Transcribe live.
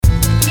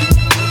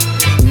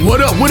What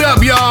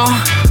up, y'all?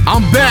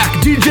 I'm back,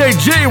 DJ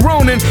J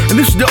Ronin, and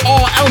this is the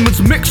All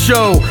Elements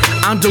Mixshow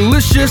on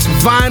Delicious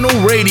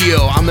Vinyl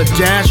Radio on the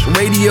Dash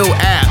Radio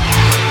app.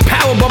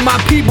 Powered by my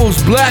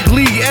people's Black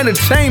League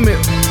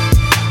Entertainment.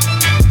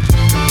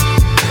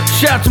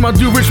 Shout out to my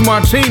dude Rich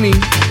Martini.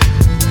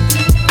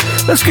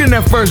 Let's get in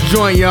that first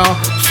joint, y'all.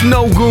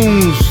 Snow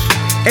Goons,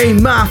 A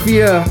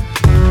Mafia,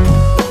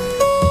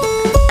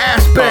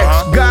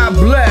 Aspects, God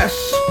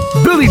Bless.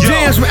 Billy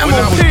Dance from MOP.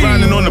 When I was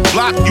grinding on the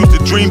block, used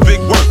to dream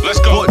big work.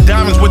 Let's go. Bought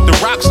diamonds with the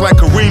rocks like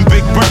Kareem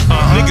Big Burke.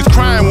 Niggas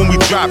crying when we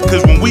drop,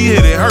 cause when we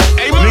hit it hurt.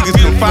 Niggas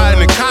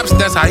confide in the cops,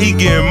 that's how he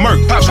getting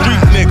murked.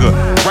 Street nigga,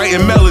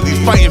 writing melodies,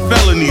 fighting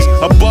felonies.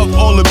 Above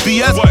all the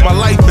BS, my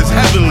life is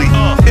heavenly.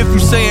 If you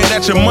saying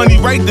that your money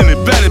right, then it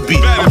better be.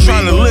 I'm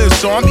trying to live,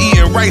 so I'm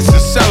eating rice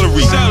and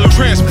celery.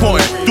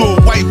 Transporting through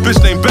a white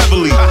bitch named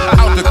Beverly.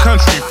 Out the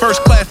country,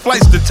 first class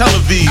flights to Tel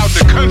Aviv. Out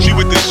the country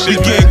with this shit.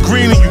 We getting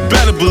green and you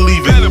better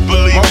believe it.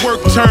 My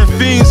work turned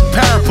fiends,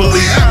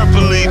 paraplegic.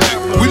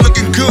 We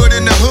looking good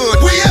in the hood.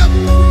 We up.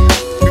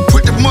 We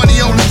put the money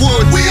on the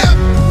wood. We up.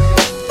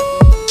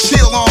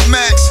 Chill on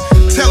max.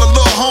 Tell a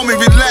little homie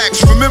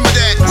relax. Remember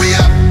that. We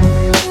up.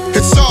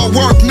 It's all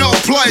work, no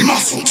play.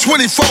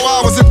 24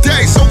 hours a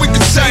day, so we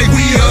can say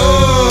we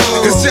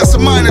up. It's just a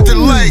minor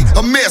delay,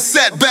 a mere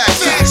setback.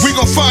 We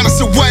gon' find us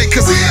a way,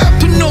 cause we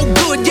up. Do no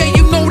good, yeah,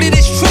 you know that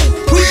it's true.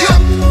 We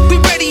up. We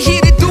ready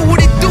here to do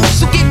what it do,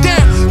 so get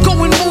down. Go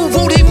and move,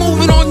 oh, they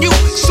moving on you.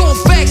 So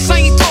facts,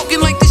 I ain't talking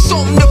like there's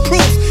something to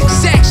prove.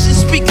 Cause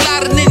actions speak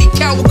louder than any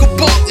coward could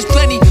bark. There's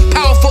plenty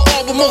power for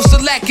all, but most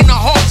are lacking the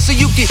heart. So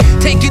you can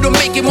take it or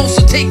make it, most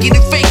will take it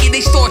and fake it.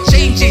 They start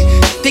changing,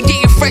 they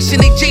getting fresh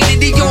and they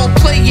jaded. They all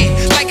playing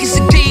like it's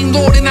a game,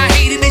 Lord, and I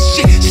hated this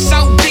shit. Just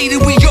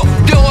outdated, we up,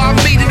 though I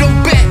made it on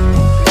back.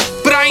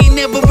 But I ain't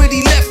never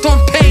really left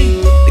on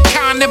pain. The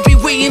kind that be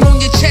weighing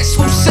on your chest,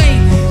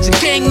 Hussein. It's a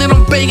gang that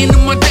I'm banging to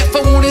my death,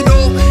 I want it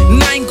all.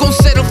 And I ain't gon'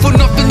 settle for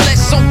nothing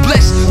less. I'm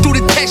blessed through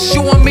the test,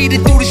 yo, I made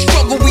it through the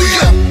struggle. We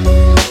up,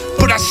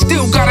 but I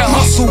still gotta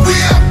hustle. We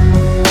up.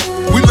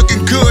 We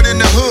looking good in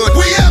the hood.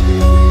 We up.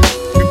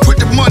 We put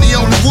the money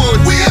on the wood.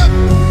 We up.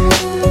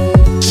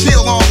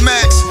 Chill on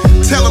max.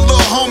 Tell a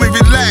little homie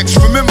relax.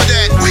 Remember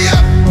that. We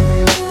up.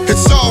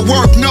 It's all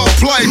work, no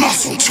play.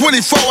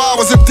 24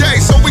 hours a day,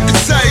 so we can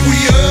say we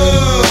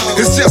up.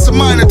 It's just a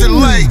minor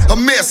delay, a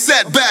mere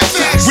setback.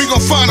 We gon'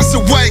 find us a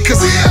way,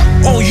 cause we up.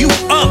 Oh, you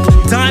up,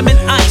 diamond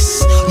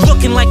ice.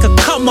 Looking like a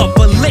come up,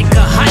 a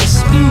liquor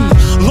heist.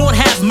 Lord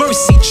have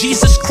mercy,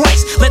 Jesus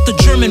Christ. Let the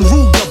German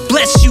Ruger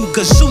bless you,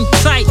 gazoon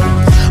tight.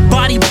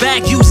 Body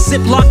bag, you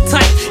ziplock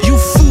tight. You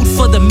food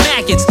for the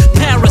maggots,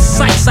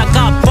 parasites. I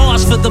got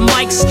bars for the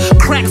mics,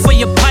 crack for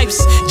your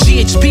pipes.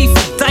 GHB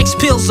for dykes,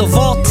 pills of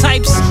all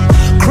types.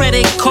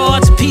 Credit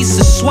cards,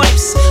 pieces,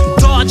 swipes.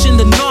 Dodging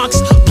the knocks,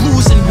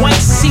 blues and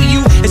whites. See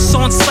you, it's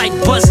on sight.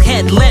 Buzz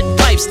head, lead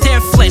pipes,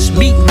 tear flesh,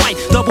 meat white.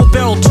 Double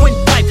barrel, twin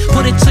pipe.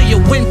 Put it to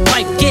your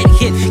windpipe. Get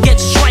hit, get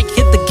strike.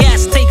 Hit the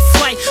gas, take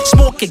flight.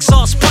 Smoke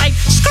exhaust pipe.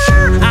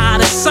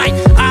 Out of sight,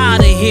 out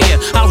of here.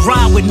 I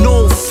ride with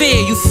no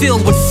fear. You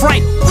filled with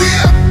fright. We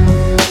up.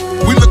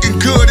 We looking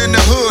good in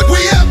the hood.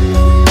 We up.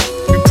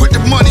 We put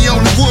the money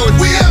on the wood.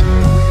 We up.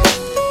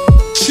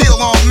 Chill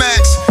on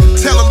max.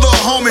 Tell a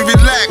little homie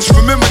relax.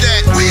 Remember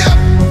that. We up.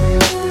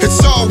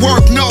 It's all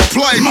work, no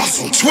play.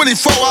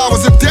 24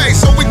 hours a day,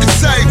 so we can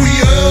say we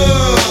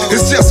up.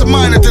 It's just a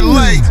minor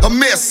delay, a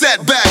mere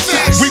setback.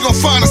 We gon'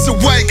 find us a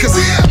way, cause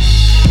we up.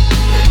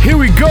 Here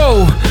we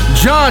go,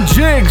 John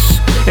Jiggs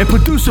and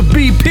producer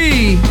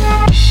BP,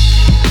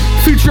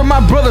 featuring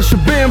my brother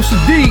Shabam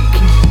Sadiq,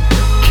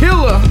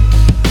 Killer.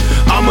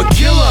 I'm a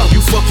killer. You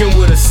fucking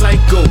with a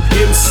psycho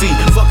MC.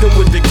 Fucking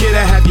with the kid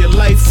that have your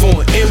life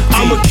on empty.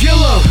 I'm a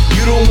killer.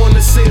 You don't wanna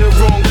say the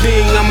wrong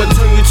thing. I'ma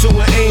turn you to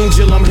an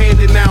angel. I'm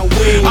handing out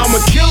wings. I'm a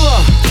killer.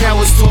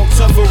 Cowards talk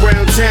tough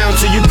around town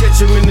till you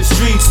catch them in the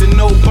streets and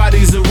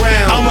nobody's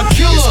around. I'm a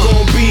killer. It's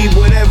gon' be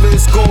whatever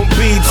it's gon'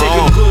 be. Take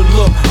a good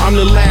look. I'm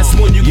the last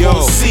one you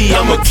gon' see.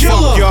 I'm a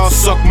killer. Fuck y'all,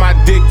 suck my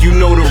dick. You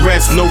know the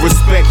rest. No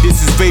respect. This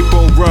is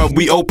Vapor Rub.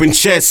 We open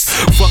chests.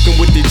 Fucking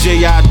with the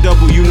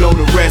JIW. You know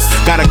the rest.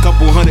 Got a couple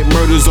 100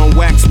 murders on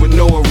wax with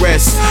no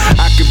arrest.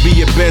 I could be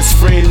your best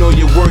friend or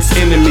your worst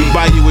enemy.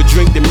 Buy you a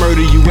drink then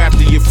murder you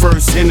after your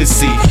first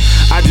Hennessy.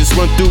 I just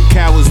run through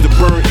cowards to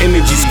burn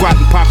energy. Squat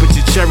and pop at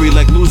your cherry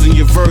like losing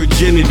your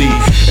virginity.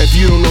 If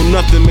you don't know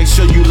nothing, make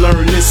sure you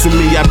learn this from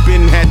me. I've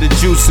been had the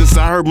juice since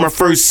I heard my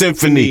first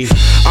symphony.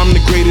 I'm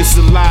the greatest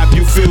alive,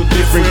 you feel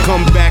different.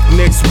 Come back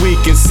next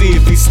week and see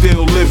if he's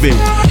still living.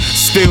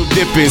 Still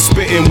dipping,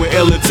 spitting with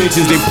ill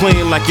intentions. They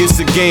playing like it's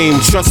a game.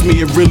 Trust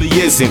me, it really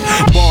isn't.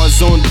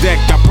 Bars on deck,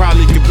 I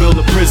probably could build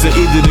a prison.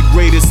 Either the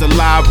greatest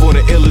alive or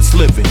the illest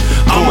living.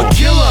 I'm a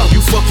killer. You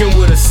fucking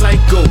with a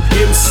psycho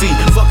MC.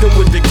 Fucking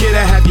with the kid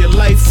that have your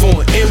life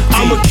on empty.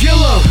 I'm a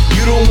killer.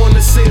 You don't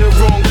wanna say the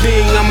wrong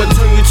thing. I'ma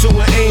turn you to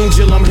an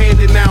angel. I'm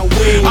handing out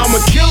wings. I'm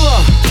a killer.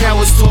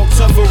 Cowards talk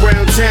tough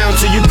around town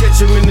till you catch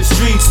them in the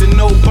streets and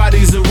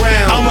nobody's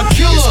around. I'm a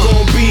killer. It's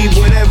gon' be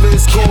whatever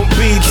it's gon'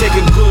 be. Take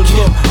a good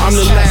look. I'm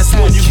the last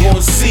last one you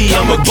gon' see.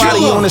 I'm a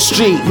Body on the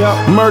street,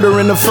 murder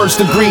in the first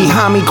degree.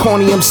 Homie,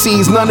 corny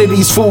MCs, none of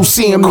these fools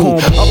seeing me.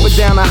 Up and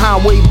down the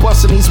highway,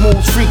 busting these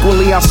moves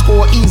frequently. I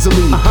score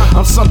easily.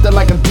 I'm something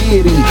like a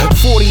deity.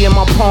 40 in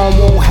my palm,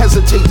 won't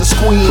hesitate to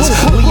squeeze.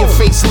 Leave your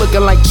face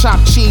looking like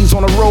chopped cheese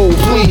on the road,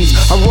 please.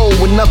 I roll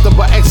with nothing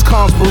but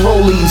ex-cons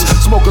parolees.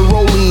 Smoking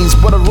rollies,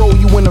 but I roll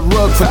you in the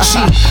rug for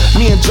cheap.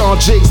 Me and John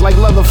Jiggs like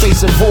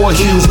Leatherface and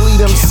Voorhees.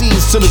 Lead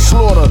MCs to the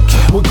slaughter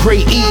with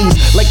great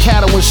ease. Like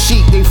cattle and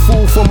sheep, they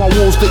fool for my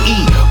wolves to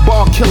eat.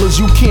 Bar killers,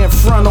 you can't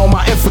front on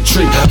my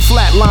infantry.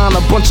 Flatline,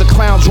 a bunch of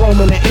clowns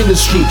roaming the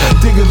industry.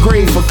 Dig a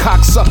grave for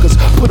cocksuckers,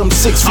 put them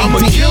 6 feet I'm a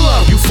deep. killer.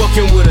 You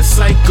fucking with a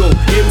psycho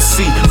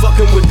MC.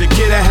 Fucking with the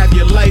kid that have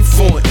your life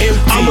on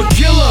empty. I'm a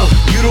killer.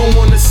 You don't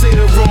wanna say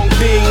the wrong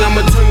thing.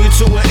 I'ma turn you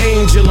to an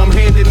angel. I'm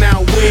handing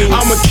out wings.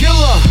 I'm a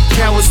killer.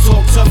 Cowards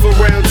talk tough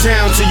around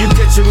town till you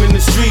catch them in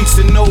the streets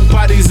and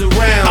nobody's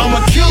around. I'm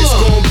a killer. It's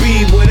gon'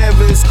 be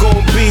whatever it's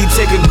gon' be.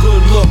 Take a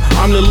good look.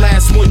 I'm the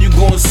last one you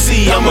gon'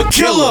 see. I'm a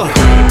killer.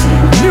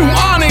 New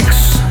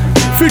Onyx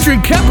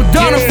featuring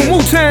Capadonna from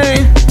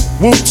Wu-Tang.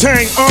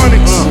 Wu-Tang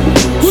Onyx.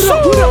 The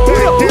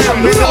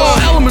All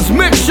Elements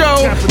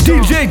Mixshow.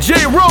 DJ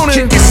J Ronin.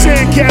 Kick your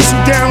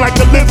sandcastle down like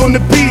I live on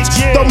the beach.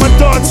 Throw my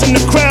darts in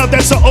the crowd,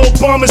 that's an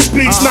Obama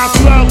speech. Knock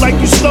you out like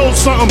you stole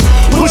something.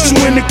 Push you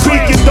in the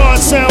creek, your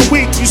darts sound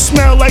weak. You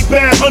smell like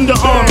bad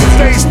underarms.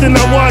 Face, then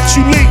I watch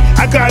you leak.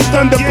 I got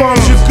thunder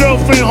bombs. Your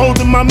girlfriend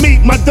holding my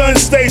meat. My gun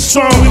stays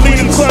strong. We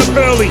leave the club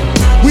early.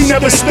 We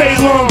never stay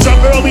long. Drop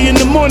early in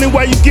the morning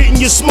while you getting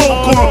your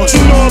smoke on.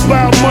 You know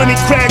about money,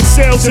 crack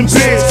sales, and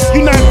biz.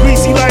 You not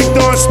greasy like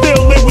Dawn,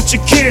 still live with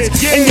your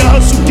kids. And your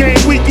hustle game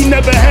weak, you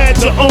never had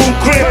your own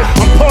crib.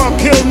 I'm Park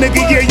Hill,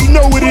 nigga, yeah, you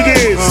know what it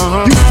is.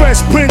 You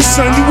Fresh Prince,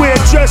 son, you wear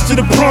a dress to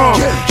the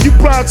prom. You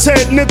Bronx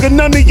head, nigga,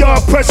 none of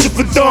y'all pressure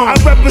for dawn. I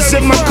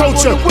represent my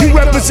culture, you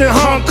represent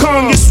Hong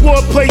Kong. Your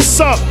swore place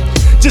up,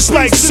 just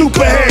like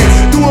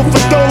Superheads. Do it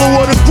for Dolo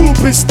or the group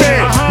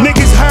instead.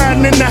 Niggas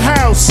hiding in the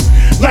house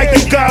like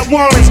you got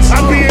warrants. I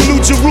be in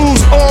New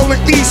Jerusalem, all in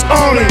East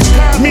Orange.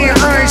 Me and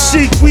Iron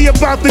Sheik, we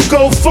about to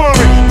go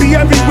foreign. Be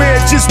everywhere,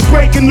 just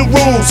breaking the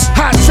rules.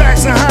 Hot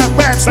tracks and hot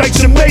raps like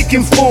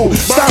Jamaican food.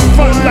 Stop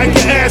frontin' like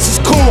your ass is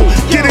cool.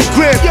 Get a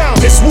grip,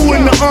 it's Wu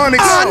in the Onyx.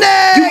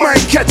 You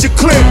might catch a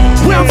clip.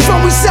 Where I'm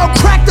from, we sell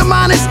crack to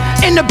minors.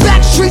 In the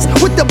back streets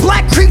with the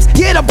black creeps,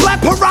 yeah, the black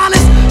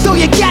piranhas. Throw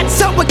your gats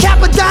up with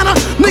Capadonna.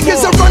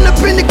 Niggas will run up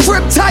in the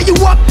crib, tie you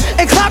up,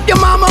 and clap your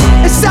mama.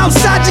 And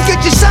Southside, you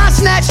get your shine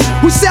snatched.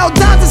 We sell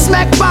dimes and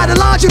smack by the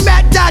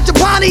laundromat, dodge your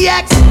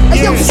Pontiacs.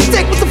 Hey, yo,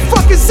 Stick, what the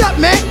fuck is up,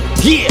 man?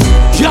 Yeah,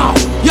 yo.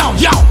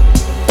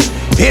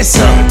 It's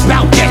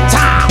about that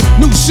time.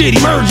 New shit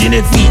emerging.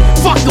 If he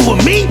fucking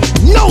with me,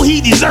 know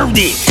he deserved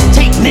it.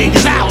 Take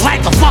niggas out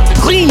like a fucking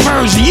clean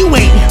version. You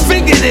ain't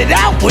figured it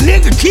out, but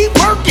nigga keep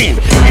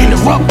working.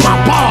 Interrupt my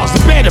bars,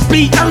 it better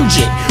be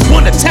urgent.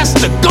 Wanna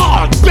test the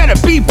guard, better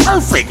be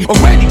perfect.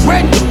 Already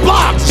read the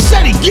blog,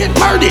 said he get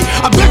murdered.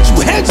 I bet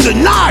you heads will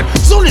nod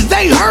soon as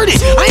they heard it.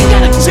 I ain't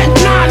got a Tech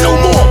 9 no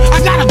more, I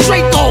got a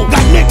Draco.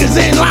 Got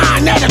niggas in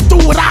line that'll do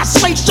what I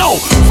say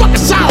so. Fucking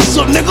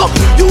silencer, nigga,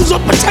 use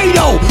a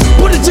potato.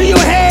 Put it to your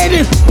head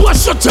and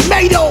bust your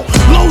tomato.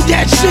 Load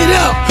that shit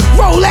up,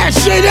 roll that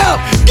shit up.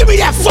 Give me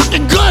that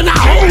fucking gun, I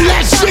hold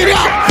that shit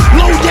up.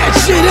 Load that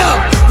shit up,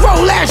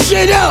 roll that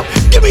shit up.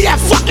 Give me that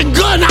fucking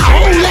gun, I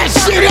hold that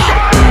shit up.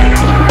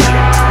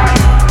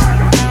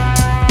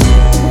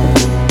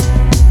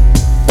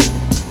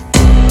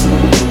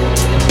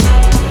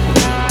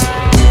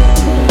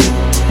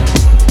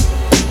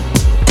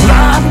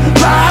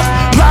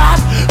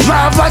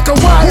 Live like a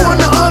wire. On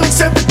the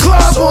Onyx at the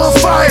club on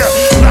fire.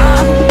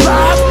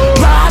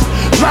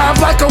 Live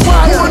like a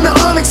wire. On the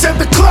Onyx at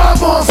the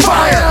club on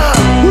fire.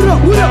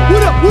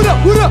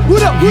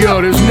 What up?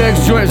 Yo, this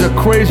next joint is a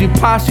crazy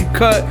posse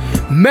cut.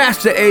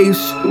 Master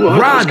Ace,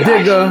 Rod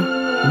Digger,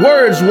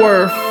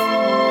 Wordsworth,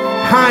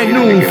 High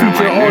Noon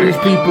featuring all these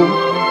people.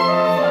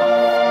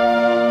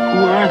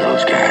 Who are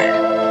those guys?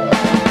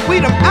 We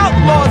them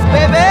outlaws,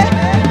 baby.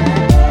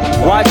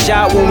 Watch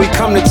out when we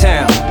come to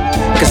town,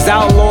 cause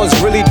outlaws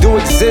really do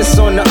exist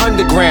on the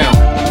underground.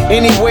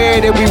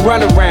 Anywhere that we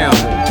run around,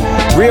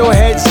 real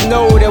heads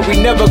know that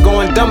we never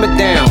gon' dumb it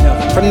down.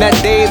 From that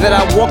day that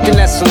I walked in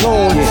that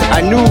saloon,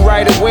 I knew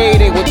right away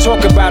they would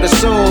talk about it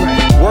soon.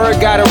 Word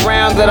got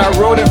around that I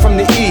rode it from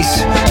the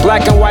east.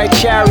 Black and white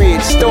chariot,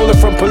 stole it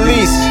from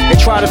police. They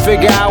tried to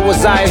figure out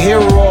was I a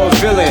hero or a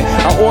villain.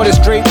 I ordered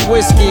straight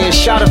whiskey and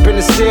shot up in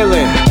the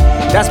ceiling.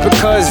 That's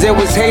because there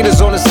was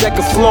haters on the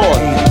second floor.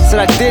 Said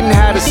I didn't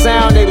have the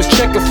sound they was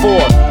checking for.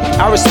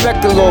 I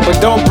respect the law,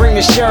 but don't bring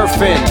the sheriff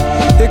in.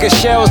 He'll get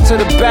shells to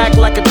the back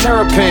like a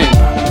terrapin.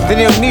 Then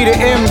he'll need an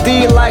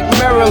MD like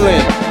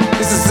Maryland.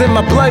 This is in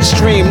my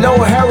bloodstream, no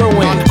heroin.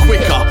 Run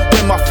quicker,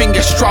 when my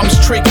finger strums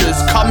triggers.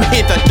 Come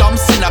hither, dumb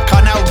sinner,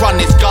 can't outrun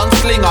this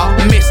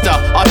gunslinger. Mister,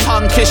 I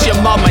tongue kiss your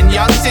mum and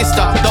young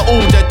sister. The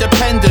order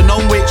dependent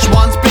on which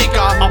one's bigger.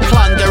 I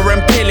plunder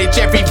and pillage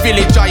every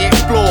village I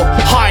explore.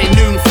 High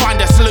noon, find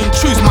a saloon,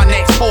 choose my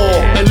next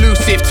whore.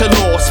 Elusive to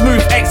law,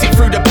 smooth exit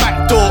through the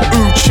back door.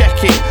 Ooh, check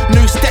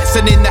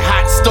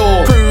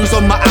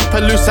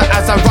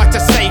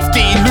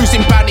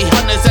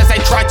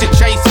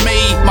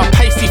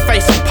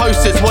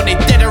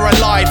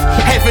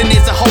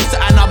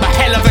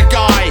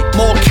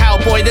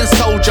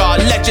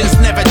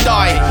never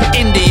die.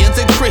 Indians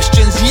and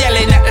Christians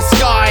yelling at the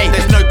sky.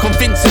 There's no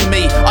convincing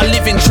me, I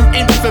live in true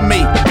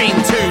infamy. Been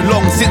too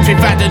long since we've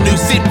had a new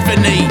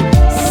symphony.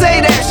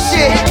 Say that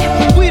shit.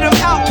 We them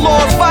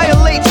outlaws,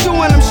 violate you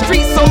in them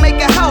streets, so make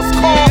a house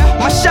call.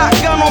 My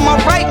shotgun on my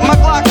right, my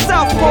Glock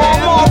southpaw.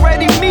 I'm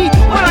already me,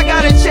 what I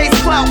gotta chase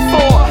clout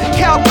for?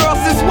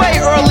 Cowgirls is way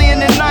early in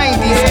the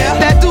 90s.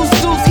 That deuce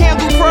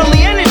handle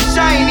pearly and it's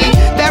shiny.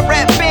 That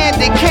rap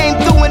bandit came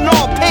through in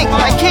all pink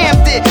like Cam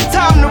did.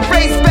 Time to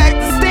race back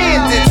the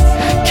standards.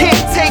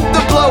 Can't take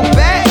the blow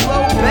back.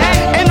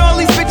 And all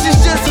these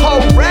bitches just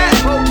whole rap.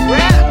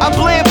 I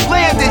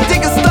blanded,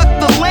 digger stuck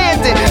the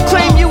landing.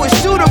 Claim you a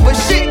shooter, but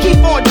shit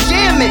keep on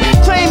jamming.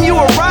 Claim you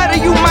a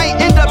rider, you might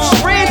end up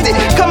stranded.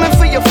 Coming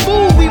for your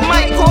food, we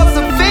might cause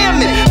a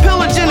famine.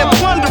 Pillaging and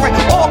plundering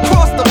all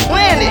across the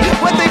planet.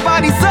 Wet they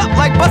bodies up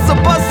like Bus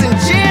and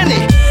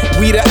Janet.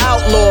 We the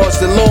outlaws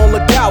the law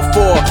look out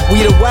for.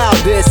 We the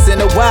wildest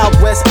in the Wild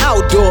West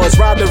outdoors.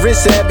 Rob the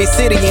rich of every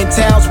city and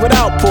towns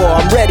without poor.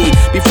 I'm ready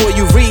before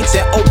you reach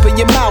and open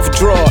your mouth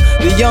drawer.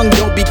 The young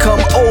don't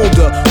become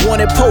older.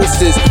 Wanted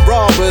posters,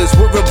 robbers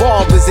with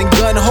revolvers and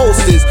gun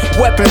holsters.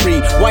 Weaponry,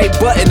 white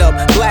button up,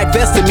 black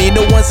vest of me.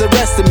 No one's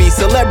arresting me.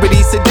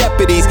 Celebrities to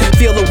deputies.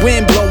 Feel the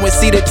wind blowing,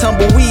 see the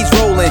tumbleweeds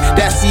rolling.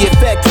 That's the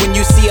effect when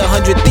you see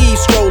 100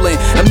 thieves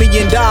strolling. $1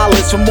 million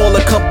from all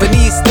the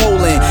companies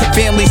stolen.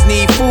 Families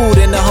need food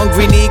and the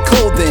hungry need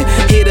clothing.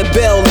 Hear the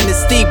bell in the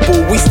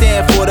steeple, we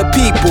stand for the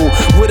people.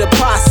 With a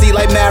posse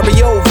like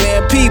Mario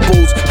Van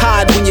Peebles.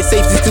 Hide when your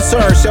safety's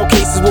concerned, shell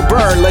cases will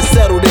burn. Let's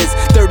settle this,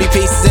 30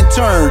 paces and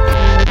turn.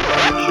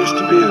 Used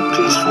to be a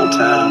peaceful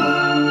town.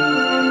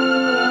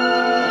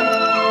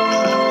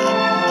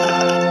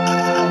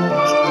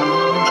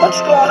 What's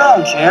going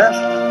on, Sheriff?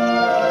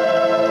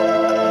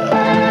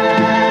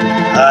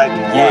 Hide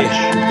and watch.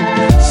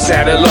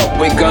 Saddle up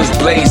with guns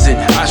blazing.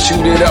 I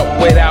shoot it up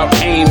without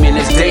aiming.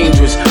 It's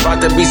dangerous.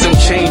 About to be some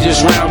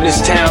changes round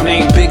this town.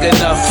 Ain't big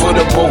enough for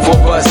the both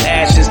of us.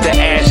 Ashes to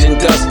ash and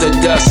dust to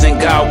dust. In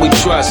God we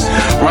trust.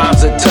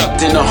 Rhymes are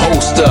tucked in a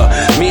holster.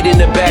 Meet in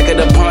the back of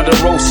the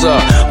Ponderosa.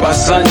 By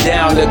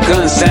sundown the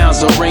gun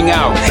sounds will ring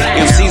out.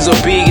 MCs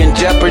will be in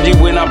jeopardy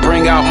when I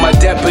bring out my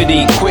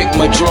deputy. Quick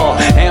my draw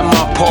and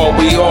my paw.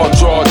 We all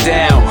draw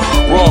down.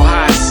 Raw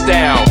high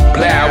style.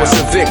 Blow, it's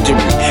a victory.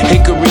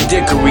 Hickory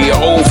dickory,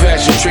 an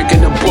old-fashioned trick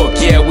in the book.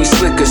 Yeah, we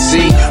slicker,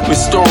 see?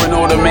 Restoring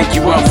order, make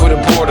you run for the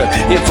border.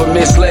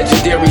 Infamous,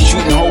 legendary,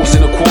 shooting holes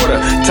in a quarter.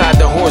 Tied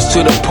the horse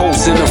to the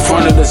post in the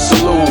front of the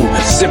saloon.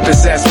 Sipping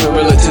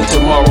sarsaparilla to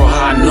tomorrow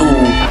high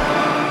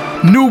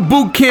noon. New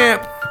Boot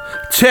Camp,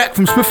 Tech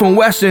from Smith &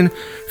 Wesson,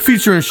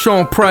 featuring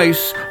Sean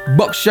Price,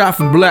 Buckshot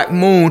from Black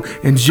Moon,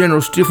 and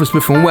General Steel from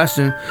Smith &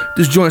 Wesson.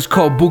 This joint's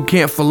called Boot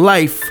Camp for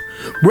Life.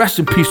 Rest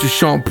in peace to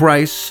Sean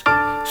Price.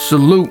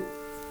 Salute.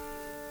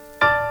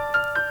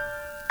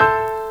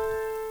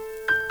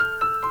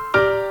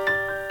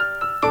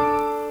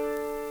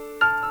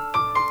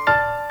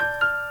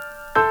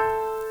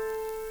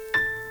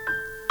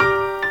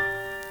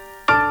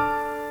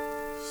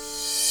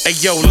 Hey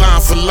yo,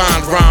 line for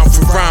line, rhyme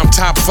for rhyme,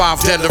 top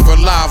 5 dead or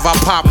alive. I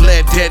pop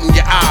lead dead in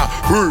your eye.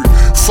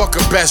 Fuck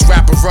a best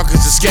rapper,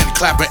 ruckus a skin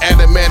clapper,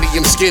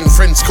 adamantium skin,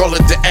 friends call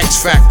it the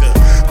X Factor.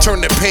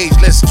 Turn the page,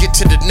 let's get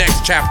to the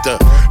next chapter.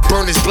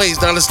 Burn his blaze,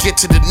 now let's get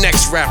to the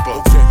next rapper.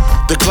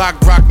 The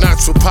Glock rock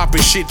knots for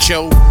poppin' shit,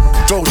 yo.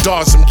 Throw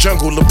darts, some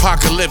jungle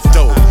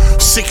apocalypto.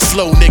 Sick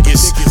flow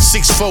niggas,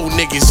 6'4"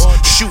 niggas.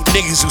 Shoot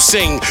niggas who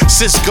sing,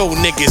 Cisco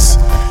niggas.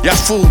 Y'all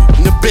fool,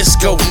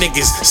 Nabisco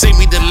niggas. Say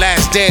me the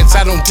last dance,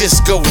 I don't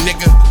disco,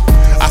 nigga.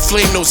 I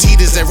flame those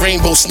heaters and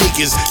rainbow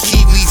sneakers.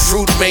 Kiwi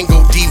fruit,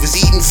 mango divas,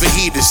 eating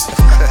fajitas.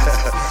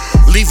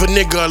 Leave a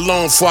nigga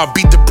alone before I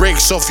beat the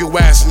brakes off your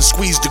ass and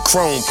squeeze the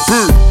chrome.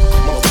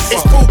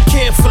 It's boot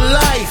camp for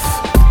life.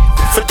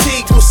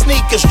 Fatigue with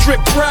sneakers,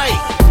 drip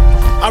right.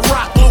 I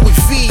rock Louis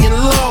V and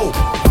low.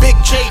 Big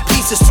J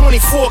pieces,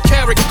 24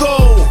 karat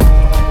gold.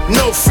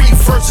 No free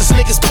verses,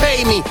 niggas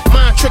pay me.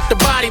 Mind trick the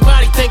body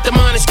think the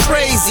mind is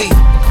crazy.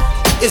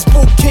 It's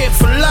boot camp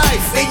for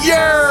life, hey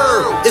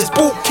yeah. It's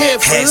boot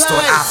camp for Heads life.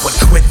 thought I would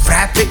quit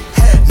rapping.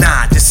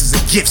 Nah, this is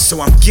a gift,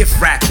 so I'm gift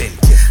rapping.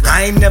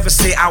 I ain't never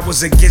say I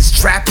was against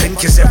trapping,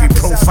 cause every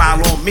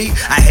profile on me,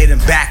 I hit him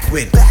back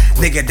with.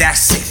 Nigga,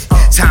 that's it.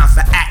 Time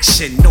for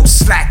action, no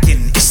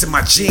slacking. It's in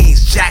my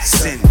jeans,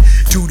 Jackson.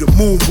 Do the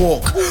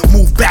moonwalk,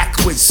 move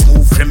backwards.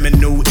 Smooth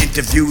criminal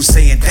interview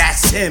saying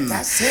that's him.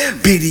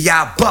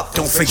 BDI Buck,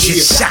 don't forget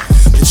shot.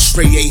 It's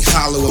straight 8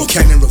 hollow,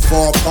 cannon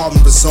revolve,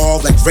 problem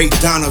resolved like Ray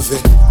Donovan.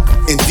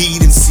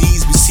 Indeed, in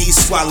C's, we see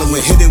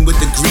swallowing, hitting with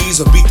degrees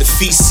or beat the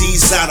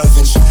feces out of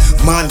them.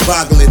 Mind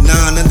boggling,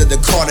 9 under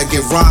the car to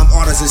get rhyme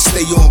artists and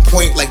stay on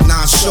point like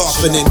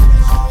non-sharpening.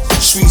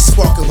 Streets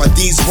sparking while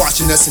D's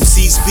watching us.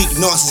 MCs speak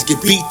nonsense, get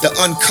beat the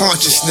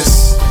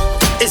unconsciousness.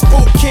 It's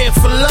boot camp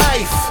for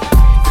life.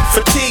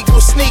 Fatigue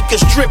with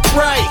sneakers, drip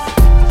right.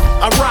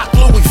 I rock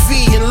Louis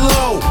V and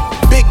low.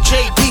 Big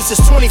J pieces,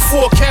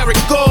 24 karat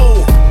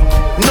gold.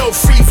 No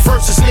free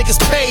verses, niggas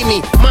pay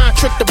me. Mind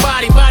trick the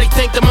body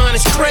think the mind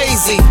is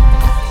crazy.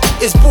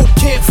 It's boot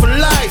camp for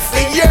life.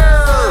 Hey,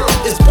 yeah,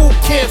 it's boot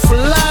camp for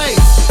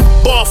life.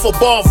 Bar for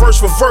bar, verse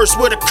for verse,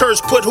 with a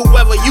curse. Put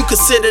whoever you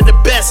consider the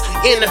best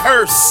in the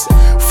hearse.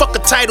 Fuck a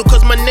title,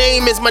 cause my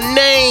name is my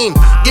name.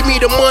 Give me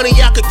the money,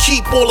 I could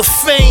keep all the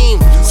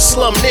fame.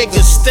 Slum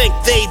niggas think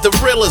they the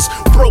realest.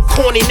 Broke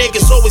corny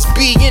niggas always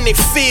be in their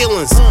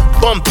feelings.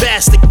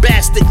 Bombastic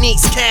bastard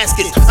needs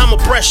caskets. I'm a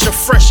breath of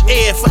fresh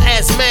air for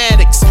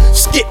asthmatics.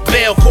 Skip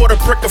bail, quarter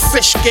brick of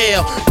fish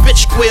scale.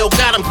 Bitch squeal,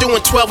 got him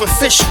doing 12 and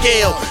fish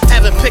scale.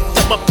 Haven't picked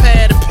up a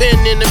pad and pen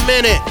in a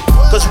minute.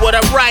 Cause what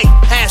I write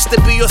has to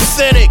be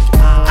authentic.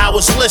 I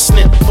was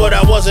listening, but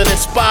I wasn't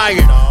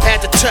inspired.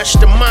 Had to touch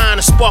the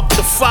mind and spark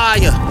the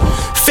fire.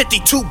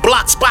 52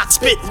 blocks, box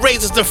spit,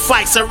 razors and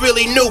fights. I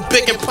really knew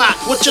Big and Pop,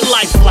 what your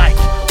life like?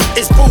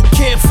 It's boot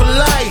camp for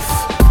life.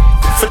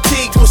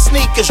 Fatigued with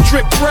sneakers,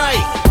 drip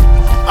right.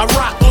 I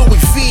rock Louis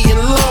V and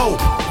low.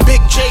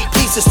 Big J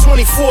pieces,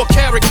 24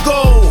 karat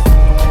gold.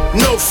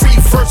 No free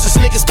verses,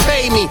 niggas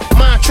pay me.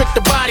 Mind trick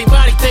the body,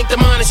 body think the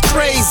mind is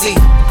crazy.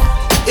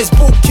 It's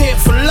boot camp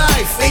for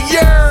life. Hey,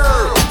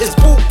 yeah, it's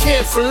boot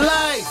camp for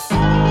life.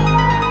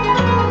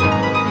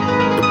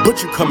 The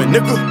butcher coming,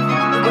 nigga.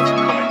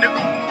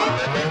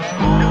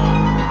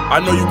 I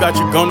know you got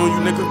your gun on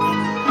you, nigga.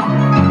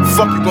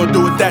 Fuck you gonna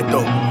do with that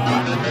though?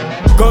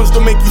 Guns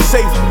don't make you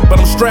safe, but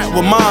I'm strapped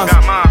with mines.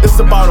 It's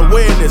about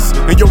awareness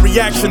and your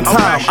reaction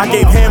time. I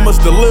gave hammers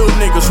to little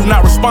niggas who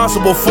not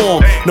responsible for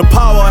them. The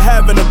power of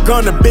having a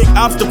gun, a big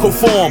obstacle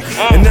for them.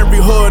 In every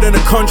hood in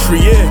the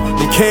country, yeah,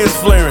 them cans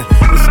flaring.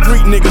 The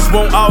street niggas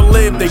won't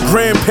outlive their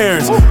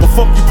grandparents. What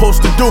fuck you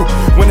supposed to do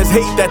when it's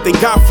hate that they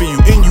got for you?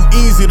 And you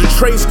easy to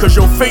trace cause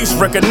your face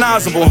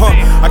recognizable, huh?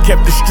 I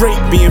kept it straight,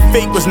 being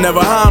fake was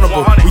never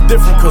honorable. We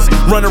different cause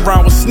run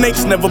around with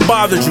snakes never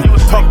bothered you.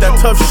 Talk that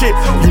tough shit,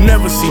 you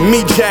never see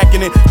me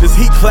jacking it. This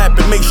heat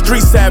clapping make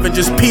street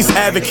savages peace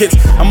advocates.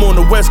 I'm on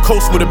the west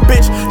coast with a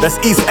bitch that's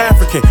East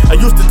African. I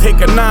used to take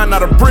a 9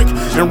 out of brick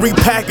and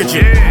repackage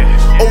it.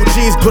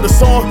 OGs put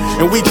us on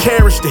and we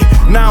cherished it.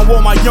 Now I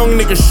want my young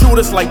niggas shoot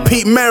us like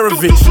Pete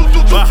Maravich.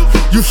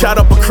 You shot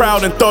up a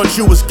crowd and thought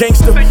you was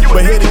gangster,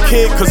 but hit a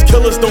kid cause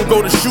killers don't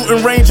go to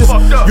shooting ranges.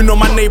 You know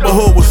my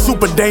neighborhood was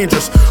super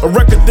dangerous. A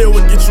record deal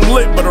would get you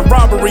lit, but a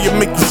robbery would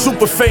make you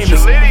super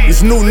famous.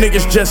 These new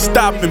niggas just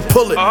stop and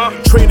pull it.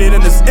 Traded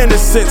in his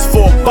innocence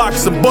for a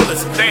box of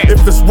bullets.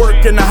 If it's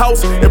work in the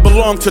house, it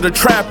belong to the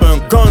trapper.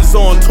 And guns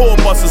on tour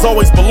buses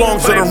always belong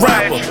to the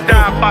rapper.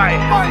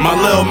 My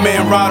little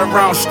man ride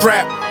around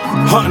strapped,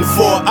 hunting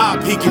for a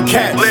op he can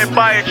catch. Live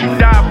by it, you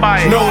die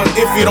by it. Knowing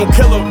if you don't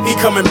kill him, he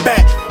coming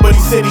back. But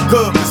he said he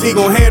good, cause he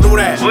gon' handle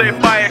that.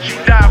 Live by it, you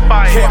die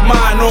by it. Kept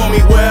mine on me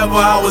wherever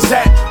I was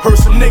at. Heard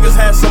some niggas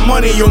had some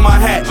money on my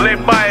hat.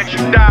 Live by it, you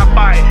die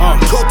by it.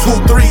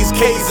 223s,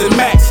 K's and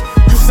Max.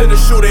 You send a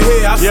shooter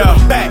here, I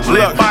send him back.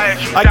 Look,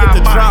 I get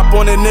the drop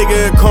on a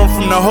nigga, it come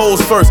from the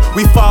hoes first.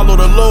 We follow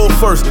the load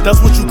first,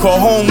 that's what you call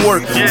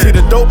homework. See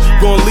the dope,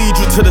 gon' lead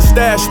you to the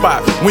stash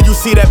spot. When you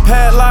see that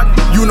padlock,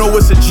 you know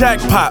it's a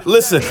jackpot.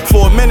 Listen,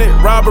 for a minute,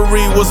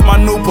 robbery was my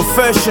new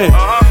profession.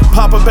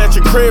 Pop up at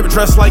your crib,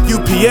 dressed like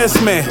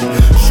UPS man.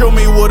 Show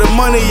me where the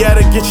money at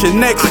to get your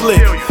neck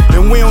slick.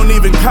 And we don't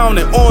even count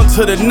it, on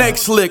to the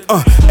next lick.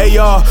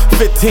 AR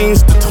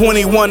 15s to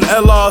 21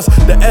 LRs.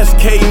 The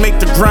SK make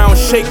the ground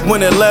shake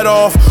when it let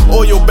off.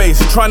 Oil base,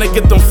 trying to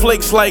get them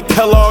flakes like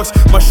Kellogg's.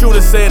 My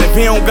shooter said if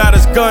he don't got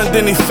his gun,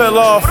 then he fell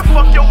off. Where the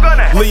fuck your gun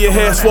at? Leave your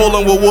hair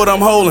swollen with what I'm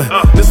holding.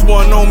 This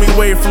one on me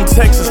way from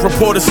Texas,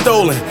 reported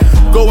stolen.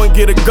 Go and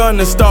get a gun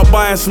and start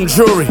buying some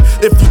jewelry.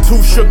 If you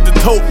too shook to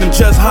tote, then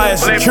just hire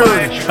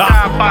security.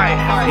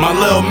 My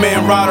little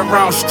man ride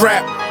around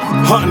strapped,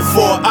 hunting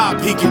for a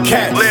op he can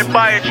catch. Live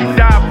by it, you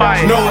die by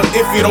it. Knowing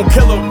if you don't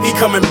kill him, he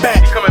coming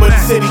back. But he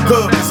said he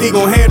good, cause he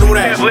gon' handle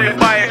that. Live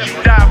by it, you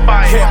die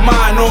by it. Kept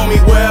mine on me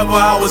wherever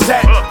I was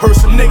at. Heard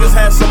some niggas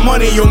had some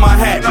money on my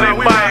hat.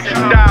 Live by it,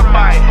 you die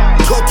by it.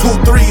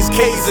 223s,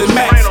 K's and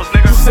Max.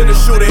 You send a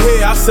shooter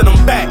here, I send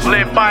him back.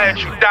 Live by it,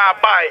 you die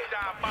by it.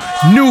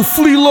 New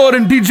Flea Lord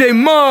and DJ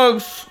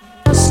Muggs.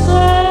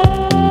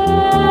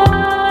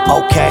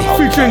 Okay.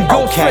 Featuring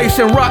Ghostface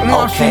and Rock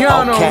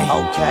Marciano.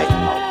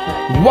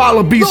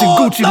 Wallabies and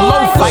Gucci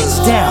loafers. Lights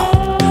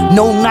down,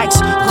 no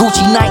nights,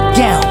 Gucci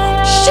nightgown.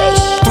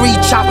 3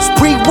 choppers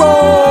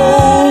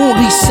pre-roll,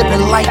 he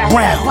sipping light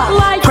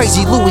brown.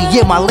 Crazy Louis,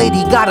 yeah, my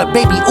lady got a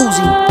baby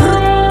Uzi.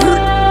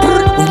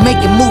 We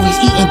making movies,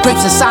 eating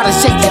grapes inside a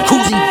shake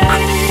jacuzzi.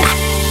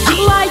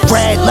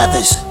 Red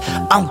leathers,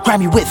 I'm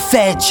grimy with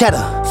fat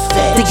cheddar.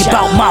 Think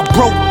about my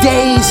broke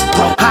days,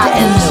 high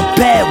in the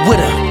bed with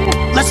her.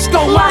 Let's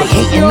go, they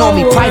hating on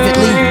me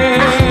privately.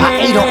 I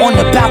ate her on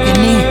the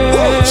balcony.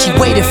 She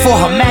waited for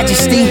her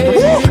majesty.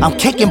 I'm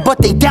kicking, but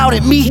they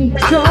doubted me.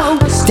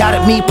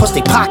 Doubted me, plus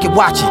they pocket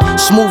watching.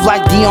 Smooth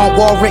like Dionne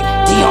Warwick.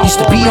 Used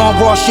to be on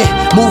raw shit,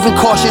 moving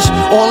cautious.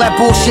 All that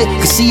bullshit,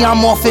 cause see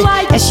I'm off it.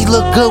 And she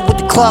look good with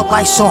the club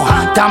lights on.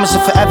 Diamonds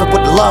are forever,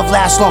 but the love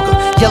lasts longer.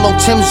 Yellow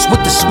Timbs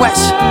with the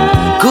sweats.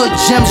 Good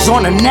gems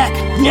on her neck.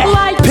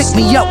 Picked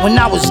me up when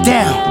I was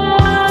down.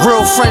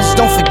 Real friends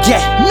don't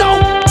forget. No.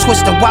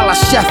 twister while I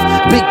chef.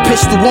 Big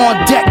pistol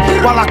on deck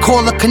while I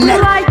call a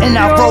connect. And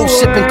I roll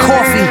sipping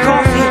coffee.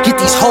 Get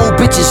these whole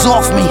bitches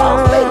off me.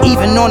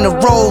 Even on the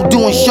road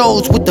doing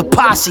shows with the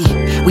posse.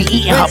 We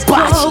eating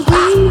hibachi.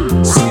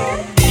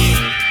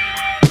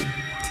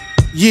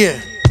 Yeah.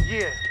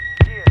 Yeah.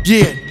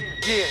 Yeah.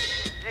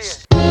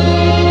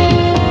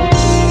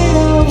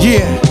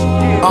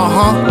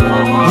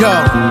 Yo.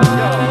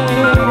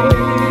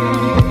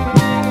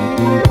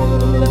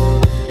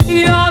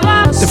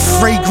 The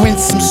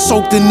fragrance, I'm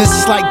soaked in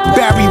this like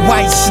Barry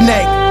White's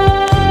neck.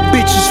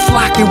 Bitches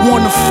flocking,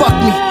 wanna fuck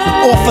me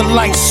off a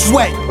light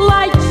sweat.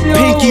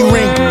 Pinky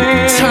ring,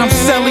 Tom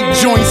Selleck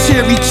joints,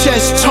 hairy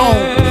chest tone.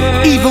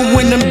 Even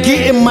when I'm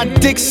getting my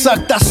dick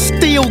sucked, I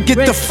still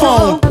get the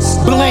phone.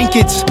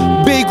 Blankets,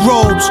 big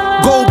robes,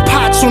 gold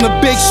pots on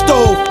a big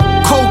stove.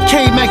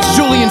 Cocaine Max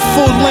Julian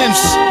full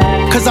lengths.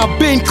 Cause I've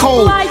been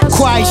cold,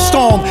 Quiet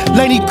Storm,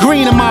 Lenny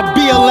Green in my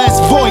BLS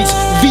voice.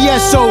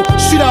 VSO,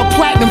 shoot out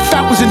platinum,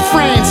 Fat was in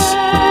France.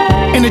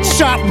 In a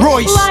chopped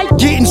Royce,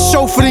 getting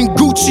chauffeured in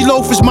Gucci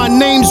loafers, my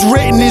name's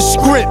written in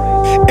script.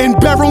 In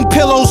bedroom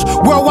pillows,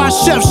 worldwide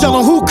chefs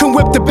selling who can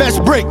whip the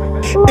best brick.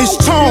 It's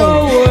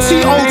Tone,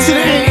 T-O to the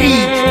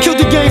N-E. Killed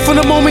the game from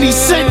the moment he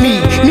sent me.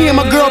 Me and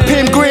my girl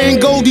Pam Gray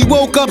and Goldie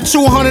woke up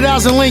to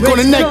 100,000 link on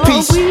the neck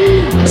piece.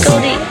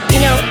 Goldie, you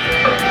know,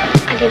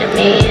 I need a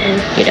man,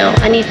 you know,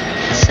 I need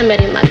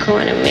somebody in my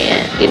corner,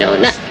 man. You know,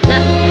 not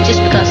just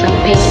because I'm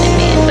paying a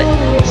man, but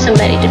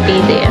somebody to be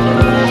there.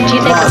 Do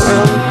you think I'm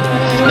wrong?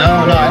 No,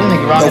 I don't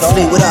think you're wrong at all.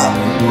 What up?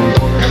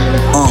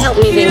 Help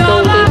me then,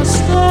 Goldie.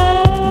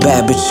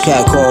 Bad bitch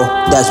cat call,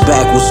 that's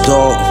backwards,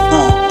 dog.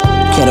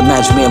 Can't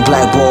imagine me in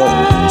blackball.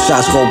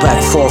 Shots go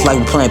back and forth like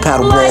we playing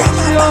paddleball.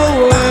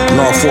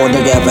 Long for a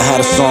nigga ever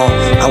had a song.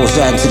 I was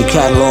adding to the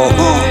catalog.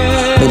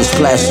 Made a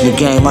splash in the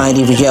game, I ain't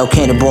even yell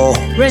cannonball.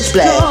 I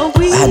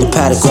had the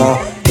paddock on,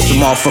 it's a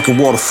motherfucking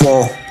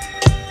waterfall.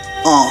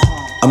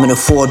 I'm in a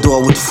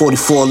 4-door with the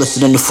 44,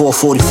 listening to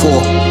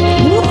 444.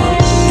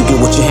 You get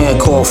what your hand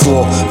called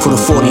for the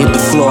 40 hit the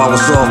floor, I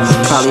was off.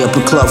 Probably up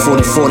in club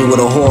 40-40 with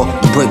a whore.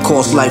 The break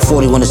costs like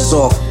 40 when it's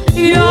off.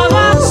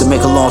 To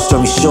make a long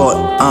story short,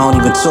 I don't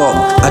even talk.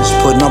 I just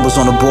put numbers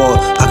on the board.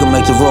 I can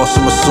make the raw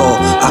somersault.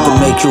 I can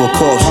make you a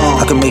corpse.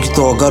 I can make you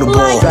throw a gutter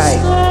ball.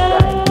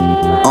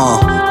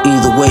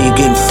 Either way you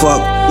getting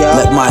fucked.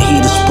 Let my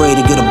heater spray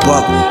to get a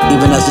buck.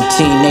 Even as a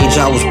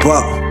teenager I was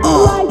buck.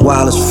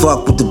 Wild as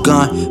fuck with the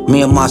gun.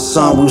 Me and my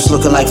son, we was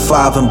looking like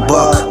 5 and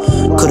buck.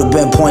 Could've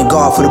been point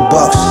guard for the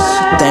Bucks.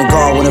 Thank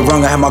God when it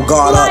rung I had my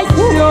guard up.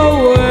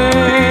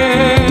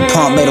 The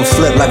pump made him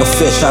flip like a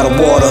fish out of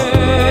water.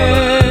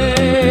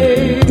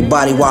 Your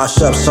body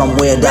washed up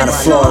somewhere down in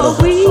Florida.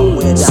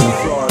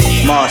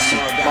 Marcy.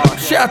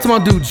 Shout out to my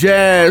dude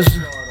Jazz,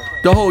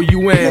 the whole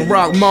UN,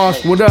 Rock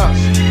Marsh, what up?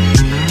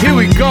 Here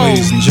we go.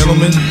 Ladies and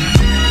gentlemen,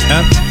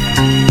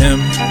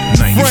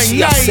 You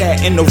see, I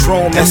sat in the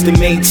room as the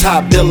main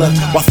top biller.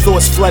 While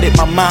thoughts flooded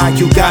my mind,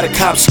 you got a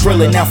cop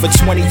skrilling. Now for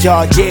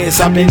 20-odd years,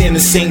 I've been in the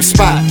same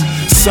spot.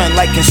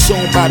 Sunlight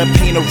consumed by the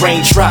pain of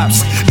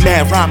raindrops.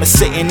 Mad rhymer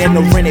sitting in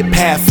the rented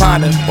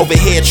Pathfinder. Over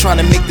here trying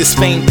to make this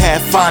fame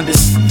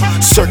Pathfinders.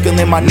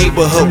 Circling my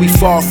neighborhood, we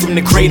far from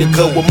the greater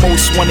good. Where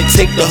most wanna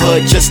take the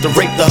hood just to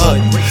rape the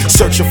hood.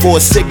 Searching for a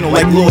signal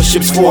like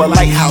lordships for a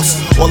lighthouse.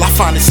 All I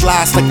find is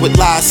lies like with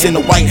lies in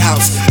the White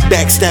House.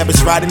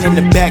 Backstabbers riding in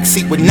the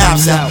backseat with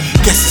knives out.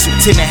 Guess it's what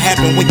tend to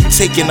happen when you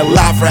taking a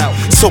live route.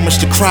 So much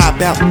to cry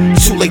about,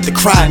 too late to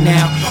cry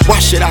now. Why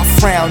should I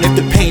frown if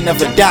the pain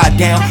never died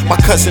down? My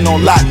cousin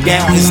on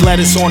lockdown, his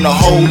letters on the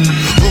hold.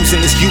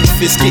 Losing his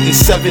youth is getting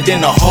severed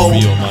in a hole.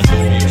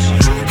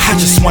 I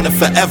just wanna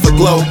forever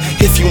glow.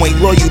 If you ain't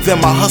loyal, then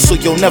my hustle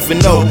you'll never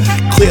know.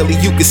 Clearly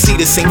you can see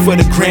this ain't for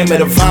the gram of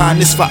the vine.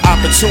 This for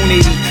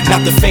opportunity, not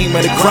the fame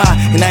of the grind.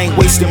 And I ain't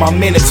wasting my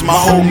minutes, my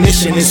whole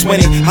mission is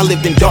winning. I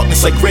lived in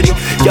darkness like Riddick.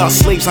 Y'all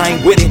slaves, I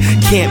ain't with it.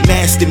 Can't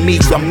master me,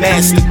 I'm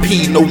Master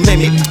P, no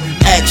limit.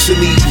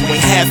 Actually, you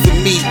ain't half of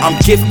me, I'm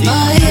gifted.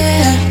 Oh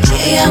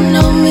yeah, I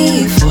know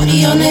me.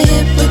 40 on the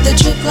hip with the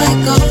drip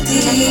like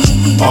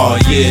Goldie. Oh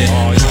yeah,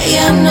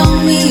 I know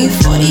me.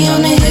 40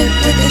 on the hip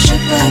with the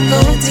drip like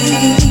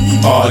Goldie.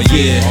 Oh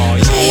yeah,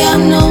 I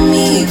know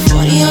me.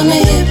 40 on the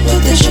hip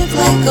with the drip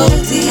like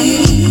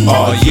Goldie.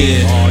 Oh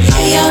yeah,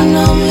 I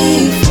know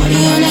me. 40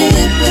 on the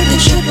hip with the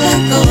drip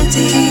like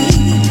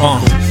Goldie.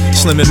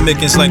 Slim and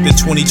Mickens like the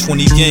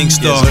 2020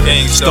 Gangstar.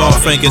 Star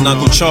Frank and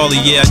Uncle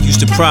Charlie, yeah, I used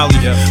to probably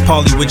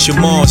parley with your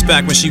moms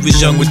back when she was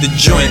young with the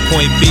joint.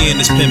 Point being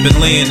is pimpin'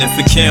 land and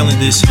for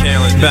calendars.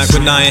 Back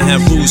when I ain't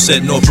have rules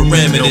set, no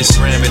parameters.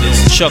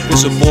 Chuck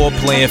was a ball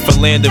playing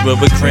philanderer,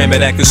 but crammer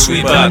that could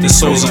sweep out the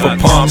souls of her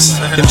palms.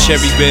 Them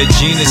cherry red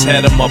jeans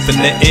had them up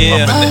in the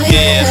air.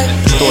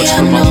 Thoughts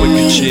from my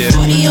wicked chair.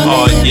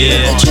 Oh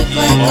yeah,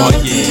 oh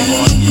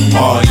yeah,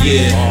 oh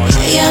yeah.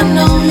 I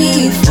know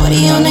me.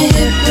 40 on the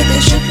hip with the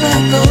drip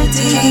like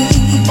Goldie.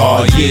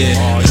 Oh yeah,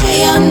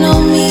 I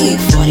know me.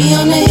 40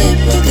 on the hip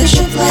with the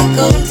drip like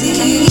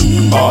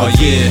Goldie. Oh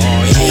yeah,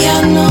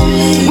 I know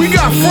me. We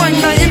got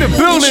Frank Knight in the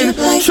building,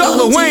 Chuck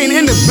LaWayne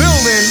in the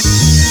building.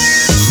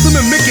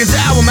 Slim and Mickens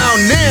album out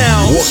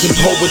now. Walking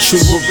poetry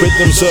with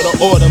rhythms of the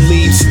autumn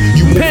leaves.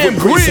 You move with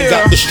grace and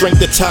got the strength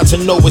that tied to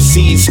Noah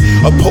seeds.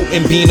 A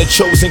potent being, a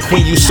chosen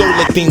queen. You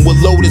solar theme with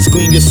lotus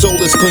gleam. Your soul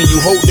is clean,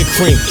 you hold the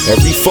cream.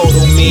 Every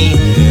photo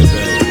mean.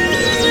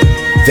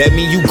 That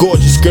mean you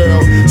gorgeous,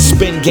 girl.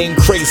 Spin game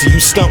crazy, you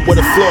stunt with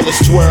a flawless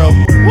twirl.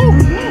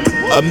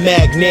 A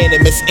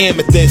magnanimous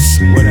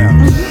amethyst. What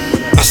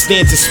else? I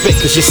stand to spit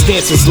cause your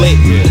stance is lit.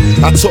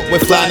 I talk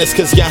with flyness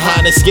cause your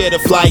highness scared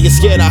of fly, you're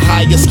scared of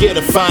high, you're scared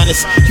of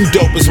finest. You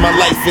dope as my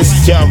life is,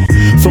 yo.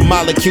 From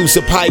molecules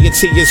of piety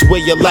is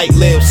where your light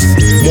lives.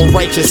 More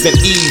righteous than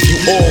Eve, you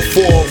all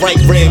four right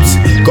ribs.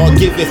 God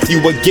giveth you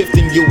a gift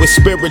in you, a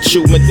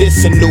spiritual,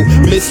 medicinal,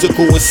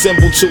 mystical, a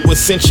symbol to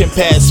ascension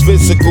past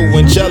physical.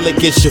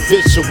 Angelic is your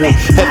visual.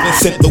 Heaven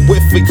sent the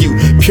whiff for you.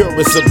 Pure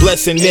as a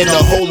blessing in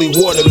a holy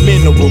water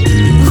mineral.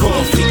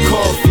 Coffee,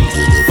 coffee,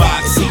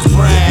 Foxy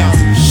Brown.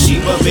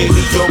 Sheba,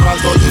 baby, yo, my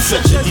lord, you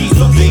such a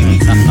diva, baby.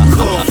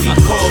 Coffee,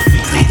 coffee,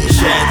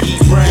 Jackie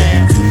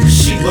Brown.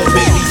 Sheba,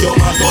 baby, yo,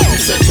 my lord, you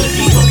such a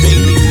diva,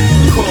 baby.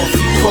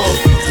 Coffee,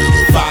 coffee,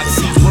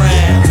 Foxy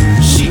Brown.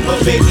 Sheba,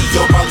 baby,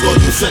 yo, my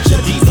lord, you such a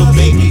diva,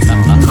 baby.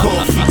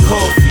 Coffee,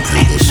 coffee,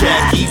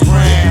 Jackie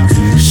Brown.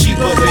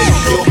 Sheba, baby,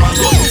 yo, my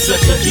lord, you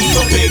such a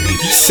diva, baby.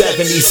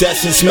 70s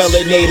essence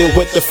melanated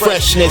with the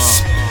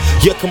freshness.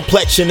 Your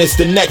complexion is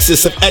the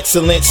nexus of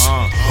excellence.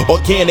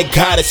 Organic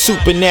goddess,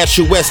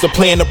 supernatural as the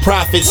plan of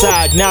prophets.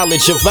 I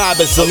acknowledge your vibe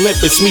as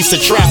Olympus meets the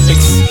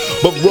tropics.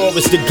 But raw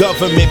is the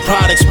government,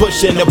 products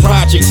pushing the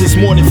projects. It's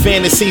more than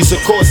fantasies, of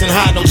course, and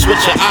high notes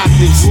with your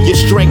octaves. Your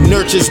strength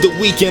nurtures the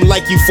weekend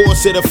like you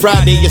force it a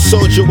Friday. Your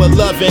soldier with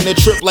love and a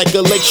trip like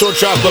a lakeshore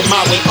drop of my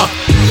way.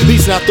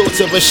 These not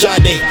thoughts of a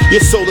Sade.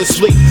 Your soul is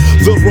sleep.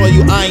 The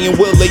royal iron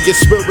will of your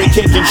spirit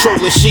can control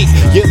the sheep.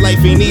 Your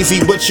life ain't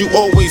easy, but you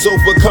always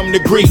overcome the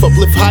grief.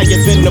 Uplift higher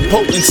than the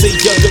potency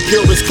of the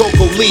purest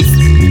cocoa leaf.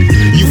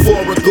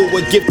 Euphorical,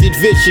 a gifted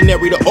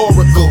visionary, the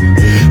oracle.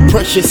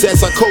 Precious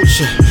as our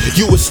culture,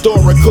 you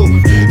historical.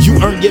 You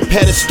earn your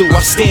pedestal,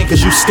 I stand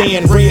cause you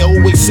stand real.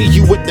 Always see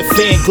you with the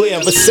fan glare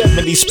of a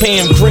 70s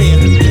Pam Grier.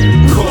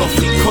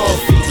 Coffee,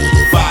 coffee,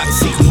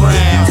 Foxy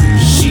Brown.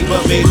 Sheba,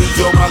 baby,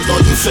 yo, my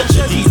lord, you such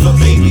a diva,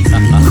 baby.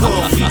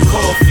 Coffee,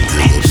 coffee,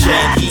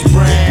 Jackie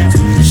Brown.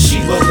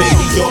 Sheba,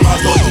 baby, yo, my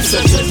lord, you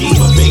such a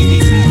diva, baby.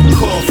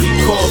 Coffee,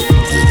 coffee,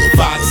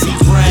 Foxy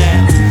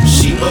Brown.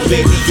 Sheba,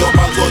 baby, yo,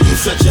 my lord, you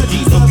such a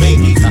diva,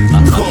 baby.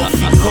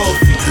 Coffee,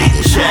 coffee,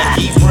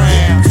 Jackie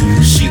Brown.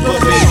 Sheba,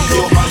 baby,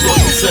 yo, my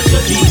lord, you such a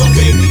diva,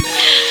 baby.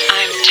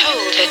 I'm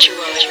told that you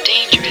are a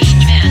dangerous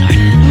man,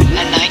 Ronin.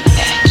 I like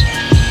that.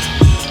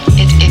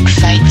 It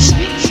excites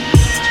me.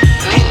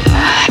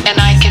 And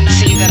I can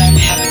see that I'm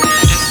having a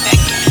good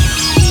effect on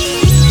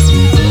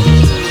you.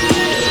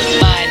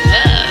 My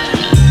love.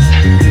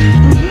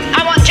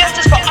 I want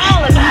justice for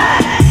all of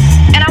us.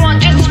 And I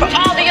want justice for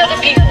all the other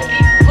people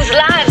whose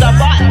lives are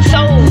bought and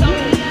sold,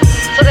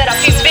 so that a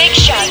few big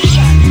shots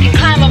can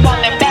climb up on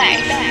their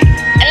backs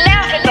and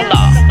laugh at the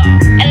law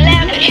and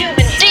laugh at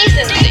human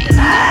decency.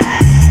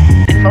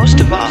 And most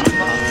of all,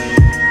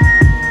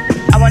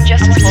 I want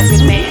justice for a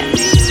good man.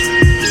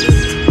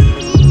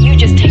 You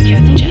just take care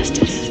of the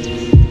justice,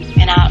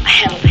 and I'll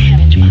handle the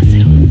damage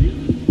myself.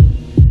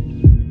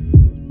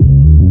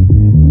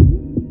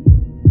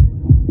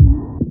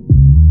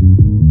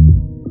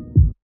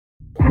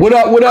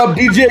 What up,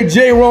 DJ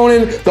J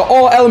Ronin, the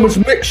All Elements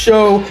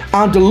Mixshow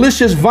on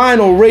Delicious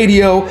Vinyl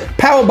Radio,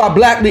 powered by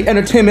Blackly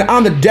Entertainment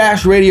on the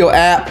Dash Radio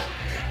app.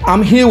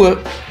 I'm here with,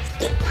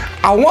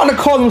 I want to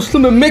call them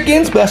Slim and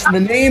Mickens, but that's the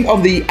name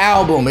of the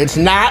album. It's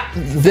not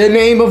the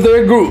name of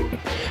their group.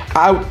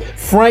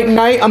 Frank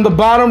Knight on the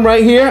bottom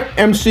right here,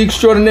 MC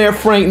extraordinaire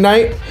Frank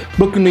Knight,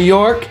 Brooklyn, New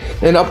York.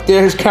 And up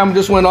there, his camera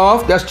just went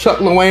off. That's Chuck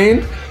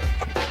LaWayne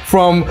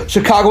from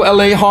Chicago,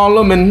 LA,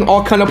 Harlem, and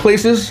all kind of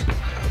places.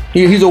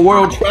 He's a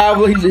world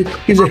traveler.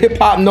 He's a hip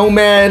hop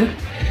nomad.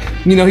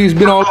 You know, he's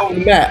been all over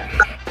the map.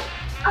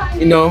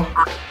 You know,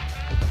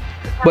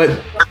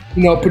 but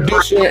you know,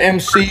 producer,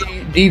 MC,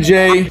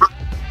 DJ.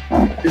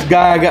 This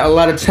guy got a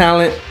lot of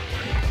talent,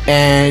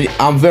 and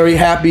I'm very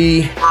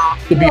happy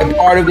to be a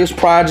part of this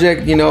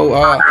project. You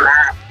know,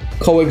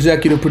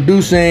 co-executive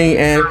producing,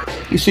 and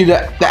you see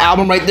the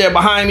album right there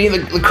behind me,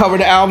 the cover of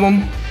the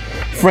album.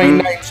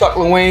 Frank Knight, Chuck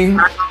LaWayne,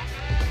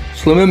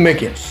 Slim and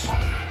Mickens.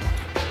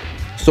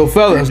 So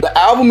fellas, the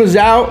album is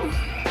out.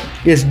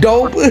 It's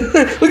dope. Look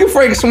at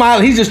Frank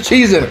smiling. He's just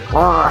cheesing.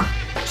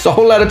 It's a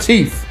whole lot of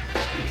teeth.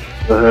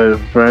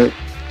 Frank.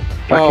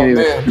 Oh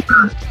man.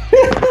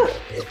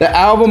 The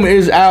album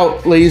is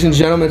out, ladies and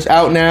gentlemen. It's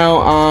out now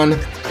on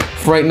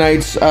Frank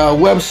Knight's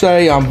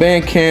website, on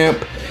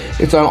Bandcamp.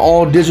 It's on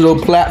all digital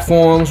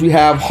platforms. We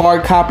have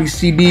hard copy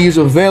CDs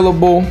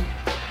available.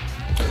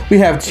 We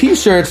have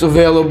t-shirts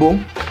available.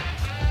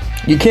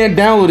 You can't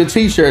download a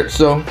t-shirt,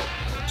 so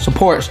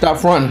support. Stop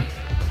fronting.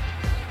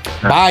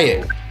 Buy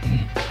it.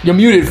 You're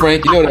muted,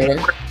 Frank. You know that,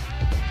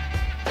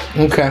 right?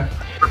 Okay.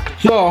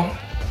 So,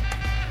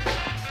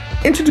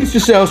 introduce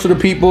yourselves to the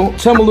people.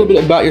 Tell them a little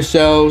bit about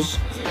yourselves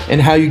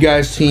and how you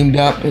guys teamed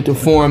up and to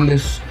form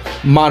this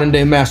modern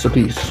day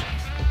masterpiece?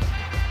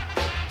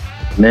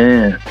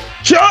 Man.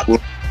 Shut.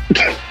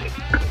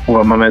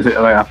 Well, my man, like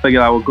I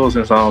figured I would go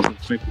since I was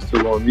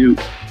still on mute,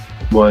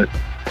 but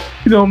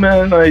you know,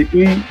 man, like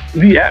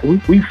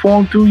we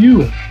formed through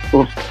you.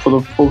 For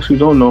the folks who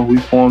don't know, we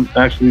formed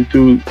actually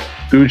through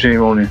J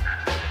Ronin.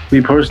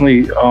 Me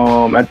personally,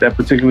 at that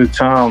particular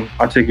time,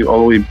 I take it all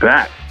the way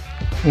back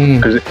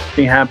because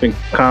it happened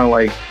kind of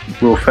like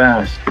real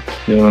fast.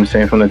 You know what I'm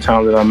saying? From the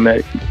time that I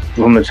met,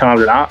 from the time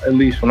that at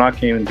least when I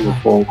came into the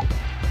fold.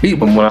 You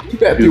got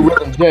through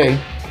Rhythm J.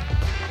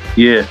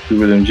 Yeah, through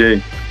Rhythm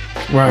J.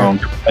 Right.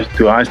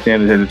 Through I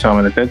standards at the time,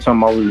 and at that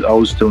time I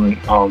was still in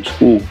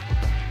school.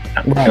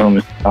 Right.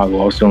 In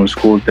Chicago, I was still in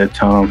school at that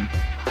time,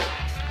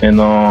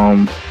 and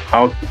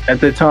at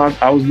that time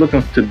I was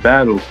looking to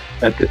battle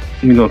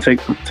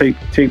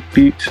take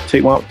beats,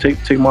 take my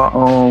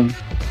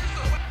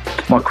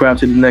craft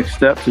to the next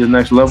step, to the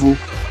next level.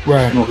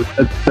 Right. You know,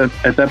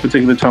 at that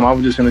particular time, I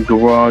was just in the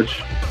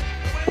garage,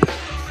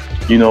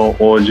 you know,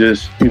 or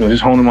just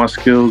honing my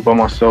skills by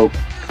myself.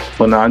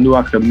 But now I knew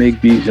I could make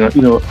beats, and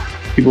you know,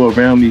 people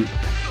around me.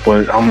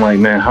 But I'm like,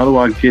 man, how do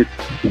I get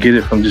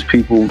it from just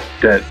people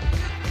that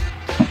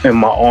in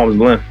my arm's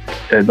length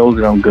that knows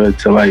that I'm good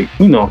to, like,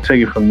 you know,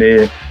 take it from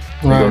there.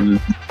 Right.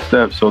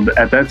 So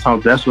at that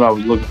time, that's what I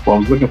was looking for. I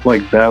was looking for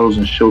like battles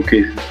and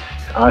showcases.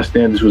 I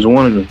Standards was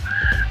one of them.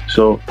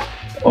 So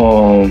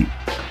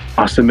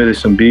I submitted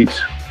some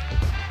beats,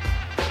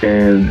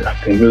 and I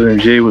think Rhythm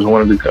J was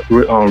one of the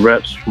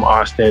reps from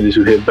I Standards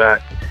who hit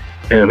back,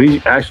 and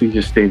he actually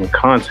just stayed in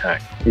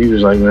contact. He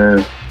was like,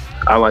 man,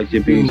 I like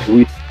your beats.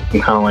 We can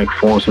kind of like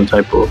form some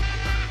type of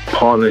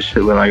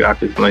partnership where like I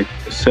could like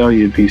sell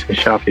your beats and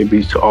shop your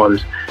beats to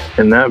artists,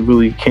 and that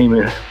really came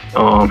in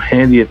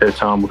handy at that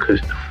time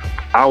because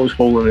I was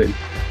holding it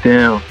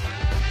down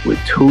with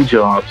 2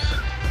 jobs,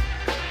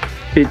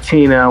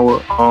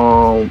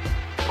 15-hour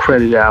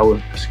credit hour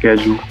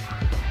schedule.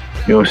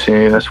 You know what I'm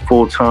saying? That's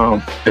full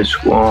time. That's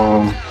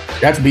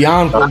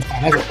beyond full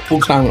time. That's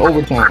full time and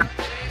overtime.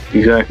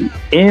 Exactly.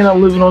 And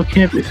I'm living on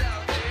campus.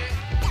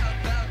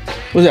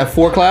 Was that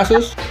 4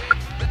 classes?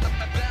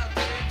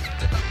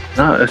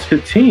 No, that's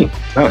 15.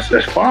 No,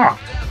 that's 5.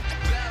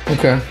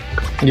 Okay.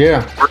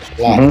 Yeah. That's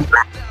a lot.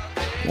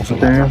 That's a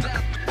lot.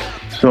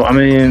 So I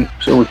mean,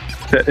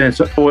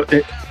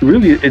 it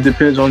really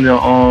depends on the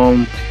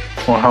on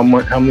how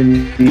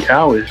many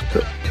hours,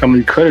 how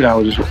many credit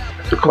hours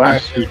the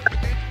class. You know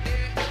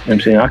what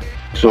I'm saying?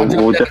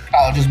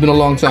 College has been a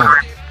long time.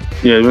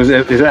 Yeah, it was,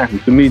 exactly.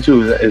 For me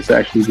too, it's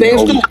actually stay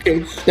in school,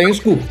 kids. Stay in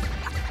school.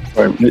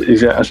 Right,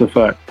 exactly. That's a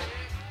fact.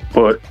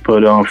 But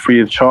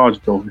free of charge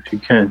though, if you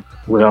can,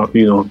 without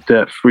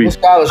debt free.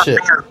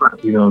 Scholarship.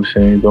 You know what I'm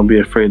saying? Don't be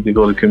afraid to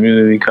go to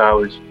community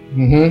college.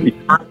 Mm-hmm.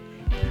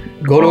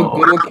 Go to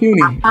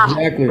CUNY.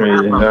 Exactly.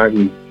 Right,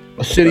 exactly.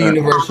 A city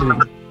university.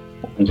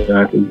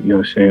 Exactly. You know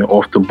what I'm saying?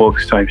 Off the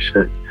books type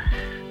shit.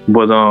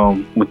 But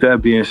with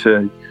that being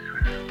said,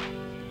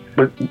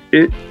 but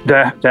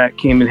that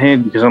came in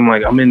handy because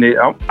I'm in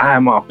there. I had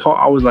my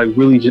apartment. I was like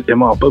really just in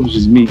my. It was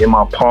just me in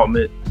my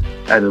apartment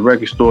at the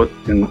record store,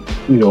 and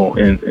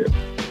and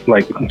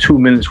like 2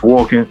 minutes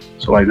walking.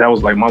 So like that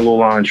was like my little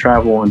line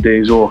travel on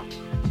days off.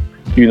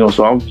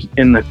 So I was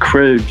in the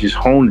crib just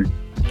honing,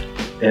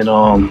 and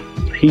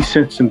he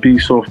sent some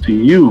beats off to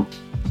you,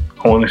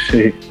 I want to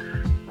say,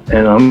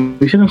 and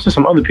he sent them to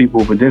some other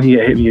people, but then he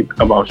hit me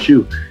about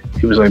you.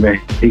 He was like, man,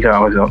 he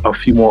got a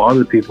few more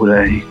other people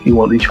that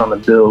he's trying to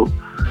build.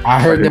 I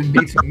heard them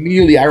beats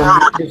immediately. I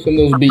remember some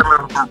of those beats.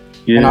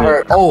 Yeah. And I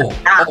heard,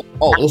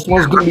 this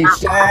one's gonna be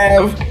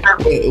Sav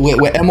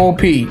with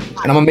MOP, and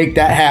I'm gonna make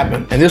that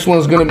happen. And this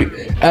one's gonna be,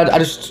 I'm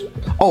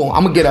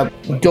gonna get a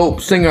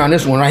dope singer on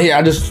this one right here.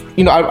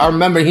 I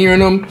remember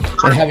hearing him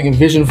and having a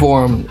vision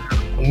for him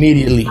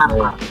immediately.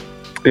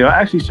 Yeah,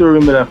 I actually still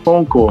remember that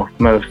phone call.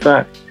 Matter of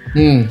fact,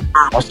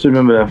 I still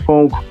remember that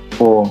phone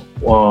call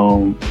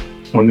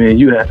when me and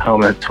you had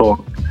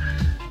talk.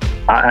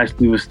 I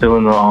actually was still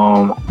in the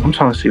I'm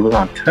trying to see, was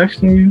I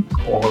texting you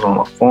or was I on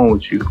the phone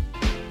with you?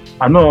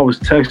 I know I was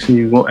texting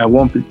you at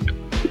one point.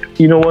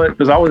 You know what?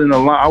 Because I was in the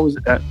line. I was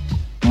at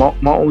my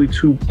only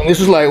 2. And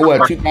this is like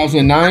what,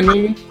 2009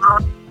 maybe?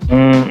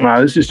 Nah,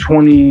 this is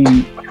 20.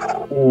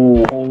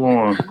 Oh, hold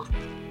on.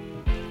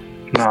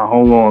 Nah,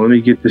 hold on. Let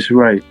me get this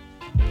right.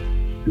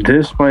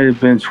 This might have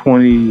been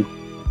 20.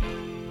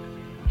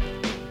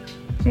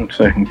 1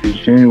 second. It's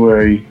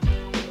January.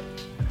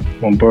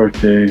 My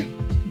birthday.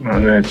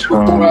 Around that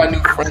time. Before I knew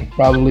Frank,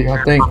 probably.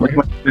 I think. It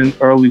might have been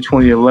early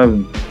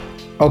 2011.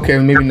 Okay,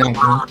 maybe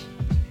not.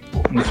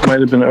 This might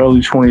have been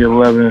early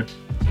 2011,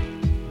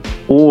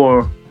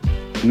 or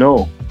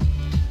no.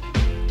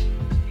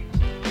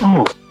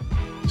 Oh,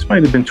 this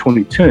might have been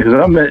 2010 because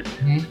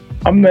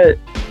I met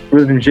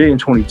Rhythm J in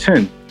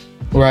 2010.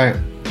 Right.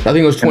 I think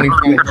it was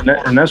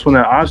 2010. And that's when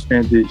that I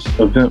Standards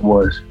event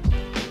was.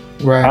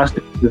 Right. I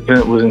Standards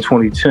event was in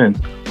 2010,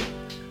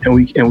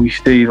 and we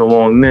stayed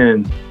along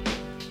then.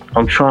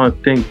 I'm trying to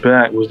think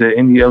back. Was there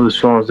any other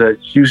songs that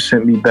you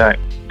sent me back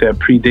that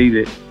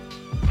predated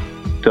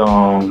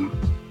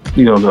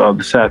you know,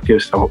 the Sad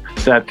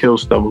Kill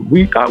stuff.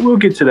 We'll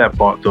get to that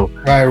part though.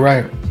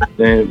 Right.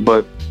 And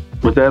but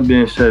with that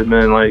being said,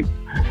 man, like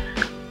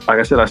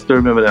I said, I still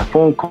remember that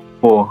phone call.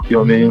 You know what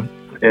I mean?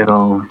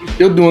 And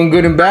still doing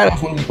good in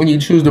battles when you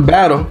choose to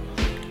battle.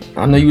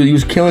 I know you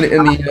was killing it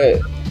in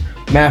the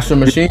Master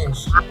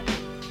Machines.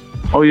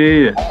 Oh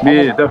yeah,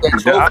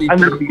 definitely. I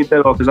never get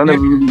that off because I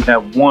never really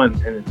had one,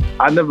 and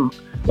I never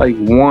like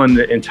won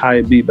the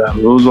entire beat battle.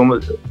 It was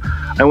almost,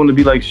 I want to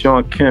be like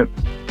Sean Kemp,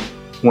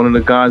 one of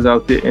the guys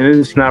out there, and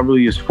it's not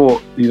really his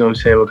fault. You know what I'm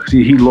saying? Because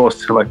he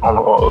lost to like on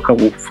a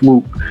couple of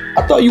fluke.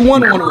 I thought you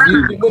won one of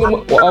them. You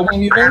won one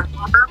event?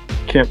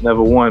 Kemp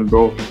never won,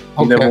 bro.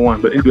 He never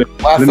won. But anyway,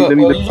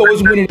 you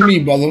always winning me,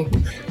 brother.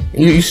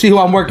 You see who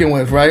I'm working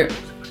with, right?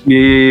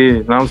 Yeah.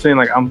 And I'm saying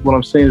what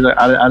I'm saying is that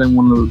I didn't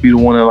want to be the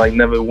one to like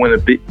never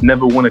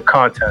win a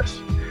contest.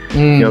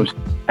 You know what I'm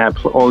saying?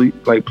 Have all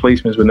like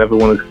placements, but never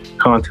won a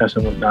contest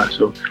and whatnot.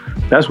 So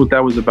that's what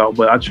that was about.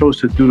 But I chose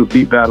to do the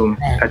beat battle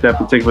at that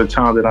particular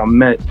time that I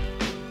met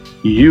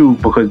you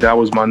because that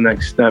was my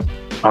next step.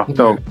 I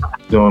felt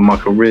during my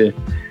career.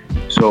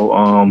 So,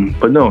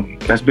 but no,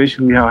 that's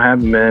basically how it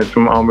happened, man.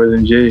 From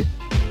Rhythm J,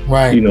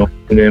 right? You know,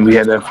 and then we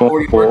had that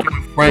phone call.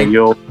 Frank,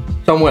 yo,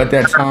 somewhere at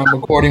that time,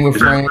 recording with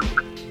Frank.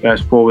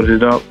 Fast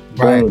forwarded up,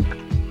 right?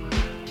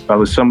 By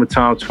the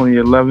summertime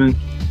 2011, you know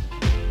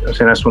what I'm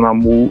saying, that's when I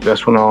moved.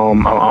 That's when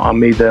I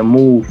made that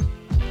move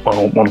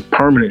on the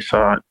permanent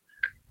side.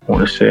 I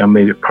want to say I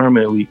made it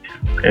permanently,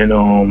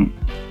 and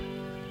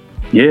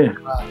yeah,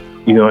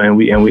 you know, and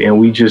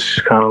we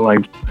just kind of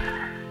like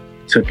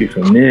took it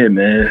from there,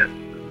 man.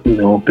 You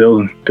know,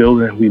 building.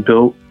 We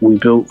built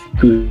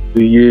through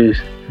the years.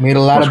 Made a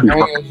lot of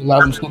bangers. A lot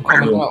of them still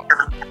coming out.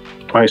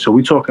 Right, so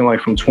we talking like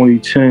from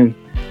 2010,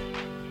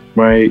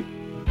 right?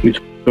 We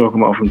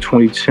talking about from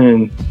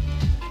 2010,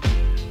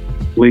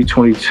 late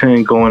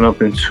 2010, going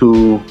up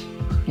into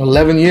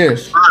 11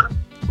 years.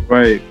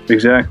 Right,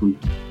 exactly.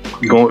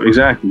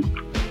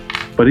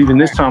 But even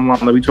this time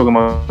that we talking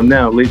about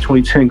now, late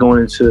 2010,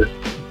 going into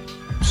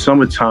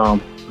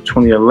summertime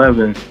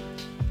 2011,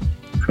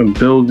 from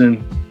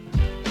building.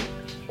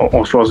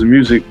 As far as the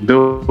music,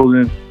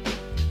 building,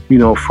 you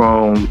know,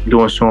 from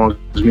doing songs,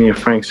 me and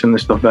Frank sending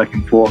stuff back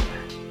and forth,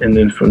 and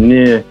then from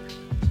there,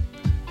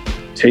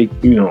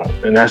 you know,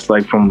 and that's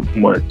like from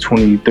what,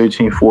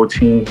 2013,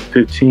 14,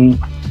 15,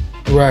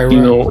 right. You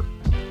know,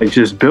 like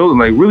just building,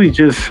 like really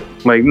just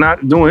like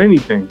not doing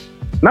anything.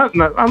 I'm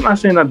not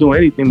saying not doing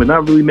anything, but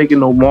not really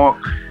making no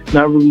mark,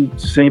 not really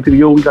saying to the,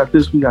 yo, we got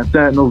this, we got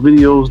that, no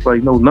videos,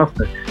 like no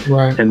nothing,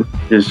 right? And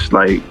just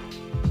like,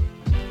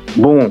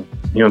 boom.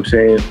 You know what I'm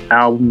saying?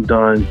 Album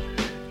done,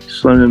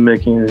 Slim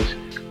Mickens.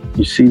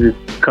 You see the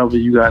cover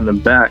you got in the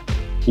back.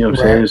 You know what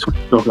I'm saying? So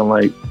we're talking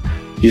like,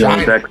 you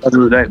know, that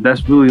cover,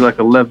 that's really like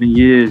 11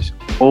 years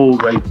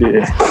old right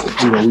there.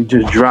 You know, we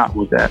just dropped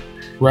with that.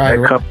 Right.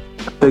 That cover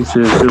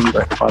picture is really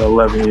like about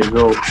 11 years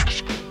old.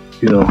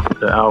 You know,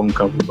 the album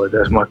cover, but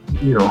that's my,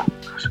 you know,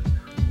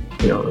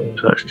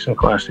 it's actually some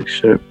classic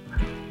shit.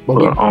 But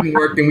we've been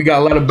working. We got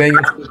a lot of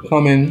bangers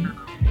coming.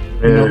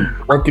 You know,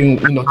 working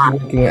with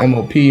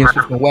MOP and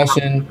Smith &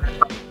 Wesson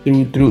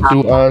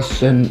through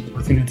us and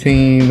through the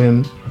team,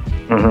 and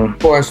of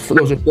course, for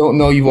those that don't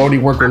know, you've already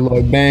worked with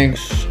Lloyd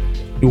Banks.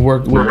 You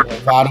worked with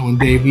Vado and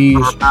Dave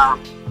East,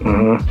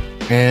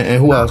 and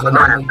who else? I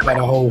know you got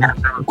a whole,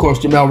 of course,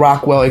 Jamel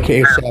Rockwell,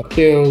 aka Sad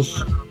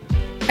Kills,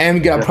 and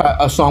we got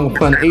a song with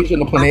Planet Asia,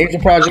 the Planet Asia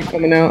project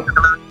coming out.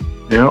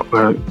 Yeah,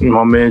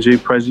 my man Jay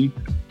Prezi.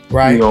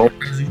 Right. You know,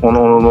 on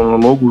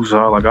the local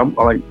side, like I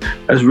like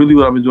that's really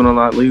what I've been doing a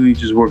lot lately,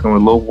 just working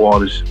with local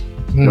artists.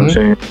 You know what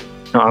I'm saying?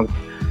 I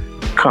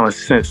kind of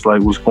sense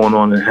like what's going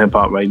on in hip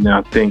hop right now.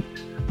 I think,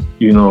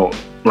 you know,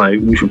 like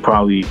we should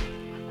probably.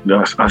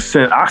 I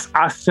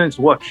sense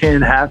what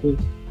can happen.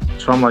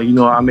 So I'm like, you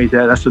know, I made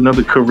that. That's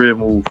another career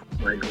move.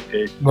 Like,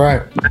 okay,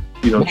 right.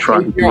 You know, try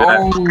to do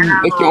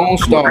that. Make your own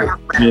start.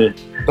 Yeah.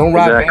 Don't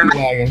ride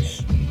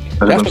bandwagons.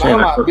 That's what I'm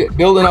about,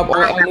 building up all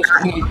this.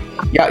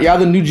 Y'all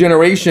the new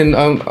generation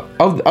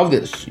of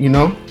this, you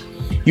know?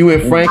 You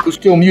and Frank are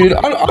still muted.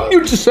 Unmute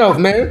yourself,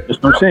 man. That's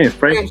what I'm saying.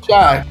 Frank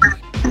shy.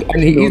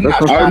 And he's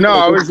not shy. No,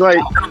 I was like,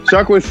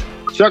 Chuck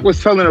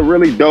was telling a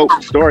really dope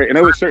story, and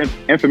there was certain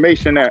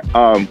information that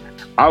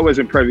I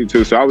wasn't privy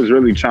to, so I was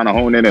really trying to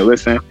hone in and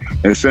listen.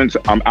 And since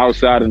I'm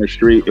outside in the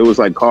street, it was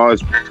like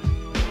cars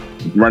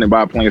running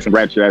by playing some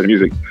ratchet ass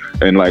music,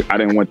 and like I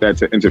didn't want that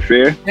to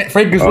interfere.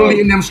 Frank is really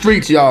in them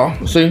streets, y'all.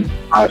 See?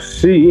 I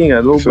see. He ain't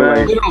got no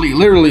bag.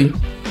 Literally.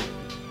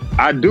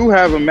 I do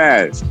have a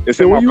mask. It's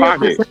in my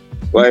pocket.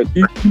 Like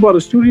you bought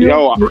a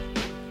studio? Yo,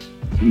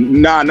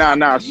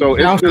 nah. So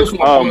it's this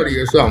party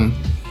or something.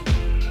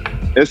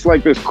 It's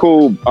like this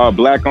cool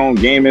black-owned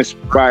gaming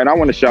spot, and I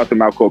want to shout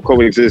them out, called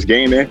Coexist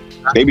Gaming.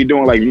 They be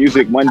doing like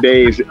music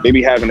Mondays. They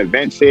be having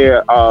events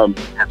here.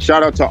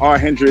 Shout out to R.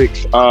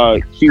 Hendrix,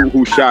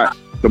 who shot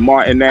the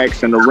Martin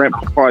X and the Rent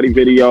Party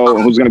video,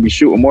 and who's gonna be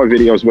shooting more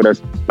videos with us.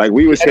 Like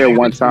we was here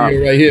one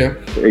time. Right here.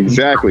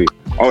 Exactly.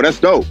 Oh, that's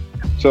dope.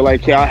 So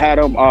like, yeah, I had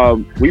them.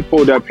 We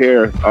pulled up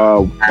here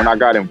when I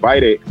got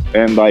invited,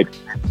 and like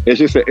it's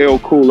just an ill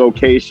cool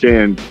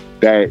location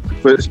that,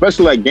 for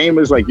especially like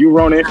gamers like you,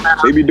 Ronin,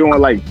 they be doing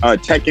like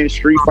Tekken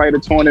Street Fighter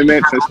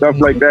tournaments and stuff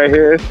like that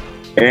here.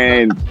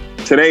 And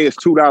today is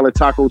 $2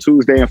 Taco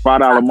Tuesday and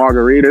 $5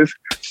 margaritas.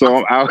 So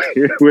I'm out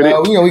here with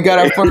it. You know, we got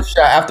our first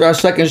shot. After our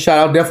second shot,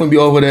 I'll definitely be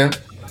over there.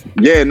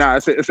 Yeah, nah,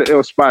 it's an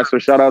ill spot. So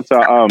shout out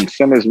to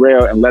Simmons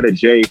Rail and Letter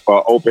J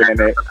for opening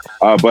it.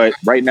 But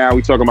right now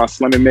we talking about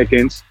Slim and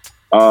Mickens.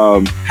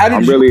 I'm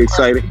really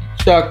excited.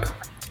 Chuck,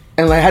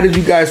 and like, how did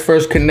you guys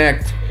first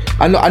connect?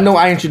 I know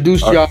I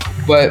introduced y'all,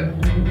 but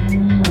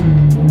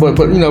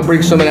you know,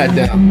 break some of that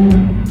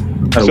down.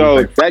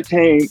 So that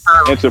came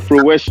into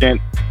fruition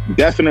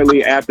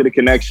definitely after the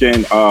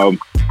connection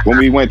when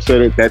we went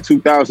to that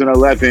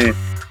 2011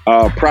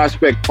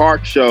 Prospect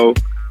Park show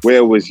where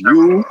it was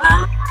you,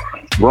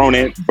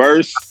 Ronin,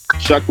 Verse,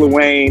 Chuck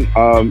LaWayne,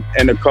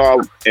 in the car,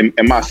 and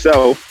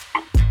myself,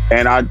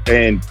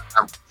 and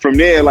from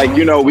there, like,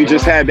 you know, we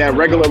just had that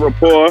regular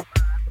rapport,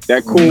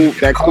 that cool.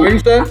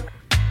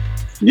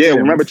 Yeah,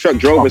 remember Chuck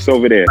drove us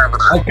over there.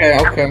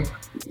 Okay.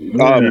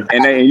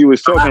 And then you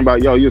was talking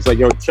about, you was like,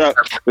 yo, Chuck,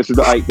 this is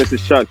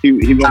Chuck. He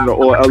one of the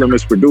All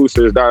Elements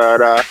producers.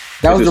 That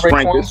was the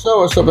Raekwon show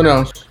or something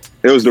else?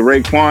 It was the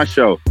Raekwon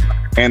show.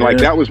 And like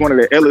that was one of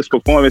the illest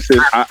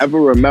performances I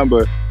ever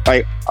remember.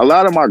 Like a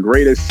lot of my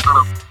greatest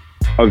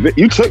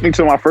you took me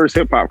to my first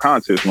hip hop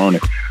concert,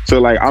 Ronin. So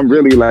like I'm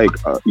really like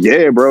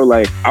yeah, bro.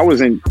 Like I was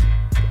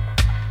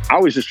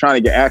just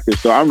trying to get active.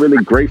 So I'm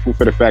really grateful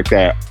for the fact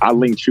that I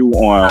linked you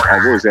on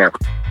what was that?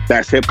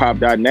 That's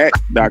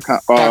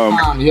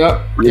hiphop.net.com.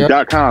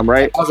 Yep. .com,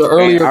 right? That was an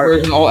earlier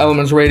version, All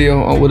Elements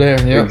Radio over there.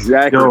 Yep.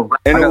 Exactly. Yo,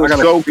 and I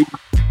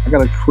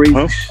got a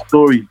crazy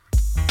story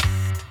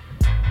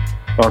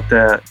about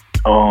that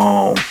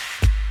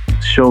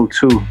show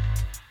too.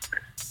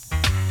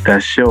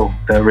 That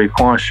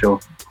Raekwon show.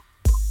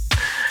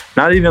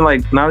 Not even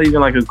like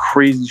a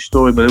crazy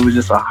story, but it was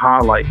just a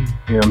highlight. You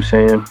know what I'm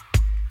saying?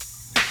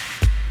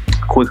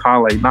 Quick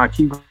highlight. Nah,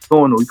 keep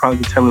going. We probably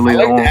can tell it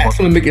later on. I like the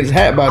Ashley Mickens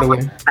hat, by the way.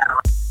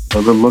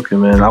 Oh, good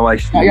looking, man. I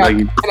like.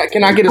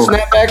 Can I get a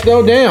snapback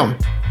though? Damn.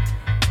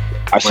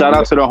 I shout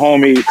out to the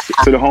homie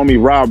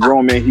Rob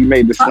Roman. He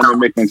made the Slim and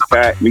Mickens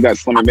pack. We got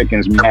Slim and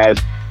Mickens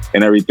mask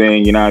and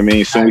everything. You know what I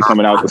mean? Soon we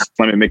coming out with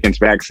Slim and Mickens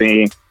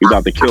vaccine. We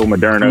about to kill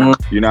Moderna.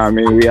 You know what I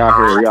mean? We out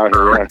here.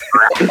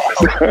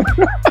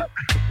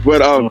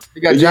 But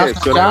you got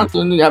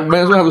Johnson. You might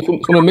as well have some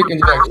of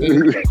Mickens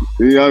vaccine.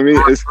 You know what I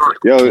mean?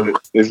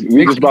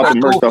 We just about to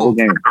murk the whole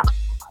game.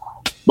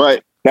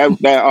 But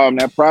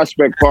that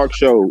Prospect Park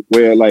show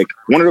where like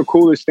one of the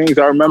coolest things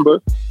I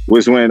remember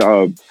was when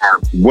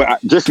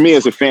just me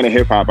as a fan of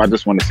hip hop, I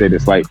just want to say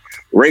this, like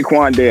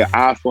Raekwon did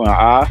Eye for an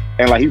Eye,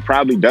 and like he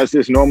probably does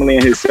this normally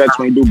in his sets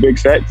when he do big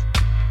sets,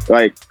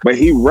 like, but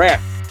he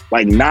rapped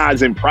like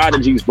Nas and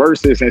Prodigy's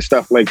verses and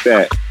stuff like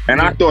that,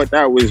 and I thought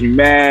that was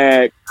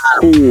mad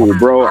cool,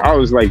 bro. I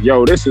was like,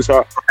 yo, this is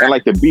hard. And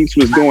like the beats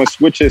was doing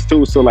switches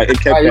too, so like it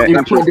kept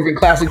that put different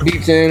classic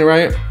beats in,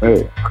 right?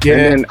 Yeah.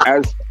 And then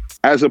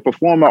as a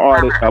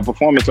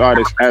performance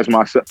artist, as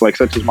myself, like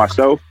such as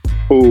myself,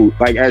 who,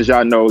 like, as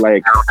y'all know,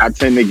 like I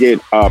tend to get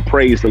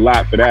praised a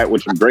lot for that,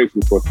 which I'm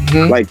grateful for.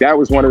 Mm-hmm. Like that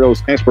was one of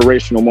those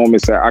inspirational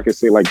moments that I could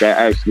say like that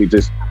actually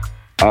just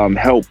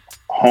helped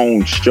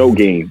hone show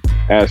game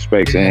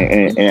aspects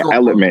and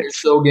elements.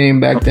 Show game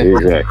back then.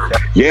 Exactly.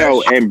 Yeah,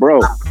 and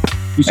bro,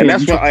 and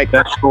that's what like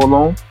that show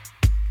alone.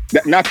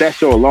 Not that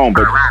show alone,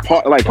 but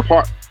part of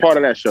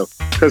that show.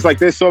 Because like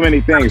there's so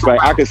many things.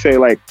 Like I could say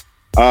like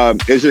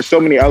there's just so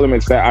many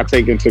elements that I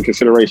take into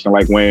consideration.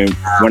 Like when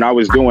I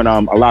was doing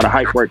a lot of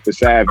hype work for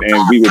Sav,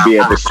 and we would be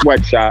at the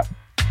sweatshop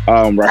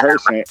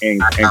rehearsing,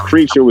 and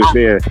Creature was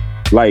there,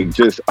 like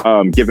just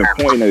giving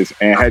pointers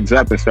and heads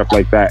up and stuff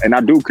like that. And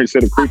I do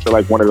consider Creature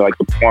like one of the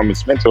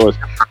performance mentors,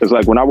 because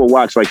like when I would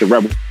watch like the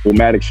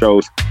Rebelmatic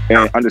shows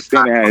and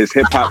understanding his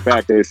hip hop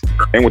factors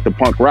and with the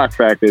punk rock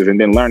factors, and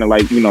then learning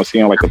like, you know,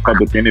 seeing like the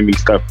Public Enemy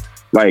stuff,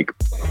 like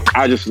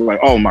I just was like,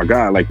 oh my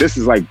God, like this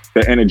is like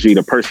the energy,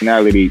 the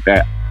personality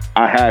that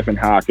I have and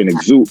how I can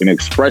exude and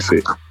express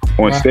it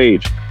on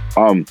stage.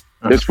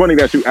 It's funny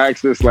that you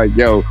asked us like,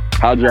 yo,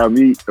 how'd y'all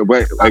meet?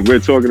 But like we're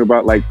talking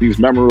about like these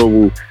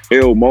memorable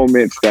ill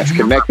moments that's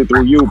connected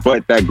through you,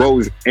 but that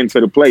goes into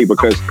the play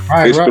because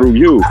it's through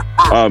you.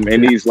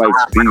 And these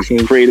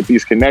created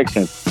these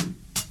connections.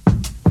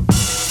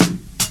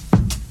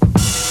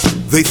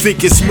 They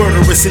think it's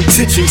murderous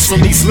intentions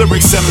from these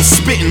lyrics that I'm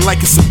spitting like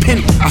it's a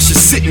pen. I should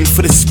sit in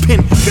for this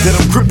pen that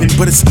I'm gripping,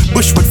 but it's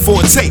Bushwick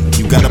forte.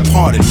 You gotta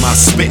pardon my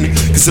spitting,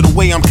 cause of the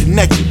way I'm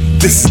connected.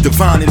 This is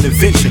divine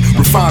intervention,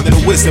 refined in the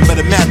wisdom of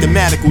the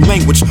mathematical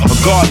language of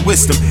God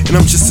wisdom. And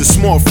I'm just a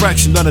small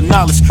fraction of the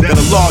knowledge that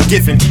a law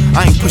given.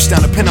 I ain't pushed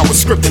down the pen I was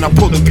scripting, I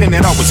pulled the pen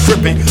that I was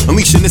gripping.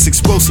 Unleashing this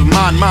explosive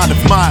mind of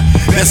mine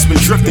that's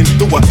been drifting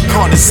through a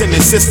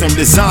condescending system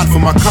designed for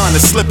my kind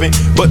of slipping.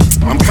 But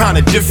I'm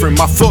kinda different,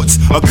 my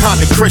thoughts are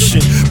kinda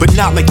Christian, but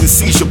not like the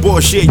seizure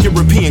Borgia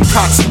European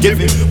cocks are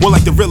giving. More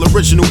like the real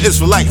original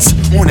Israelites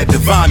on a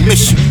divine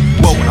mission.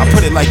 Well, when I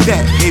put it like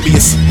that, maybe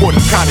it's more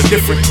than kinda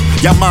different.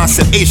 Y'all mind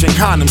said Asian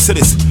condoms to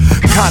this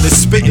kinda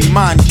spitting.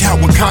 Mind doubt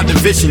with kinda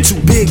vision. Too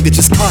big to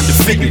just kinda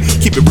fitting.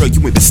 Keep it real,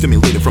 you ain't been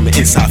stimulated from the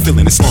inside,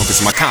 feeling as long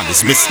as my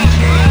condoms missing.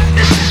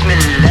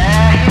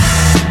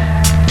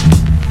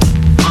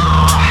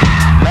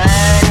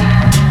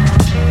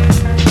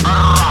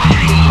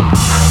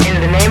 In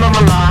the name of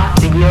Allah,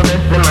 the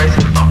yieldeth, the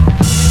merciful.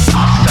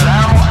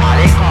 Assalamu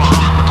alaikum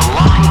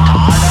wa rahmatullahi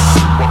ta'ala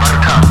wa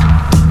barakatuh.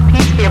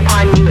 Peace be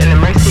upon you and the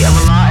mercy of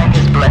Allah and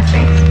His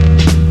blessings.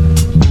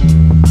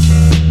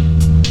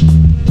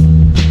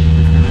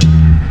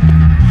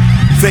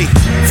 They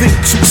think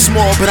too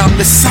small, but I'm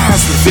the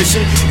size of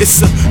vision.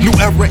 It's a new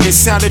era in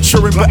sound and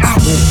children, but I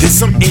won't diss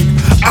them and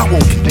I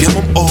won't condemn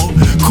them all.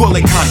 Call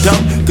it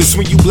condom, cause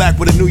when you black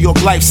with a New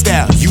York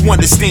lifestyle, you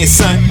understand,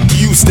 son,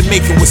 you used to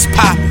making what's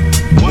poppin',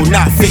 well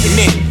not fitting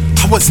in.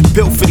 I wasn't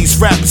built for these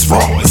rappers,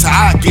 raw as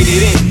I get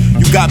it in.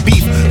 You got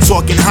beef,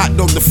 talking hot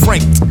dog to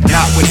Frank,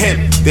 not with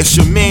him. That's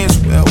your man's,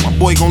 well, my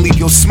boy gon' leave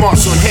your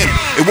smarts on him.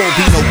 It won't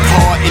be no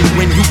pardon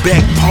when you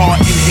beg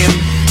pardon him.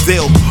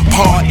 They'll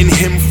pardon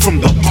him from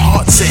the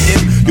parts of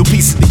him. You'll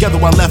piece it together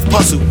while left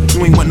puzzled.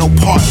 You ain't want no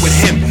part with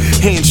him.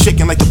 Hands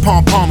shaking like the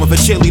pom-pom of a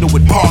cheerleader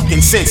with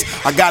Parkinson's.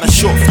 I got a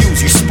short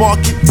fuse, you spark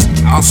it,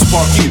 I'll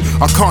spark you.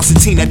 I'll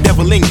Constantine, that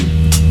devil in you.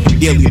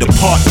 Daily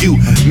depart you,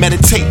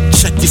 meditate,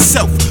 check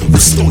yourself,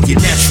 restore your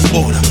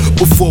natural order.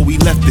 Before we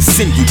left to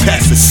send you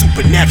past the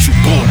supernatural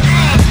border.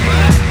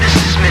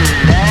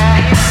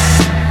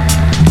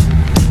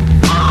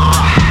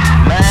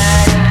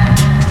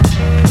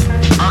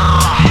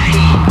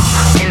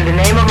 In the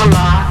name of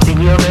Allah, the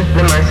yieldeth,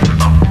 the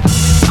merciful.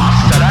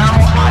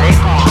 Assalamu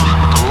alaikum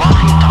wa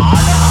rahmatullahi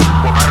ta'ala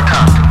wa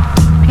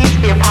barakatuh. Peace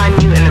be upon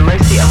you and the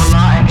mercy of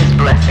Allah and His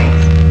blessings.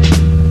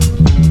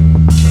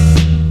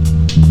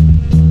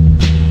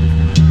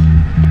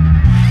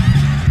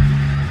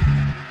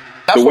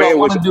 That's what I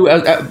want to do.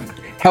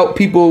 Help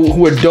people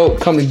who are dope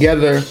come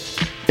together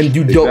and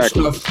do dope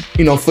stuff,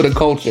 for the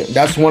culture.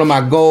 That's one of my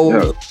goals.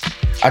 Yeah.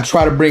 I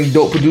try to bring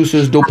dope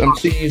producers, dope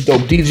MCs,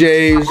 dope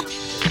DJs,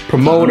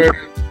 promoters,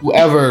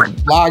 whoever,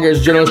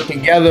 bloggers, journalists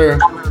together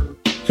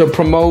to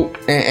promote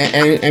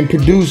and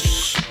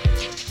produce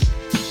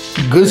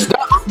good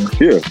stuff.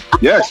 Yeah.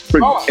 Yes.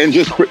 And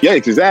just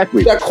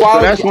exactly. That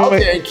quality out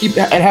there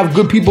and have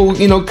good people,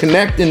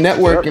 connect and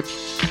network. Yep.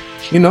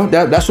 And,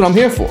 that's what I'm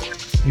here for.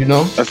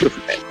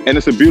 And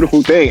it's a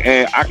beautiful thing,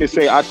 and I can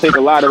say I take a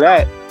lot of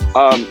that,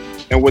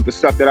 and with the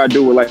stuff that I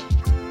do with like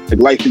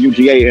Life for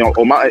UGA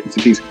or my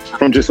entities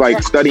from just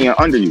like studying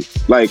under you.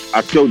 Like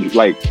I told you,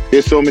 like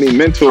there's so many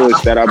mentors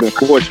that I've been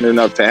fortunate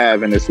enough to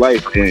have in this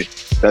life, and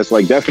that's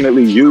like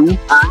definitely you,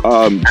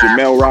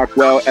 Jamel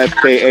Rockwell,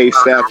 FKA,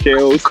 Staff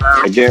Kills.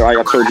 Again, like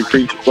I told you,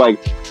 preach like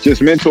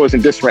just mentors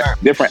in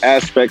different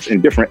aspects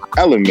and different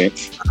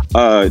elements.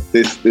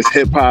 This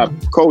hip hop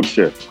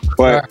culture,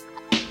 but.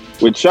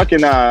 With Chuck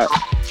and I,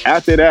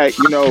 after that,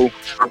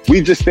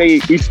 we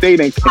stayed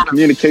in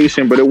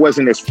communication, but it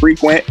wasn't as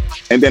frequent.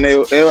 And then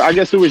I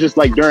guess it was just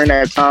like during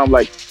that time,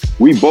 like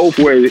we both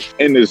were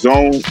in the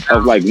zone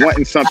of like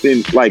wanting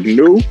something like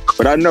new.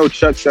 But I know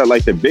Chuck said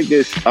like the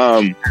biggest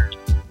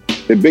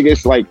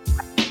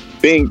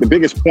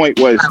point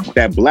was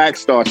that Black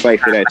Star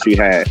cipher that you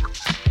had.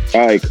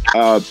 Like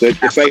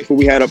the cipher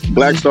we had up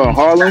Black Star in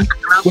Harlem.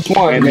 Which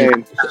one? And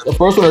then the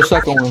first one or the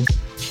second one?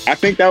 I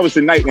think that was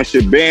the night when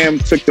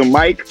Shabam took the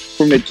mic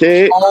from the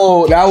kid.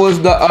 Oh, that was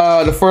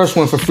the first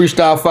one for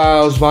Freestyle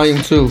Files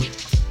Volume 2.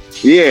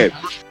 Yeah.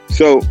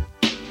 So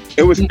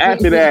it was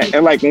after that,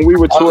 and like when we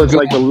were towards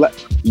like that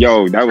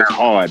was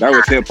hard. That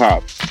was hip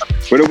hop.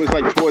 But it was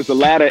like towards the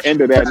latter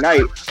end of that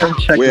night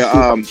where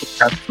got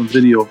some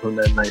video from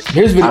that night.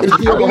 Here's video.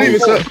 I believe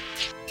it's up.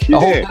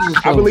 Yeah,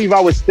 I believe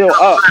I was still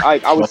up.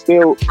 Like I was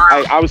still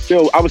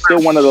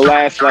one of the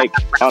last like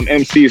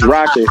MCs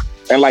rocking.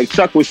 And like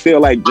Chuck was still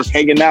like just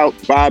hanging out,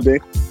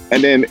 vibing,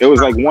 and then it was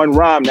like one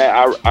rhyme that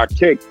I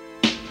kicked,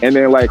 and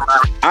then like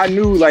I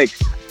knew like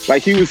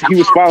he was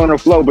following the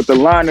flow, but the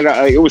line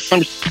that it was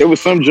some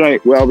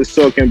joint where I was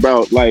talking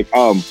about like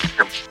all the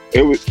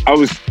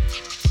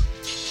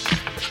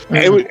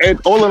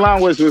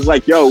line was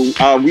like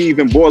we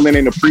even boiling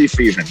in the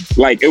preseason,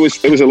 like it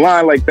was a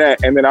line like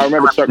that, and then I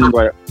remember Chuck was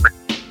like,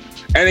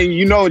 and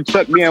then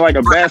Chuck being like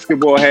a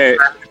basketball head,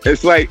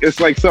 it's like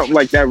something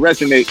like that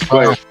resonates,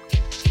 but.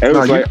 It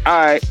was all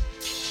right.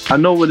 I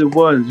know what it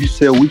was. You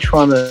said we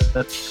trying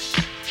to,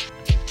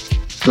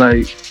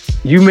 like,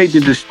 you made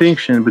the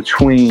distinction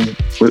between,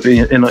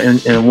 in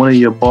one of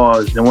your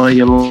bars, in one of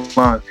your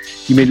lines,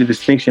 you made the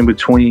distinction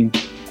between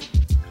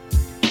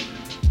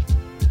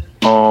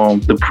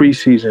the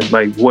preseason,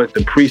 like what the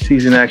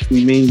preseason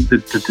actually means, the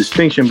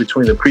distinction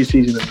between the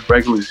preseason and the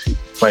regular season.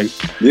 Like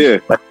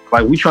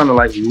we trying to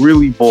like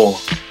really ball,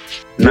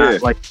 not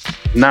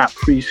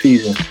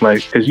preseason.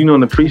 Like, cause in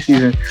the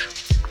preseason,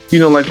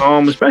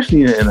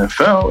 especially in the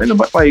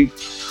NFL, like, you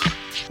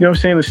know what I'm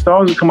saying? The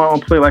stars will come out and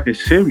play like a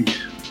series.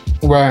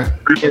 Right.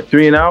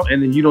 3 and out,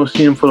 and then you don't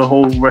see them for the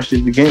whole rest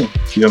of the game.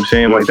 You know what I'm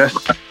saying? Like, that's,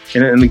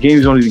 and the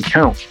games don't even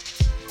count.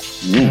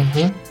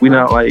 We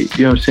not like,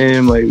 you know what I'm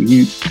saying? Like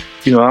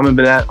you know, I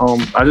remember that.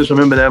 I just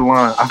remember that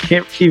line. I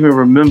can't even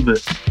remember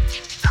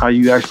how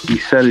you actually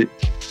said it,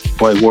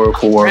 like word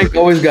for word. Frank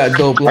always got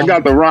dope lines. I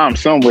got the rhyme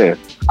somewhere.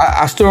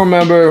 I still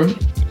remember.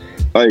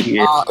 Like,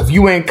 if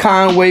you ain't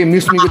Conway,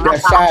 miss me with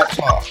that side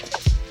talk.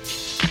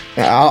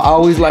 And I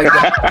always like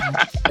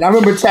that. And I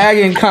remember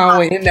tagging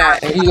Conway in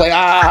that, and he's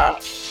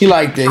like, he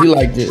liked it. He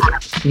liked it.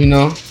 You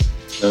know.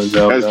 That's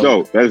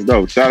dope. That's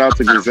dope. Shout out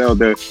to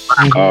Griselda.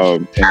 And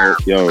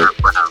yo,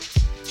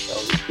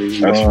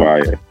 that's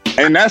fire.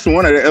 And that's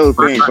one of the ill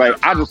things. Like,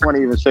 I just want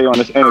to even say on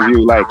this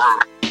interview, like,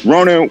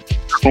 Ronin,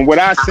 from what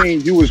I've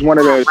seen, you was one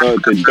of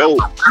the dope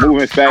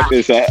moving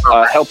factors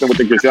helping with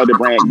the Griselda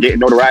brand getting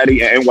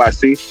notoriety at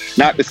NYC.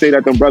 Not to say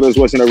that them brothers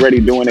wasn't already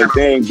doing their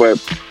thing, but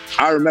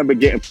I remember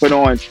getting put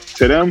on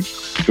to them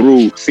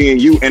through seeing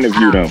you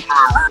interview them.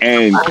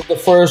 And I was the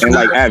first and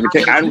like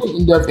advocate.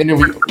 in-depth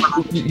interview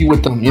you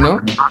with them, you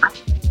know?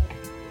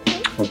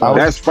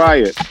 That's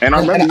fire. And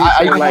I remember you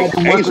saying like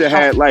Asia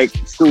had like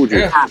schooled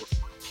you.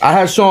 I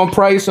had Sean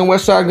Price and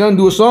Westside Gunn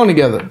do a song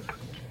together.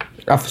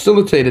 I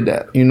facilitated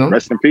that, you know?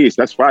 Rest in peace.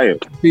 That's fire.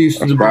 Peace.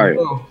 That's fire.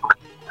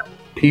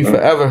 P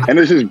forever. And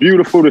it's just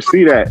beautiful to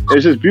see that.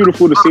 It's just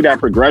beautiful to see that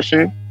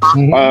progression.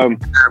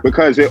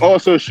 Because it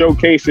also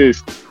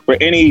showcases for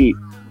any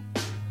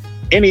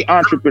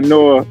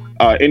entrepreneur,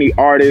 any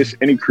artist,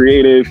 any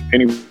creative,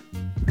 any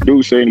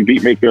producer, any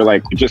beat maker,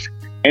 like just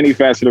any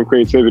facet of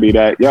creativity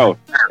that, yo,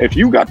 if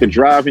you got the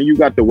drive and you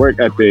got the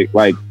work ethic,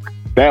 like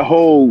that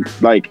whole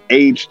like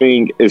age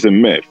thing is a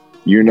myth.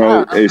 You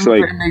know, it's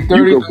like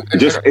you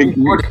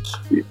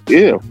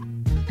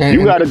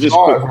got to just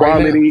put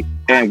quality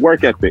and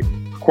work ethic.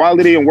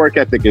 Quality and work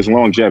ethic is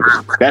longevity.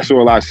 That's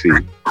all I see.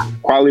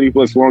 Quality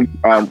plus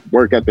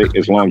work ethic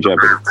is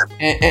longevity.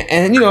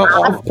 And you know,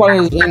 all part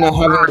of having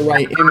the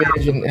right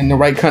image and the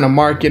right kind of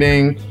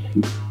marketing.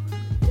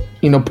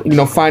 You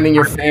know, finding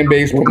your fan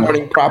base,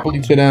 promoting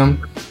properly to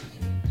them.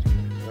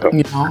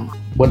 You know,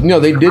 but you know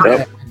they did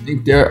that. I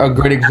think they're a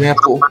great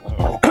example,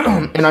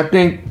 and I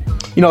think.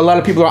 You know, a lot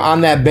of people are on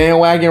that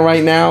bandwagon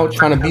right now,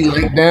 trying to be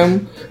like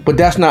them, but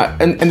that's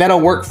not, and that'll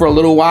work for a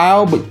little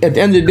while, but at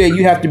the end of the day,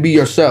 you have to be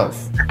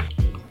yourself.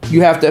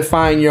 You have to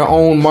find your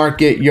own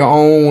market, your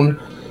own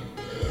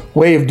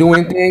way of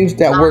doing things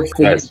that works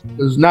for you.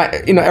 It's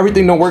not, you know,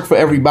 everything don't work for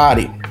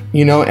everybody,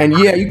 you know, and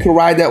yeah, you can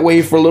ride that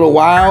wave for a little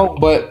while,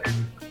 but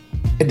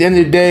at the end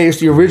of the day, it's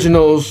the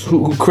originals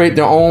who create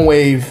their own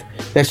wave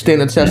that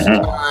stand the test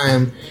of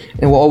time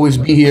and will always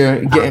be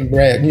here getting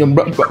bread. You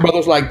know,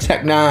 brothers like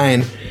Tech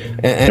Nine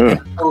and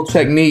Total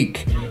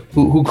Technique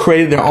who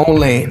created their own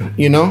lane,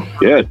 you know?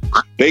 Yeah.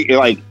 They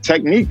like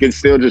Technique can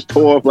still just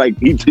tore off like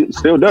he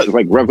still does,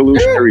 like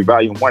Revolutionary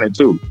Volume 1 and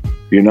 2,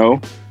 you know?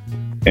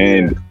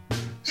 And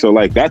so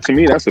like that to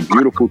me, that's a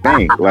beautiful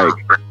thing. Like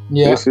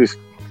this is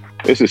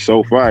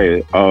so fire.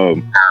 You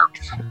know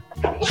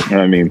what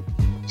I mean?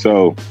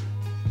 So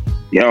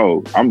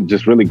yo, I'm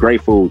just really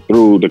grateful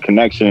through the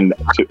connection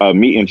to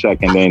meeting Chuck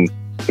and then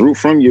through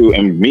from you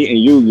and meeting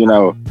you, you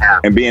know,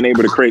 and being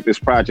able to create this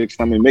project,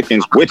 Slimmy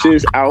Mickens, which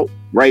is out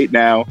right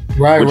now,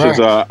 which is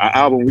an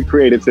album we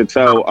created to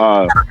tell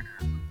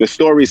the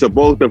stories of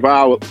both of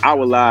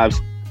our lives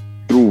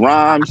through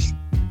rhymes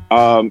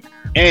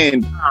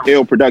and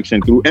ill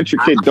production, through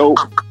intricate, dope,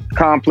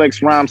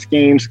 complex rhyme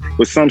schemes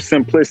with some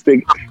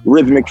simplistic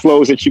rhythmic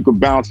flows that you could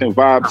bounce and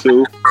vibe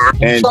to.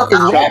 And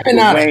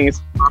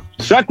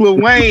Chuck Lil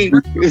Wayne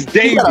is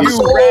debut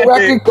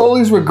record,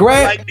 Goalie's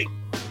Regret.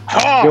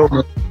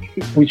 Yo,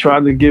 we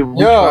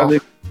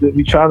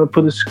tried to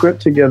put a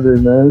script together,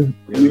 man.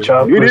 We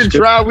didn't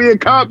try, we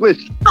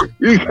accomplished.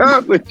 We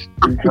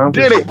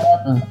did it.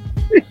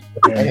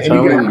 And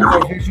you got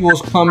more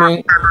visuals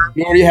coming.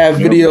 You already have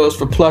videos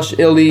for Plush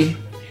Illy.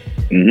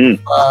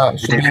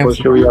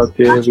 Plush Illy out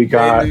there. We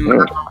got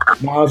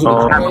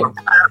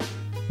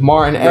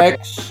Martin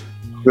X,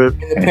 the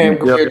Pam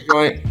Grier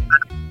joint.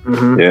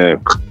 Yeah,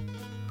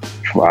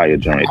 fire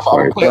joints.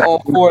 I'll play all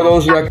 4 of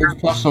those records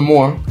plus some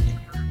more.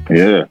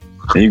 Yeah,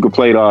 and you can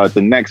play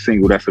the next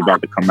single that's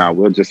about to come out.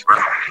 We'll just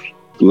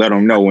let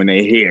them know when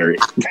they hear it.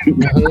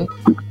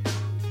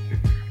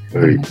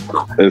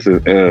 This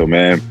is ill,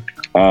 man.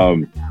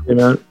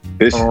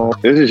 This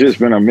has just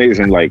been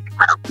amazing. Like,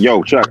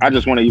 yo, Chuck, I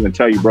just want to even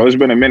tell you, bro, it's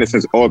been a minute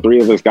since all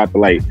 3 of us got to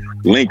like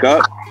link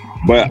up.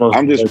 But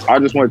I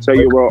just want to tell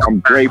you, bro,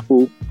 I'm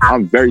grateful.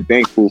 I'm very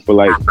thankful for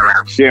like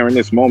sharing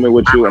this moment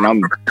with you, and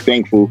I'm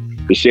thankful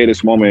to share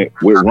this moment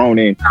with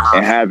Ronin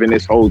and having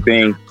this whole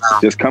thing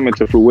just coming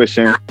to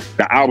fruition.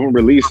 The album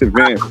release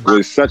event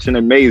was such an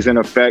amazing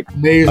effect.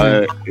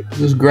 It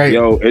was great.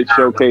 Yo, it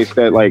showcased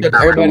that like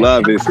the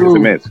love is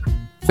immense.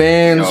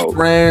 Fans,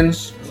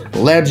 friends,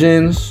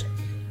 legends.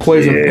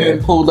 Poison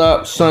Pen pulled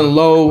up. Sun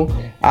Low,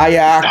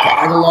 Ayak,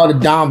 Aguilar,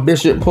 Don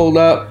Bishop pulled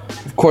up.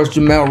 Of course,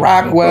 Jamel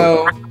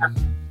Rockwell.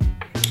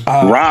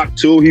 Rock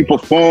too. He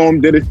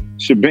performed. Did it.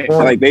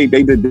 Like they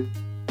did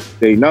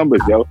their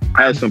numbers, yo.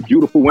 Had some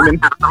beautiful women,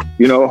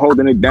 you know,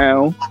 holding it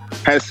down.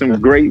 Had some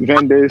great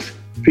vendors.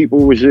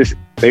 People was just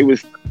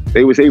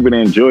they was able to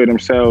enjoy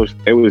themselves.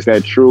 It was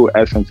that true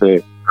essence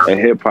of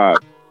hip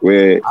hop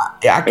where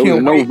I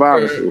can't wait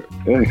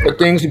for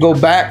things to go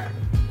back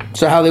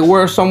to how they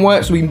were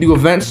somewhat, so we can do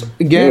events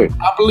again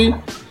properly.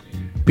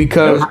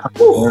 Because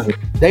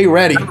they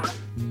ready.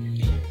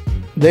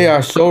 They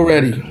are so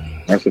ready.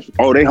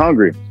 They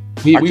hungry.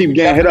 I keep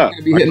getting hit up.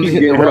 This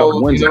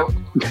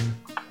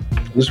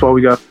is why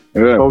we got.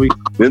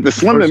 The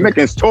Slim and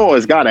Mickens tour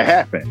has got to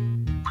happen.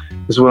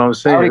 That's what I'm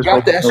saying. I already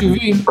got the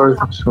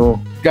SUV. So.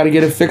 Got to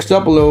get it fixed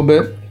up a little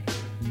bit.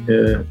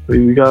 Yeah,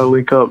 we got to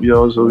link up,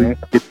 yo. So we get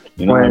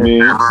you know what I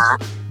mean?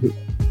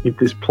 Get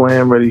this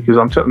plan ready because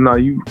I'm telling. No,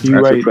 you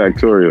right.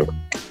 Factorial.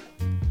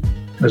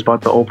 It's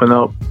about to open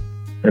up,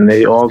 and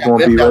they all going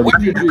to be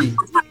ready.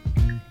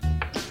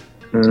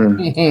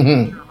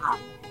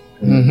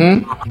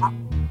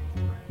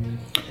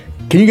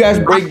 Can you guys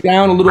break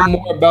down a little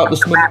more about the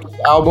Slim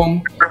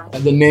album,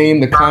 the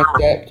name, the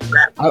concept?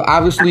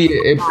 Obviously,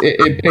 it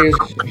pays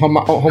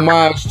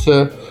homage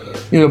to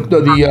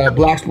the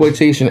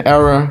blaxploitation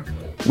era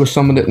with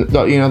some of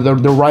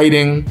the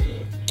writing,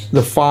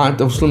 the font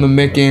of Slim and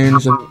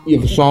Mickens, and you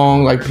have a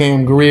song like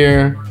Pam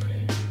Grier,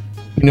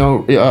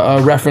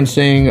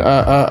 referencing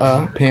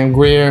Pam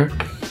Grier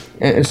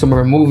and some of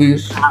her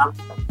movies.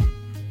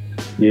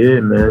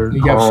 Yeah, man.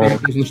 You got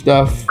samples and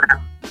stuff.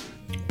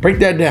 Break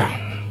that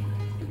down.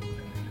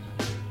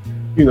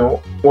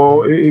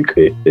 Well,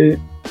 it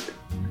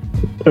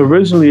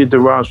originally it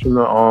derives from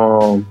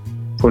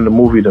the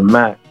movie The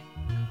Mac.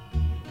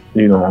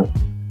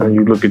 And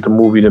you look at the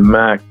movie The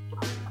Mac,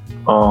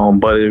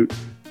 but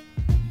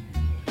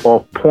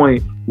off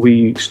point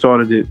we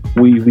started it.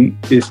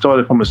 It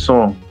started from a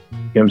song. You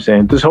know what I'm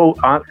saying? This whole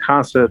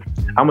concept.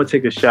 I'm gonna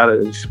take a shot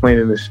at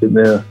explaining this shit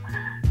now. You know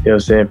what I'm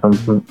saying?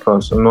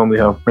 From normally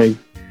how Frank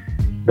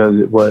does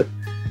it, but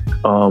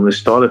it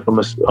started from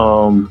a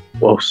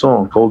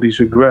song, Goldie's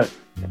Regret,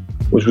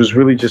 which was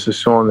really just a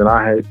song that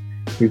I had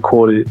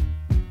recorded.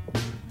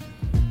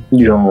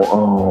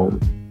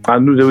 I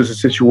knew there was a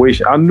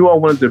situation. I knew I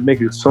wanted to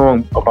make a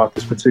song about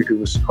this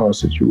particular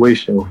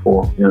situation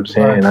before. You know what I'm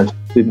saying? I just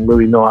didn't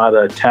really know how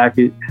to attack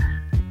it.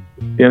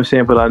 You know what I'm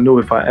saying? But I knew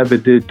if I ever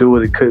did do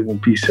it, it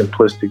couldn't be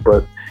simplistic.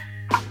 But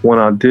when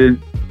I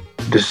did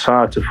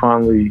decide to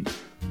finally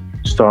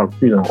start,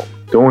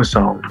 doing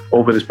something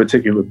over this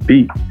particular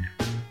beat,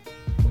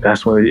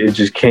 that's when it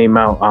just came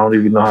out. I don't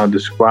even know how to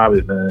describe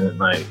it, man.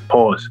 Like,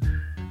 pause.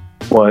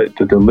 But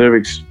the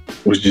lyrics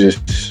was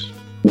just,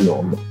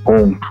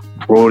 boom,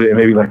 wrote it in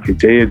maybe like a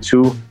day or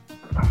two,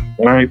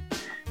 right?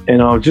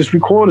 And just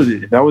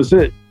recorded it. That was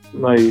it.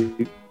 Like,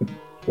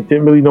 I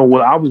didn't really know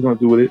what I was going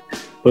to do with it.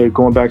 But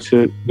going back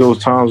to those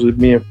times with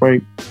me and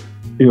Frank,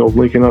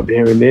 linking up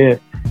here and there.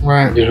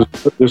 Right.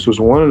 This was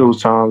one of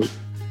those times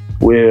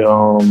where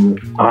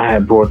I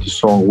had brought the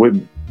song with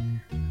me.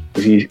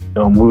 It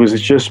was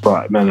at your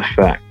spot, matter of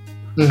fact.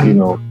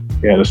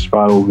 Mm-hmm. We had a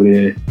spot over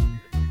there.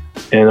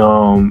 And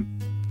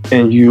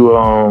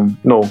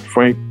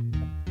Frank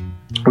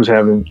was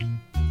having,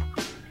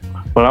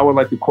 but I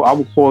would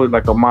call it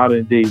like a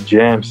modern day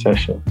jam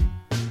session.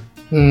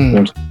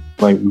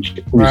 Like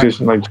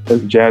musicians, like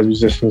jazz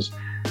musicians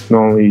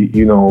normally,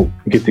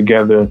 get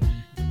together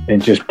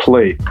and just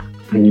play,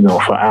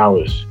 for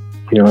hours.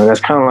 And that's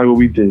kind of like what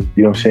we did,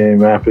 you know what I'm saying?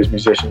 Rappers,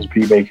 musicians,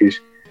 beat makers,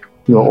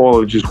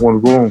 all in just one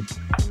room.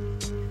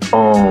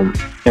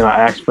 And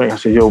I asked Frank, I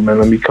said, yo, man,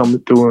 let me come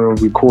through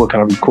and record. Can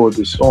I record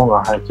this song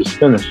I had just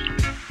finished?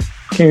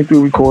 Came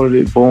through, recorded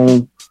it,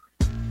 boom.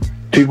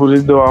 People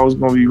didn't know I was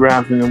going to be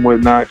rapping and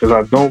whatnot, because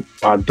I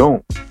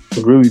don't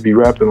really be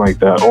rapping like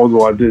that.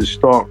 Although I did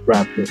start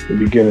rapping at the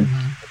beginning.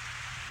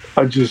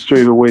 I just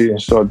straight away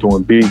and started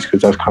doing beats,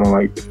 because that's kind of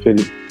like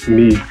fitted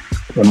me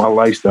and my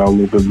lifestyle a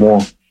little bit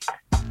more.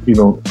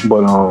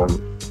 But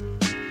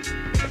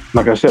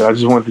like I said, I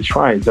just wanted to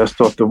try it. Dust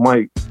off the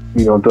mic,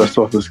 dust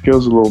off the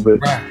skills a little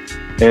bit. Right.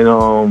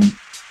 And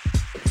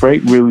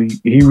Frank really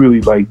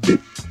liked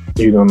it.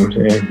 You know what I'm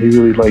saying? He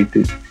really liked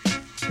it.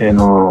 And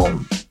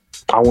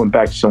I went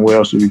back somewhere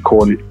else to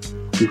recorded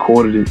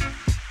it.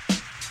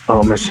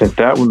 And sent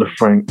that one to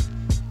Frank.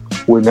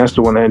 When that's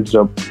the one that ended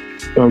up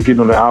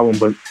getting on the album.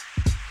 But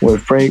when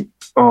Frank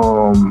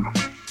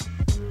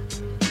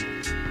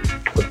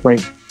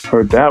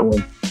heard that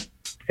one,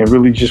 and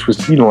really just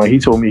was, like he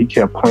told me he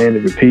kept playing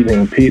and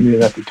repeating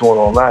it after doing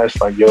all that. It's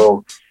like,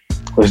 yo,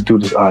 let's do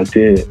this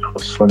idea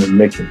of Slim and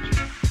Mickens.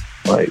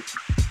 Like,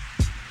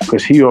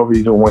 because he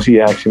already knew once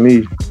he asked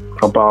me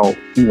about,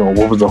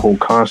 what was the whole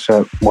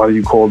concept? Why do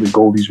you call it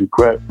Goldie's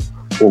Regret?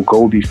 Or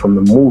Goldie from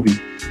the movie.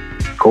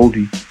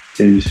 Goldie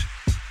is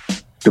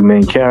the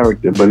main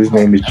character, but his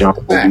name is John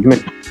Goldie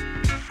Mickens.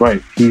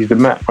 Right, he's the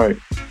Mac, right.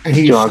 And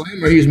he's John,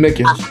 Slim or he's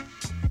Mickens?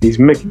 He's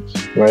Mickens,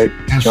 right?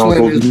 And John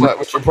Slim is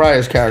what's your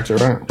Prior's character,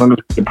 right?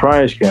 The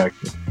Prior's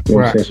character. You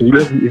know right. So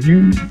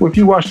if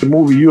you watch the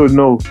movie, you'll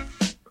know,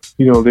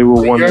 they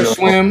were one. You're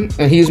Slim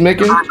and he's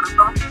Mickens?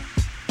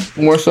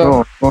 More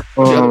so? No.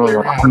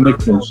 I'm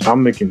Mickens.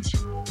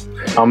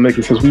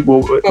 Because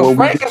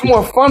Frank is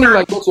more funny,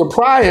 like what's your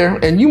Prior,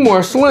 and you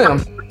more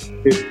Slim.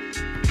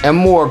 And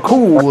more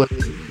cool.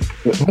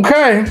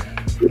 Okay.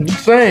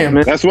 Just saying.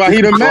 That's why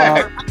he the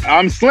Mac.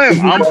 I'm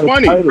Slim. I'm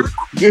funny.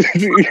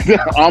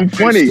 I'm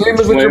funny. Slim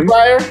is with your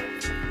fire?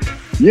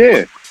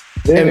 Yeah.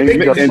 And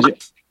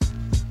it's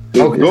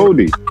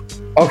Goldie.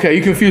 Okay,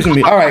 you confusing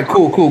me. All right,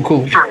 cool.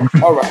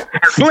 All right.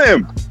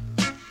 Slim.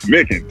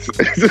 Mickens.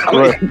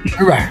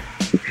 You're right.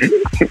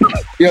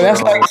 Yo,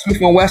 that's like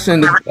Smith and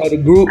Wesson,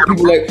 the group.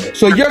 People like,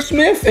 so you're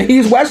Smith and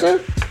he's Wesson?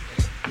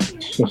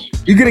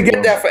 You're gonna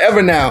get that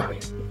forever now.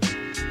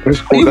 That's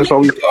cool. That's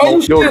all we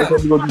go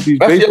do these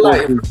baseball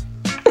jerseys.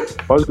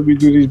 Once we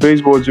do these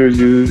baseball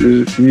jerseys,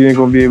 you ain't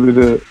gonna be able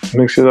to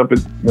mix it up. You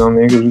know what I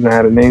mean? Because we're gonna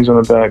have the names on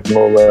the back and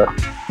all that.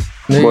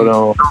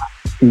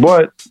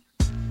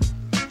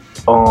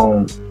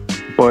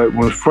 But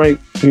when Frank,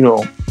 you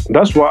know,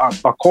 that's why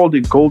I called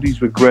it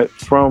Goldie's Regret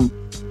from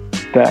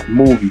that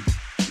movie.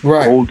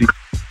 Right. Goldie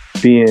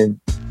being,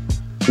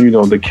 you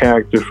know, the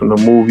character from the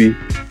movie.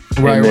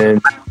 Right. And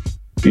then,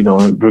 you know,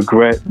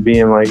 Regret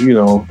being like, you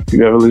know, if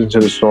you ever listen to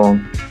the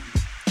song,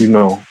 you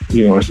know,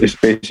 it's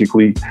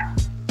basically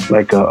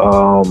like a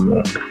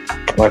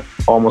like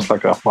almost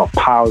like a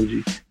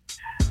apology.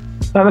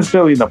 Not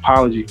necessarily an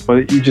apology,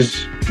 but you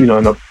just, you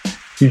know,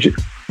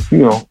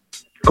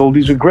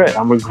 Goldie's regret.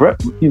 I'm a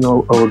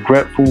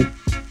regretful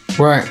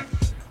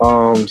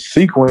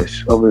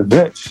sequence of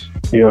events,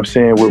 you know what I'm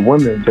saying, with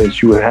women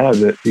that you would have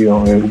that, you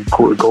know, and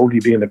Goldie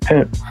being a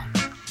pimp, you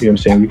know what I'm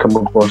saying, we come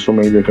across so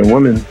many different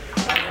women.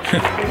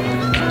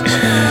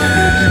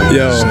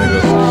 Yo,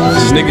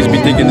 these niggas be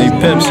thinking they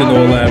pimps and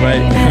all that,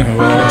 right?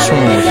 Well, what's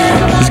wrong?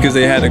 Just because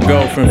they had a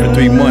girlfriend for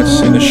 3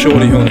 months and a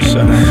shorty on the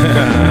side.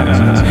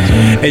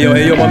 Hey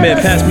yo, my man,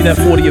 pass me that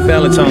 40th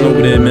Valentine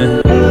over there,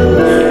 man.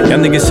 Y'all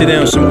niggas sit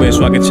down somewhere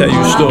so I can tell you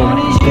a story.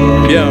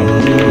 Yo.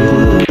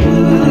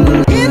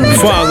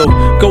 Follow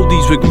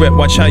Goldie's regret,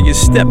 watch how you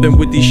stepping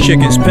with these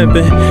chickens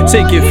pimping.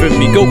 Take it from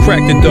me, go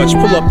crack the Dutch,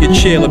 pull up your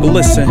chair, look,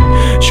 listen.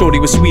 Shorty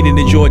was sweeter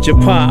than Georgia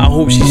pie, I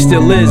hope she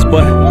still is,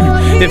 but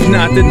if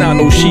not, then I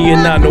know she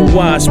and I know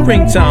why.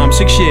 Springtime,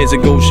 6 years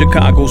ago,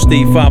 Chicago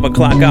State, 5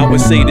 o'clock, I would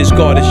say this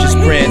goddess just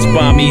pranced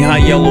by me, high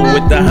yellow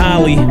with the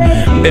holly.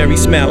 Berry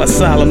smile, I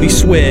solemnly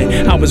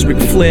swear, I was Ric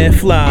Flair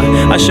fly.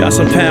 I shot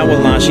some power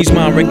lines, she's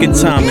my record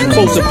time.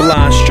 Close the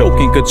blinds,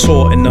 stroking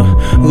guitar in the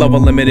Love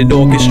Unlimited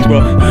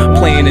Orchestra,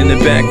 playing in the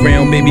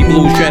background, baby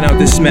blues drown out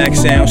the smack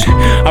sounds.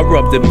 I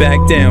rubbed her back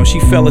down, she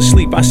fell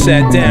asleep, I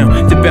sat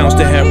down to bounce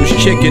the Harris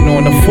chicken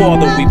on the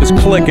father. We was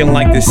clicking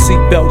like the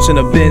seatbelts in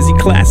a Benzie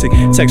Classic.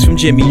 Text from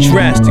Jimmy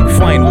Drastic,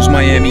 finals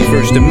Miami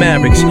versus the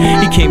Mavericks.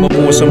 He came up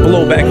on some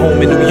blowback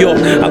home in New York.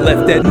 I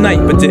left that night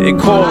but didn't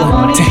call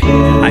her.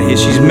 Damn, I hear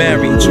she's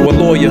married to a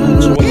lawyer.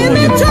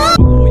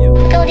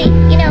 Goldie,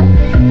 you know,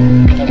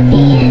 I need a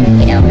man.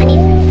 You know, I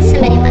need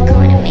somebody in my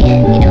corner,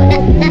 man. You know,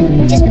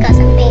 not just because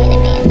I'm being a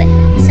man, but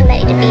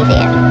somebody to be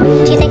there.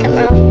 Do you think I'm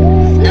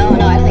wrong? No, I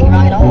don't think you're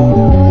wrong at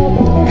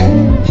all.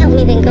 Help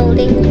me then,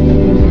 Goldie.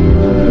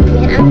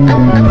 Man,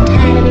 I'm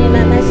tired of being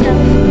by myself.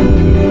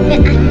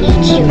 Man, I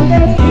need you.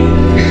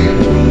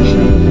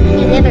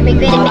 You never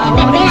regretted me.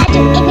 Man, I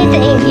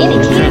do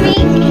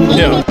anything.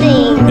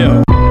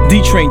 Yo.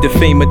 D-Train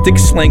defamer, dick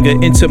slanger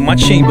into my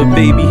chamber,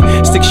 baby.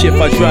 Stick shift,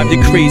 I drive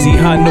you crazy.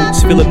 High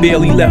notes, Villa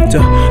barely left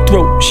her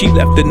throat. She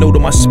left a note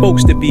on my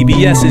spokes. The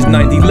BBS's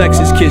 90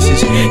 Lexus kisses.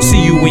 See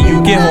you when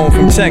you get home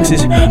from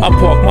Texas. I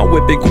parked my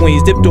whip at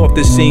Queens, dipped off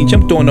the scene,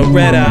 jumped on a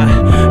red eye.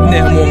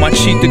 Now I'm on my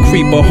cheek, the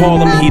creeper,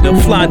 Harlem heater,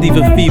 fly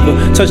diva fever.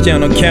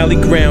 Touchdown on Cali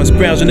grounds,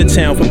 browsing the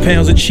town for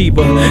pounds of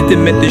cheaper.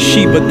 Then met the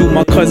Sheba through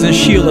my cousin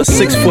Sheila,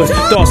 6 foot,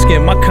 dark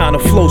skin, my kind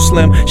of flow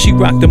slim. She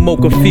rocked the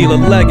mocha Fila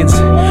leggings,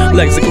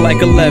 legs look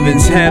like 11.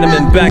 Had him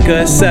in back of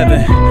a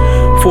 7.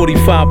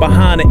 45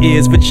 behind the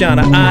ears,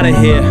 vagina out of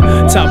here.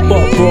 Top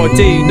up, broad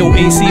day, no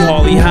AC,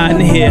 Harley hiding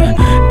here.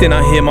 Then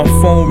I hear my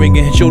phone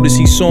ringing,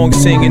 Jodeci song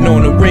singing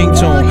on the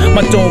ringtone.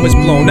 My dome is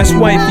blown, that's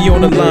wifey on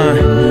the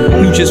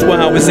line. Knew just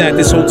where I was at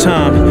this whole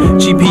time.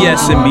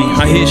 GPS in me,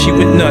 I hear she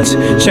went nuts.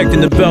 Checked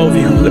in the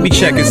Bellevue, let me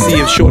check and see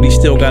if Shorty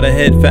still got her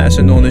head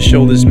fastened on the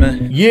shoulders,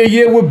 man.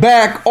 Yeah, we're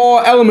back.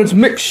 All Elements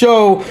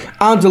Mixshow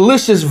on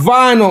Delicious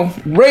Vinyl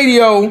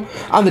Radio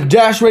on the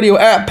Dash Radio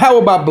app,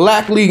 powered by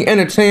Black League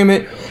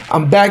Entertainment.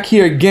 I'm back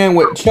here again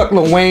with Chuck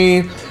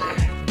LaWayne,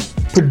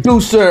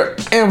 producer,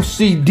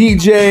 MC,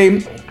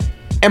 DJ,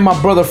 and my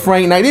brother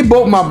Frank Knight. They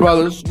both my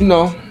brothers, you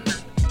know.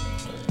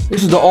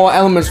 This is the All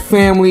Elements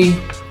family,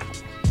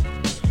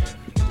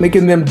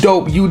 making them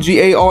dope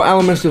UGA All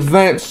Elements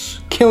events,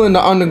 killing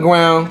the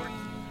underground.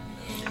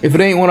 If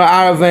it ain't one of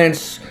our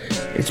events,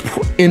 it's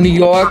in New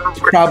York, it's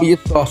probably a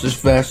Sausage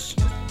Fest.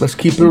 Let's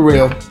keep it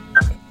real.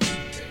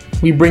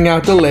 We bring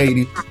out the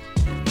ladies.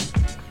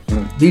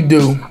 We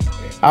do.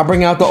 I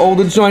bring out the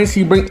older joints.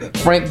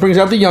 Frank brings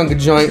out the younger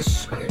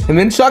joints, and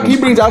then Chuck, he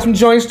brings out some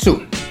joints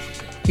too.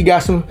 He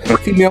got some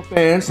female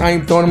fans. I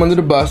ain't throwing them under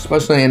the bus by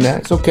saying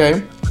that. It's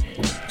okay.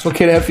 It's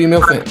okay to have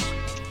female fans.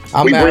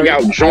 We bring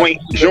out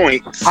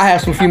joints. I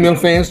have some female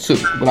fans too,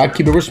 but I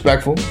keep it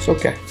respectful. It's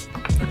okay.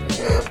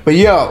 But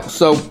yo,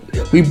 so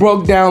we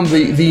broke down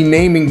the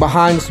naming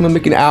behind some of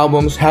making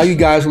albums. How you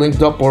guys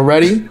linked up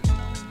already?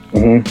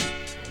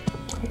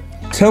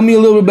 Tell me a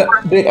little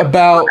bit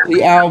about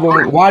the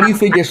album. Why do you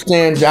think it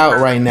stands out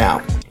right now?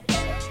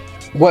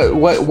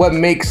 What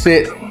makes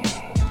it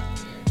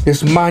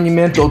this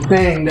monumental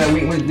thing that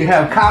we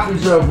have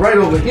copies of right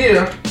over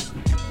here?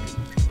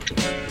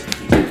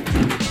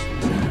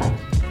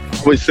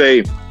 I would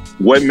say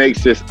what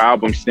makes this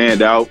album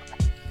stand out,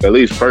 at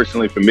least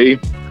personally for me,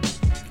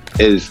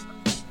 is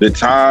the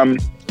time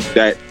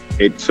that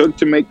it took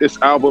to make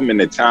this album and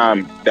the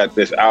time that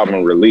this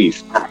album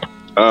released.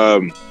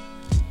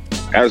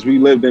 As we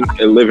living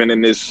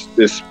in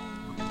this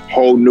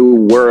whole new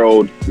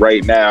world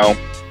right now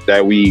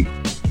that we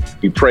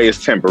pray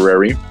is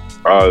temporary.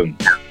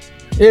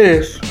 It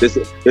is.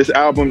 This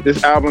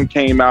album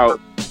came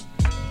out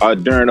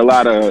during a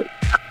lot of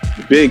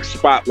big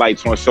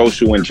spotlights on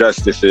social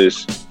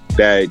injustices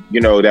that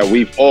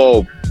we've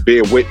all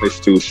bear witness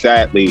to,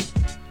 sadly,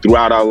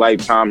 throughout our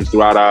lifetimes,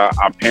 throughout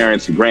our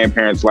parents' and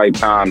grandparents'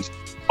 lifetimes,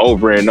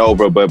 over and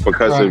over. But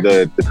because of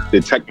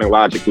the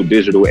technological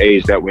digital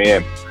age that we're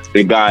in,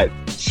 it got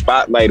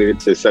spotlighted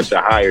to such a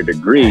higher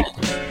degree.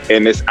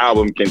 And this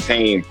album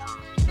contained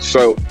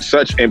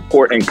such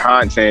important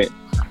content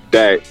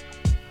that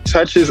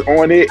touches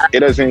on it. It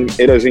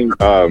doesn't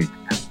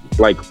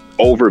like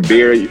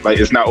overbear, like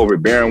it's not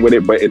overbearing with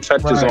it, but it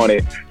touches on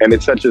it, and it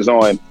touches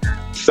on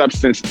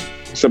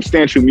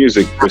substantial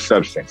music with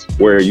substance,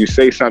 where you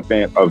say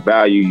something of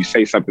value, you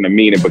say something of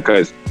meaning.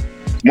 Because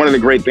one of the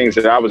great things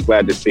that I was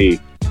glad to see,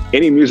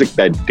 any music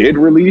that did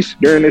release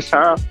during this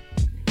time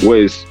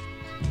was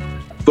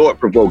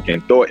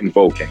thought-provoking,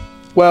 thought-invoking.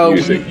 Well,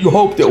 music. you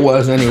hoped it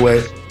was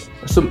anyway.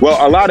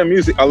 Well, a lot of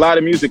music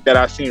that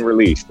I've seen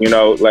released,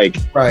 like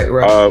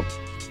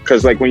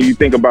because like when you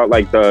think about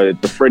like the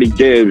Freddie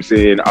Gibbs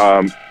and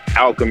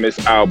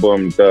Alchemist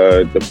album,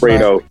 the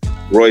Fredo,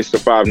 Royce the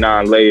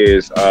 5'9"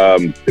 Layers,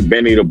 the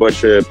Benny the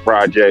Butcher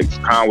projects,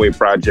 Conway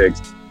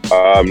projects,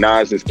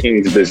 Nas's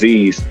King's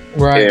Disease,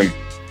 and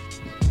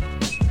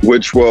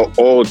which were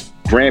all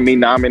Grammy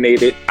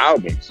nominated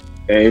albums,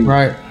 and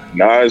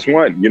Nas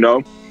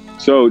won.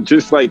 So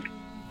just like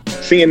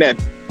seeing that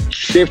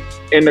shift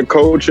in the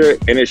culture,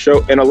 and it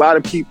showed, and a lot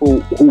of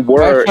people who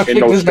were in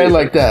those his head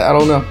like that. I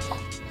don't know.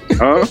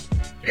 Huh?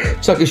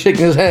 Chuck is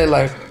shaking his head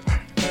like.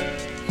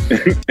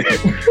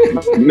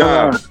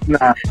 Nah,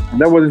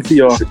 that wasn't to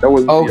y'all. That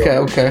wasn't okay.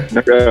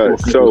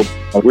 So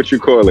what you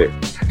call it?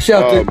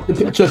 Shout out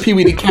to Pee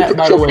Wee the Cat,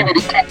 by the way.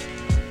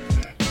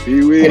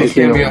 Pee Wee.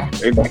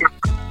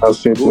 I'll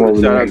see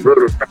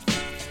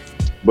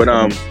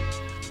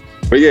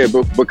But yeah,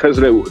 but because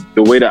of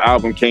the way the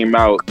album came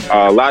out,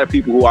 a lot of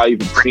people who I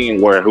even seen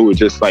who were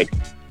just like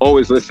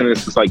always listening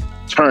to this like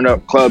turn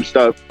up club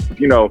stuff,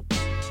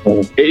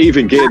 it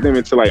even gave them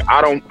into like,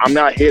 I'm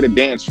not here to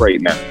dance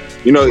right now.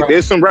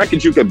 There's some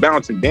records you could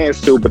bounce and dance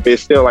to, but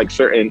there's still like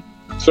certain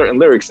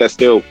lyrics that's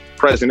still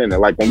present in it.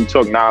 Like when we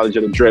talk Knowledge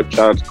of the Drip,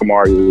 shout out to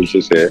Kamari who was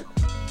just here,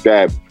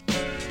 that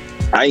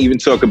I even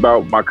talk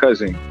about my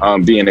cousin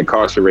being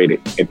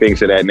incarcerated and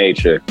things of that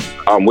nature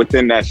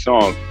within that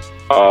song.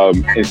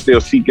 And still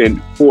seeking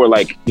for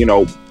like,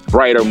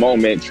 brighter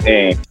moments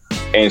and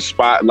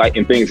spotlight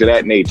and things of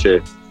that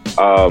nature.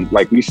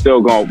 Like we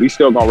still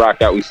gonna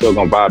rock out, we still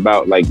gonna vibe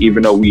out. Like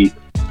even though we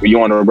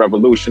on a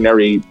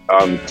revolutionary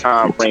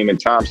time frame and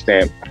time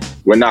stamp,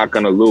 we're not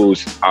gonna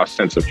lose our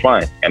sense of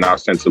fun and our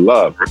sense of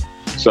love.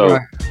 So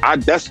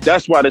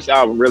that's why this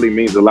album really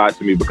means a lot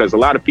to me, because a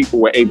lot of people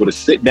were able to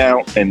sit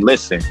down and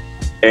listen,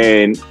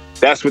 and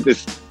that's what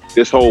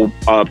this whole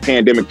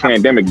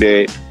pandemic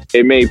did.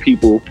 It made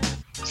people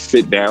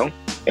sit down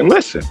and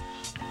listen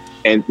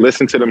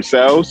to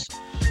themselves,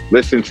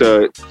 listen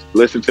to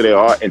their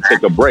heart, and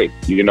take a break,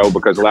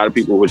 because a lot of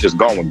people were just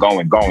going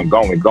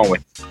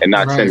and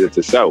not tending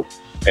to self.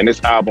 And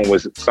this album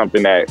was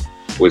something that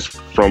was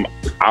from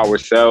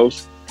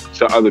ourselves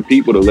to other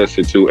people to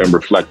listen to and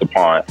reflect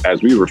upon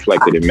as we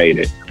reflected and made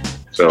it.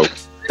 So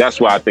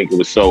that's why I think it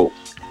was so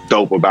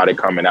dope about it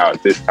coming out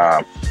at this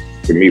time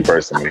for me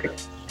personally.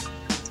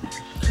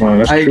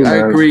 I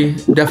agree.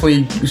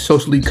 Definitely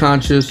socially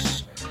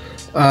conscious,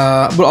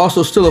 but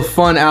also still a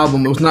fun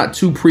album. It was not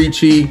too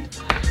preachy,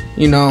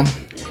 Yeah,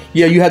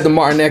 you had the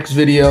Martin X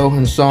video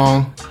and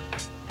song.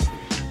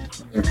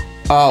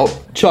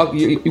 Chuck,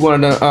 you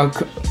wanted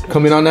to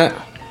come in on that?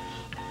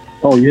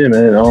 Oh yeah,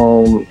 man.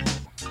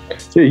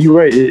 Yeah, you're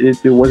right.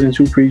 It wasn't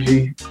too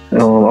preachy.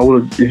 I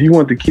would, if you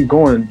want to keep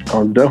going,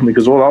 definitely,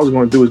 because all I was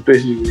going to do is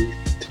basically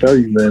tell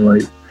you, man.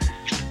 Like,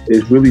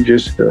 it's really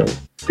just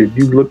if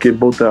you look at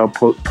both our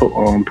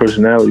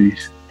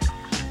personalities,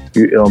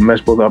 you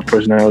mesh both our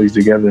personalities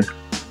together.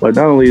 But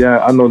not only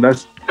that, I know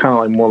that's kind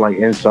of like more like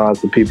inside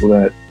for people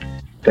that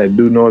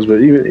do know us.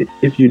 But even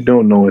if you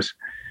don't know us,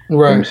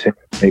 right? I'm saying,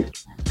 like,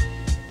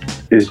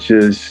 it's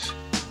just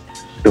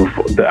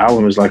the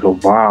album is like a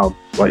vibe.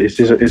 Like it's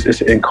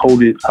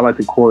encoded. I like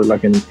to call it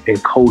like an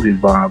encoded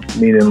vibe,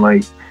 meaning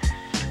like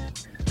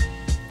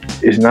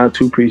it's not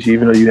too preachy,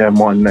 even though you have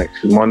Martin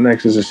X. Martin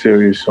X is a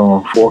serious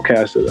song.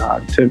 Forecasted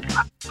Hot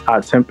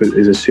Tempered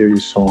is a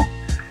serious song.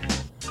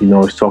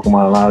 It's talking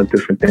about a lot of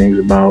different things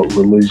about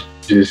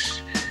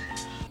religious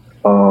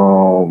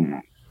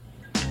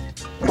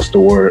what's the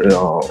word?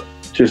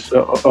 Just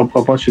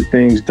a bunch of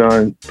things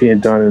being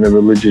done in the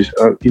religious,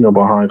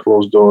 behind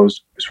closed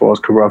doors as far as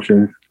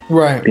corruption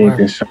being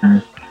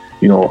concerned.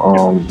 We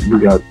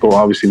got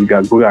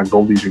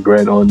Goldie's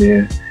Regret on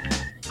there.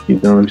 You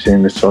know what I'm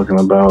saying? It's talking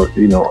about,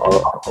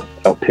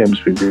 a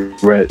pimp's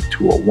regret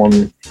to a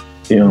woman,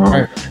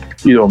 mishandling.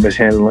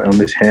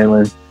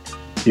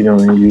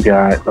 And you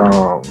got,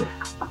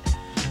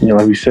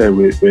 like we said,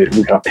 we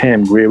got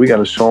Pam Grier. We got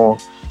a song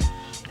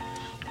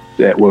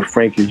where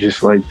Frank is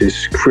just like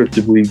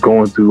descriptively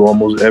going through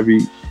almost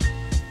every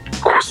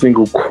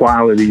single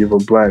quality of a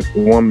black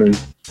woman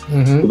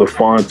with a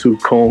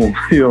fine-tooth comb.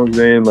 You know what I'm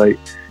saying? Like,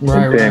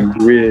 Pam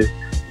Grier.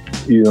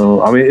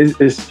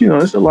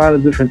 It's a lot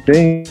of different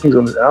things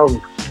on this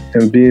album.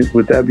 And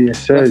with that being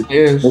said,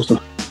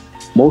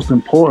 most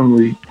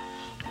importantly,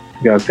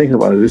 you gotta think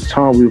about it. This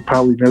time we'll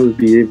probably never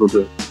be able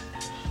to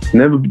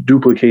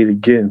duplicate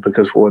again,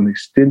 because for an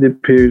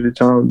extended period of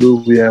time,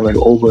 dude, we had like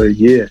over a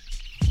year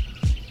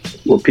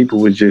where people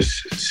were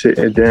just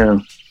sitting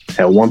down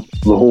at the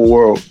whole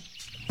world,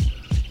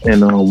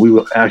 and we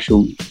were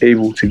actually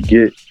able to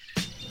get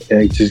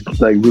and just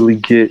like really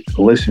get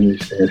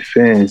listeners and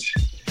fans,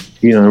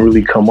 and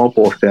really come up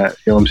off that,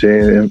 you know what I'm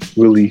saying, and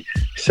really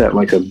set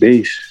like a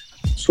base.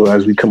 So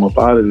as we come up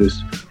out of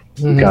this,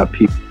 we got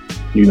people,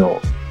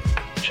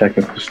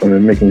 checking for Slim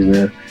and Mickens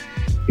now,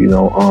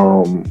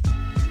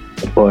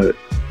 but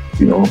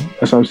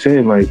that's what I'm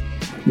saying. Like,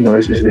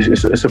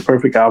 it's a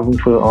perfect album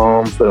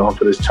for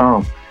this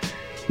time.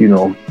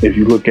 If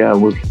you look at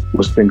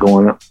what's been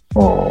going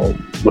on,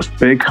 what's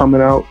been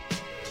coming out,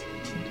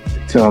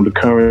 the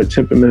current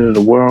temperament of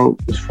the world,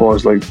 as far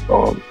as like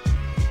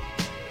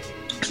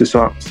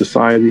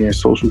society and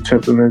social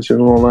temperaments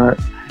and all that.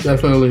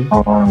 Definitely.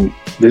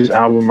 This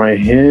album right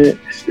here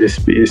is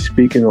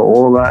speaking of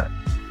all that,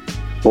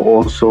 but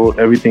also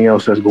everything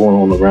else that's going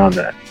on around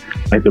that,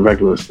 like the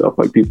regular stuff.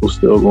 Like, people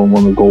still gonna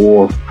want to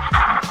go off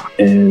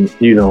and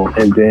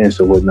and dance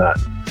or whatnot,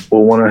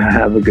 or want to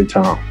have a good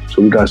time.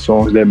 So we got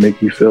songs that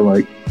make you feel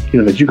like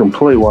that you can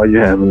play while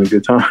you're having a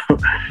good time.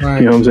 Right.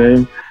 You know what I'm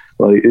saying?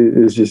 Like,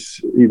 it's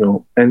just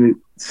and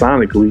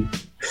sonically,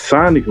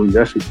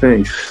 that's the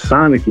thing.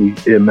 Sonically,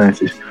 it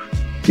matches.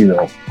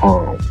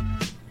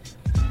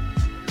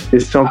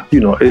 It's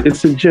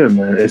it's a gem,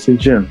 man. It's a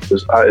gem.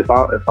 If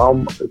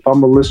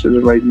I'm a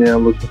listener right now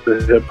looking for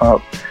hip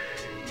hop,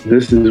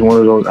 this is one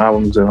of those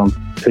albums that I'm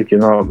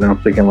picking up and I'm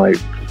thinking like,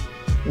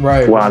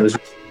 wow, this is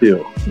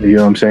deal. You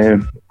know what I'm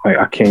saying? Like,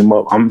 I came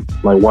up, I'm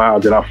like, wow,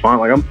 did I find,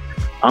 like,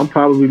 I'm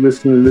probably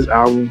listening to this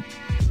album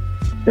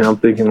and I'm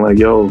thinking like,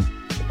 yo,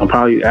 I'm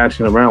probably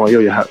asking around like,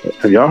 yo,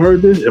 have y'all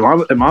heard this? Am I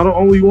the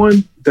only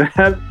one that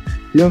have,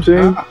 you know what I'm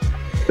saying?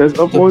 That's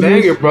up on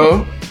this,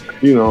 bro.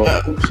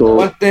 So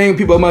one thing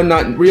people might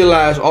not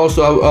realize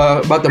also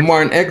about the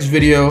Martin X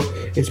video,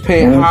 it's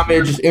paying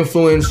homage, it's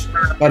influenced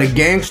by the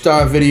Gang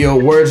Starr video,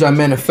 Words I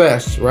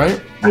Manifest,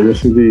 right?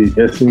 Yes, indeed.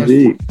 Yes,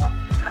 indeed.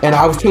 And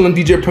I was telling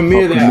DJ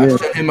Premier that I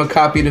sent him a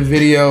copy of the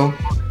video.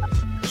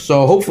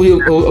 So hopefully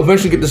he'll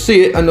eventually get to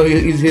see it. I know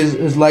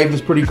his life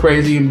is pretty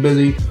crazy and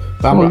busy,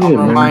 but I'm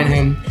gonna remind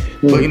him.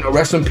 But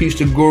rest in peace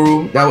to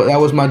Guru. That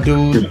was my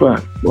dude.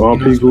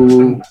 R.I.P.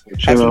 Guru.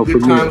 Had some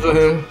good times with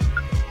him.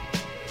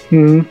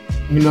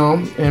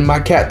 And my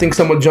cat thinks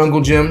I'm a jungle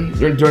gym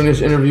during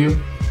this interview.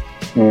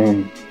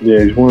 Yeah,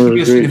 he's one of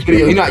the great.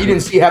 Video. You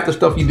didn't see half the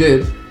stuff he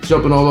did,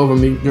 jumping all over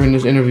me during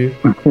this interview.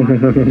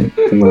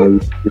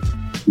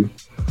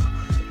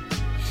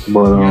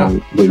 But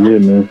yeah,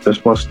 man,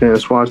 that's why I stand.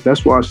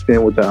 That's why I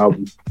stand with the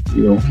album.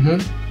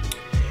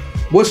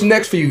 What's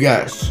next for you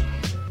guys?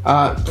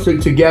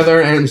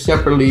 Together and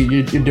separately,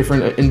 your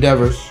different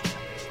endeavors.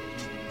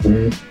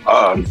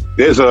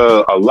 There's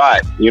a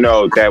lot,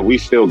 that we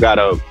still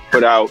gotta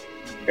put out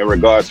in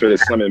regards to the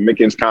Slim and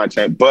Mickens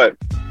content, but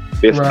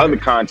there's other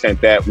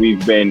content that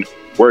we've been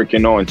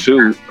working on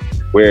too,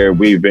 where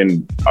we've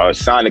been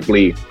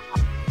sonically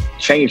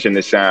changing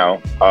the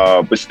sound,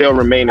 but still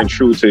remaining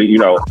true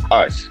to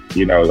us.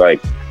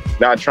 Like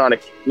not trying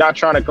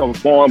to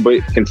conform,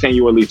 but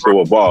continually to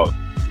evolve.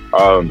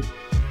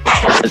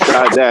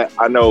 Besides that,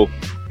 I know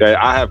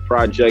that I have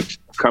projects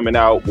coming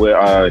out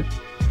with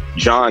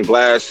John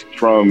Glass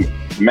from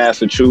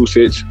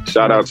Massachusetts.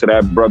 Shout out to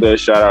that brother.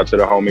 Shout out to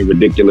the homie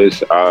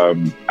Ridiculous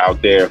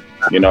out there.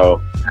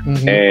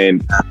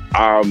 And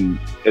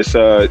it's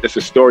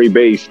a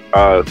story-based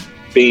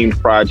themed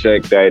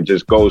project that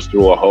just goes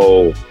through a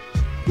whole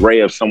array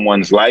of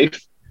someone's life.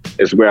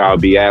 It's where I'll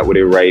be at with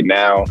it right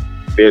now.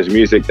 There's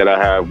music that I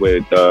have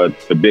with the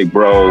big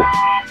bro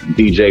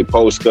DJ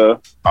Polska.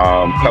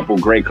 Couple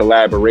great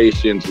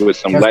collaborations with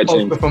some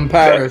legends. Polska from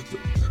Paris.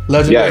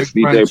 Legendary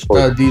French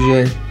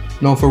DJ,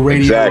 known for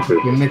radio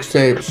and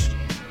mixtapes.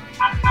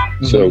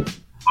 So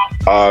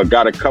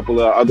got a couple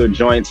of other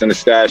joints in the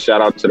stash.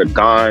 Shout out to the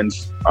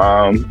Gons,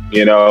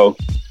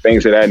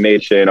 things of that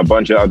nature, and a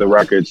bunch of other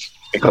records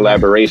and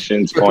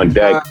collaborations on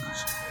deck.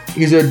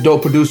 He's a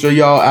dope producer,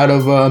 y'all, out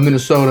of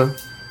Minnesota.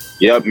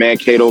 Yep,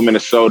 Mankato,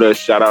 Minnesota.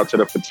 Shout out to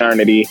the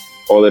fraternity,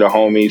 all of the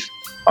homies.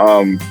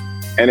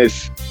 And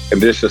it's And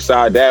just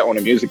aside that, on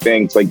the music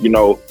things, like, you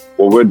know,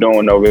 what we're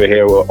doing over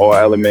here with All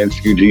Elements,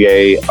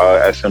 UGA,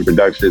 SM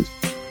Productions,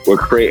 we're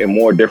creating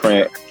more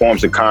different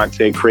forms of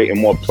content,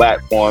 creating more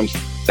platforms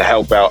to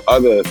help out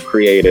other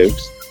creatives.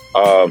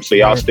 So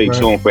y'all stay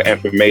tuned for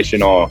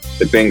information on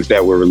the things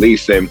that we're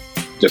releasing.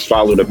 Just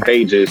follow the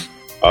pages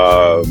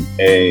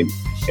and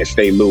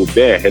stay looped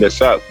there. Hit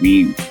us up.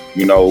 We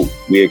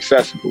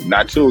accessible.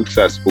 Not too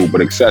accessible,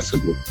 but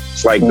accessible.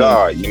 It's like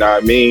God, you know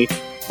what I mean?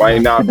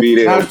 Might not be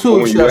there. Not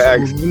too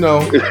accessible, you know.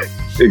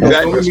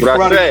 Exactly, that's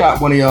what I said.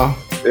 Top one of y'all.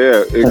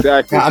 Yeah,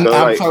 exactly. I'm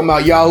talking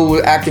about y'all who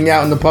are acting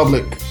out in the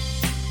public.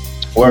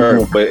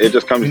 Word, but it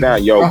just comes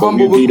down, yo, but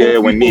we'll be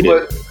there when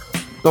needed.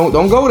 Don't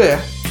go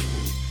there.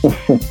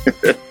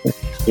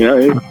 You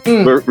know,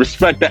 but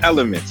respect the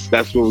elements.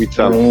 That's what we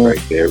tell them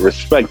right there.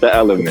 Respect the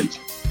elements.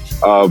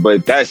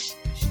 But that's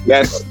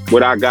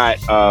what I got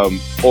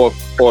off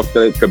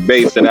the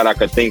base that I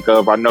could think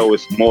of. I know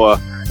it's more,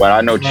 but I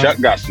know Chuck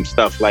got some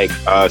stuff like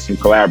some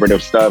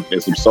collaborative stuff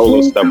and some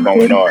solo stuff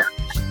going on.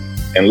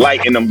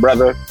 Enlighten them,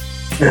 brother.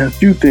 Yeah, a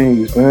few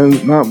things,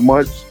 man. Not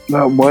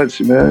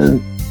much,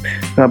 man.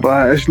 Nah,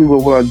 but actually,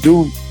 what I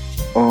do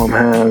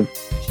have,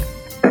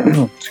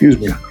 excuse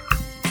me,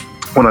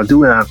 what I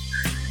do have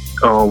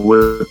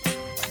with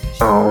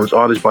this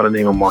artist by the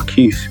name of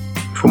Marquise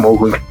from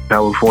Oakland,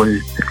 California.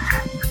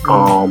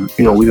 You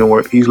know, we've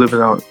been he's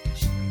living out,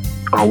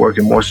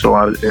 working more so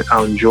out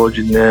in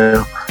Georgia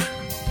now.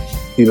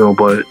 You know,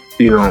 but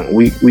you know,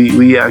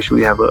 we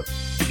actually have a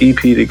EP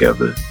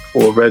together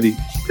already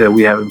that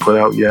we haven't put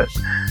out yet.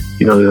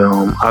 You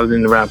know, I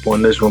didn't rap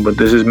on this one, but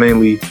this is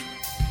mainly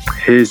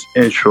his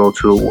intro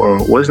to the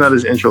world. Well, it's not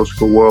his intro to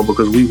the world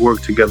because we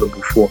worked together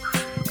before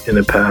in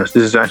the past.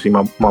 This is actually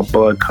my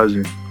blood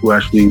cousin who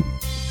actually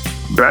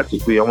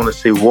practically, I want to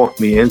say, walked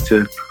me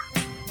into,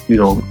 you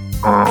know,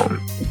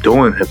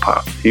 doing hip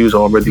hop. He was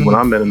already, when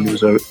I met him, he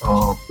was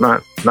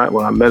not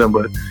when I met him,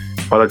 but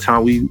by the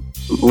time we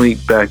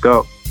linked back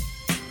up,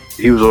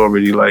 he was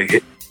already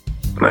like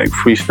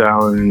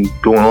freestyling and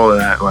doing all of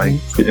that, like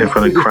in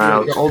front of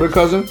crowds. Your older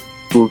cousin?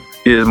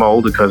 Yeah, it's my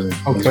older cousin.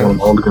 Okay. He's one of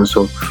my older cousins.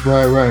 So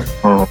right.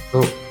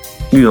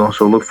 You know,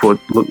 so look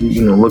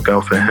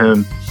out for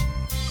him.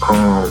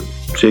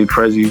 Jay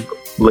Prezi.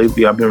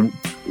 Lately, we've been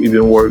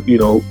you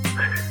know,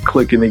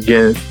 clicking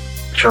again,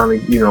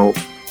 trying to, you know,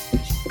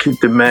 keep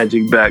the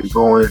magic back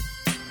going.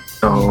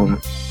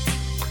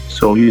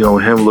 So you know,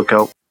 him look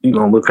out. You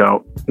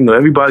know,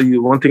 everybody.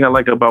 One thing I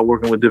like about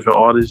working with different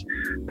artists,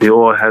 they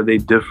all have their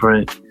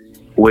different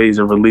ways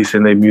of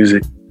releasing their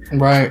music.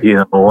 Right. You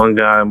know, one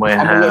guy might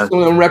have. Some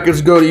of them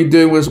records go that you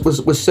did with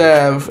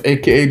Sav,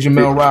 aka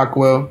Jamel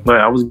Rockwell. Right,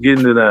 I was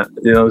getting to that.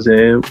 You know what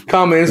I'm saying?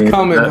 It's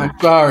coming. I'm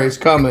sorry, it's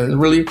coming.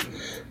 Really,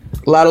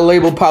 a lot of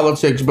label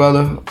politics,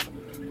 brother.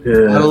 Yeah.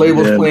 A lot of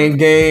labels playing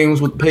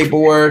games with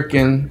paperwork,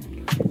 and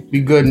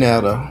be good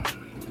now though.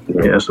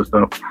 Yeah, that's what's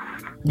up.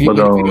 We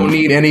don't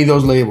need any of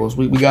those labels.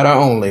 We got our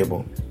own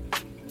label.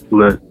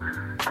 But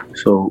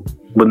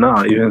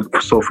even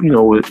so, you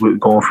know, we're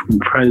going from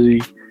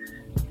Prezi.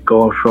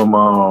 Going from,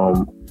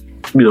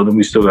 you know, then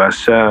we still got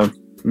Sav.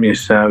 Me and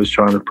Sav is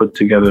trying to put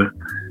together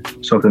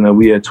something that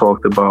we had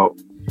talked about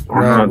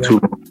not too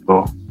long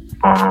ago.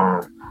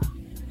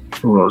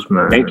 Who else,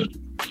 man?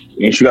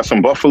 Ain't you got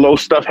some Buffalo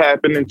stuff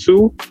happening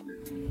too?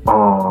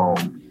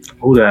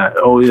 Who that?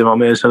 Oh yeah, my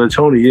man Son of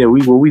Tony. Yeah,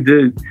 we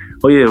did.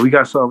 Oh yeah, we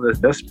got something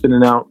that's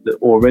spinning out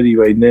already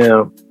right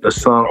now. A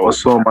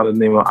song by the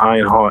name of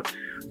Ironheart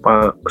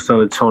by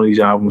Son of Tony's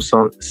album,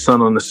 Sun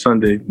on the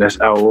Sunday. That's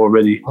out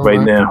already right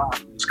now.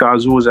 Sky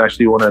Zoo is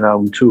actually on that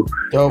album too.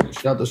 Dope.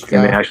 Shout out to Sky.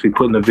 And they're actually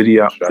putting a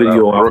video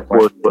out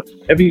for it. But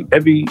every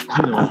you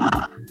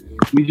know,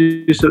 we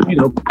just you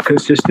know,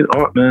 consistent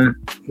art, man.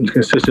 It's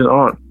consistent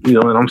art, you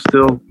know. And I'm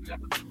still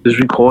just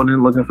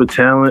recording, looking for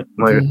talent.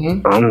 Like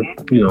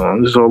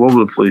I'm just all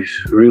over the place,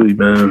 really,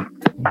 man.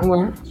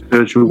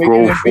 Spiritual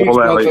growth, all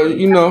that. Like,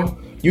 you know,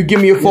 you give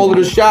me a folder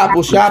to shop,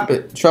 we'll shop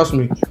it. Trust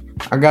me.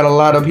 I got a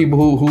lot of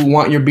people who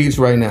want your beats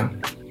right now.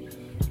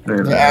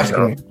 They're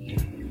asking me.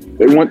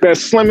 They want that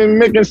Slim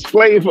and Mickens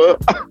flavor.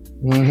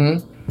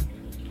 Man,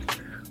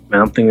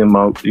 I'm thinking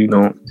about, you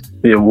know,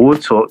 we'll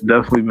talk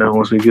definitely, man,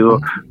 once we get up.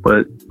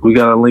 But we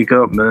gotta link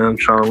up, man. I'm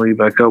trying to link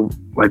back up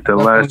like the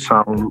last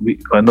time.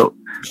 I know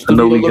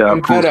we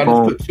got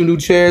postponed. Put 2 new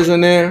chairs in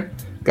there.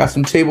 Got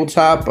some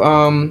tabletop.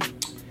 I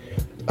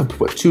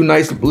put 2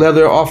 nice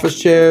leather office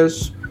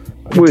chairs.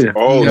 So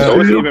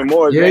it's even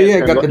more.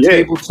 Yeah. Got the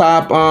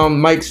tabletop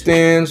mic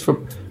stands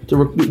to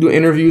do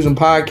interviews and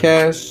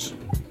podcasts.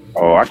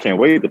 Oh, I can't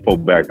wait to pull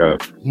back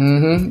up.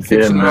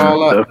 Fixing it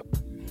all up.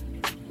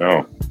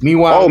 No.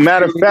 Meanwhile,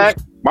 matter of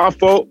fact, my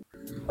fault.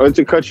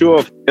 To cut you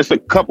off, it's a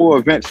couple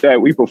of events that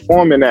we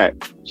performing at.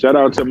 Shout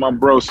out to my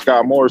bro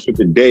Scott Morris with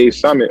the Day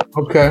Summit.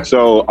 Okay.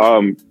 So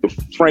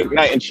Frank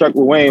Knight and Chuck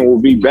LaWayne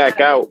will be back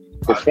out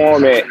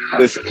performing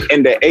this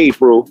end of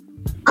April.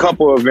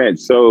 Couple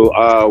events.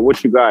 So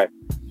what you got?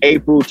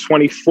 April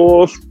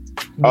 24th,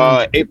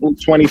 April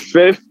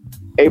 25th,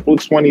 April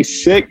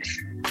 26th,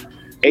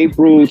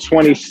 April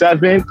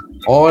 27th,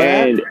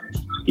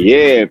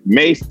 Yeah,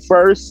 May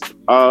 1st.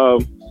 Oh,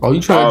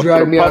 you trying to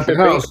drag me out the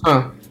house,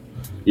 huh?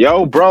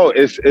 Yo, bro,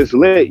 it's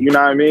lit. You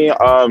know what I mean?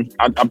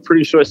 I'm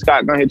pretty sure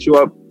Scott gonna hit you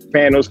up,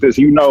 panels, because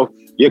you know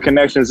your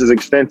connections is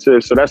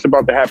extensive. So that's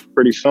about to happen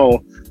pretty soon.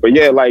 But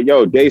yeah, like,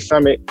 yo, Day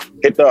Summit,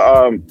 hit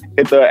the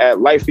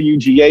at Life for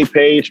UGA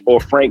page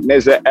or Frank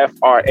Nizza,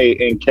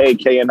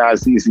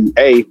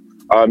 FrankKNizza.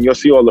 You'll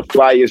see all the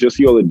flyers, you'll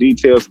see all the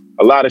details.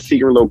 A lot of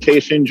secret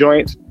location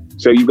joints.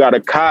 So you got a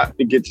cop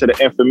to get to the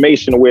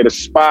information of where the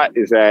spot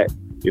is at.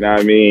 You know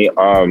what I mean?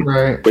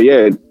 Right. But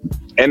yeah,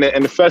 and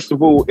the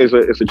festival is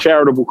a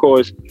charitable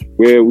cause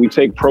where we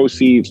take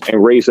proceeds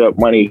and raise up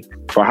money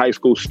for high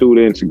school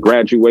students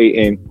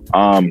graduating,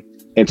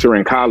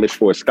 entering college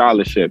for a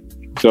scholarship.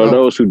 So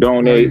those who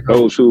donate,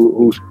 those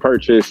who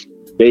purchase,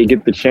 they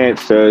get the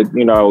chance to,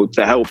 you know,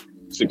 to help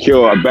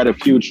secure a better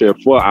future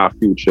for our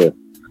future.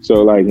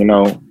 So like, you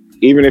know,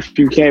 even if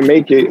you can't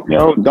make it, you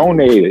know,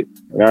 donate it.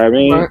 You know what I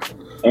mean? Right.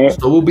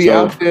 So we'll be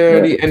out there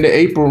at the end of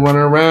April,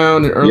 running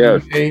around in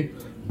early May,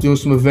 doing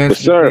some events.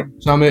 Yes, sir.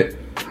 Summit.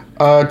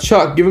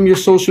 Chuck, give them your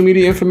social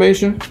media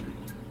information.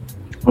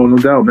 Oh, no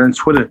doubt, man.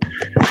 Twitter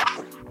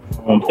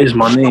is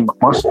my name.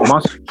 My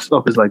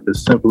stuff is like the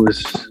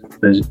simplest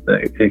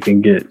that it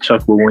can get.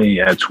 Chuck Wayne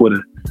at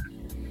Twitter.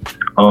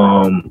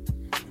 And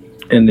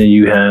then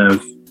you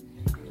have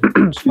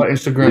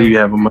Instagram. You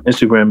have my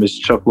Instagram is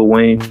Chuck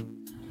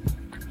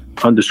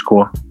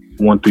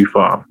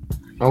 _135.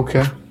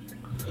 Okay. You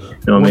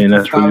know what I mean?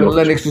 That's for you.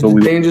 Lennox is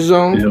the danger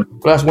zone. Yeah. Well,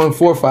 that's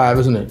 145,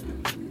 isn't it?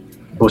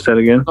 What's that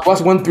again? So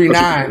what's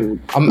 139?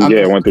 I'm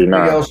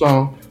 139.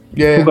 Song.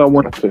 Yeah. Who got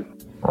 1?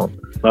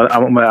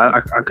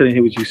 I couldn't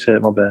hear what you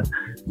said. My bad.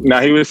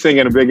 Nah, he was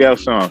singing a Big L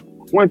song.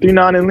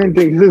 139 in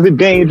Lincoln, this is the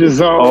danger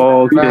zone.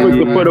 Oh, okay. Quick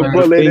to put a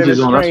bullet in a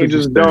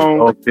stranger's dome.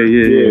 Okay,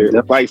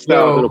 yeah.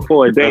 Lifestyle to the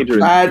poor,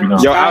 dangerous.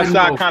 Yo,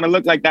 Outside kind of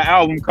looked like the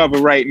album cover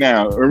right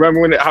now. Remember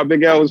when how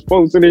Big L was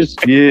posting this?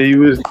 Yeah, he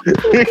was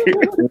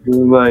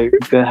like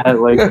that,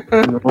 like.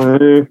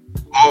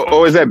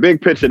 Or is that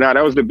Big Picture? Now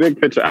that was the Big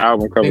Picture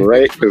album cover,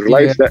 right? Because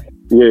Lifestyle,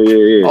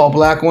 yeah. All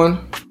black one.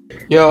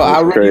 Yo,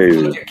 I really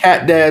feel like a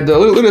cat dad though.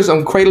 Look at this,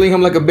 I'm cradling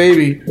him like a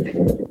baby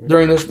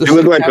during this.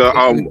 You look like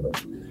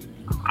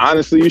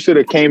honestly, you should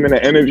have came in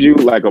an interview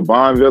like a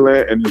Bond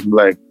villain and just be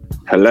like,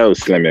 "Hello,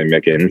 Slim and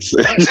Mickens."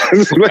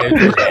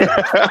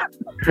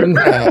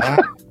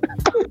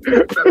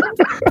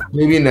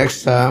 Maybe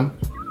next time.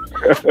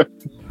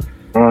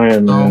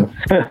 Yo,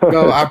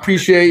 I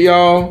appreciate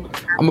y'all.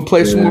 I'm gonna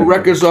play some more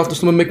records off the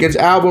Slim Mickens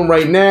album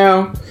right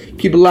now.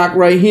 Keep it locked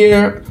right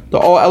here. The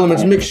All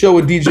Elements Mix Show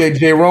with DJ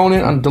J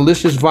Ronin on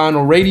Delicious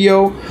Vinyl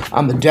Radio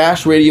on the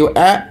Dash Radio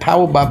app,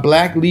 powered by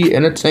Black Lee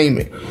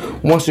Entertainment.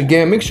 Once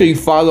again, make sure you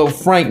follow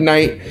Frank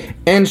Knight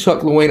and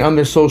Chuck Wayne on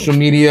their social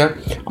media.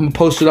 I'm gonna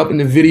post it up in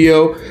the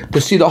video.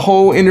 To see the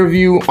whole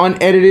interview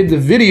unedited, the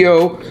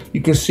video,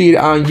 you can see it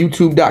on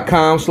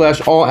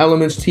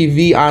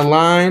youtube.com/allelementstv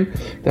online.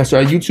 That's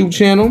our YouTube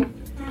channel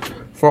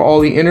for all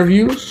the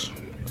interviews.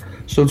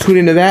 So tune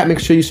into that. Make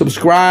sure you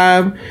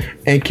subscribe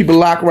and keep it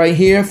locked right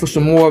here for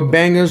some more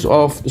bangers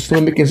off the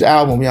Slim Mickens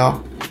album,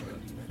 y'all.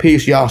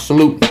 Peace, y'all.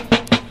 Salute.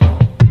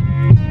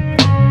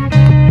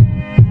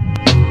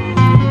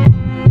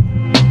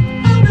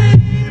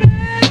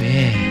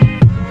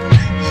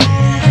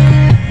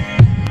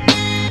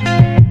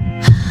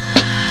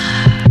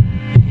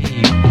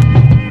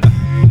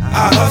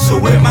 I hustle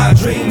with my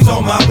dreams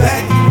on my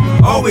back,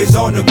 always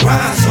on the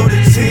grind, so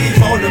the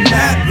team on the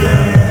map.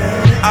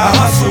 I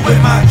hustle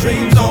with my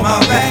dreams on my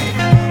back,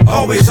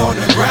 always on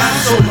the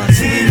grind, so my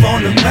team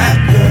on the map.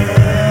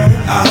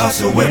 I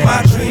hustle with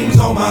my dreams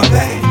on my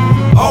back,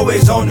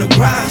 always on the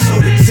grind,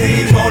 so the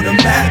team on the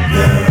map.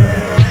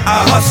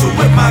 I hustle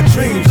with my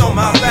dreams on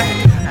my back,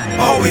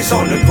 always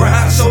on the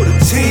grind, so the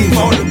team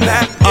on the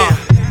map.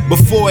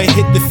 Before it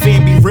hit the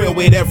fan, be real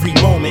with every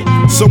moment.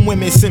 Some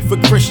women sin for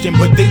Christian,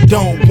 but they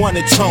don't want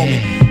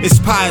atonement. It's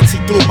piety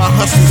through my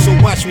hustle, so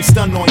watch me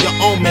stun on your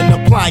own man,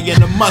 applying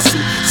the muscle.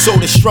 So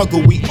the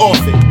struggle we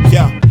offer,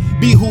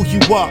 be who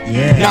you are,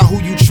 not who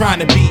you trying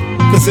to be.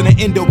 Cause in the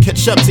end, they'll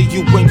catch up to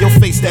you when your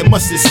face that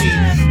mustard seed.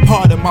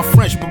 Pardon my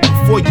French, but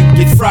before you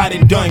get fried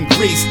and done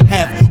greased,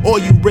 have all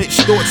you rich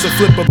thoughts to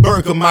flip a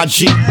burger, my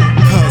G.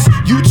 Cause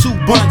you two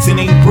buns and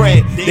ain't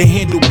bread, they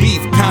handle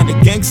beef, kinda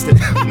gangster.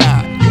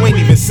 Nah, you ain't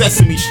even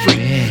Sesame Street.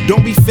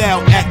 Don't be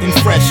foul acting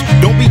fresh,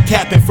 don't be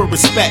capping for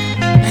respect.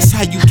 That's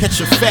how you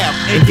catch a foul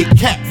and get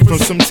capped from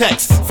some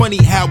text.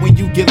 Funny how when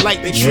you get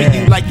light, they treat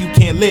you like you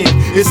can't live.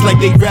 It's like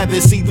they'd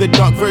rather see the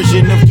dark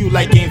version of you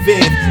like Aunt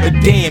Viv. A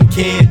damn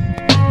kid.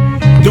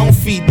 Don't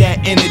feed that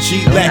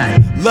energy,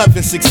 let love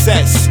and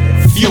success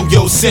fuel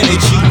your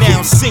synergy.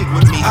 Now sing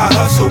with me. I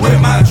hustle with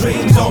my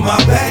dreams on my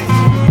back,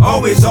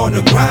 always on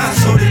the grind,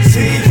 so the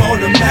team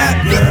on the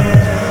map.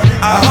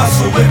 I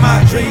hustle with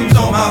my dreams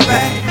on my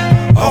back,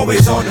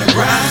 always on the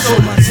grind, so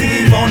my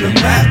team on the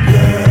map.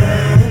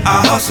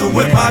 I hustle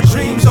with my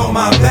dreams on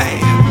my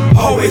back,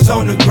 always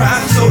on the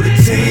grind, so the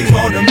team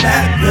on the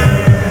map.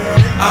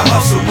 I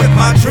hustle with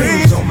my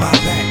dreams on my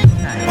back,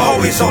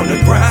 Always on the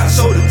grind,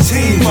 so the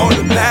team on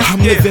the map.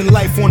 I'm living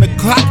life on the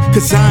clock,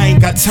 cause I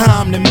ain't got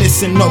time to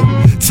miss and no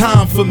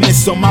time for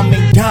miss. So my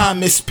main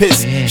dime is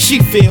pissed. She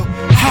feel,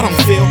 I don't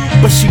feel,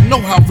 but she know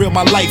how real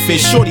my life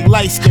is. Shorty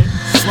light skin,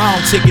 so I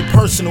don't take it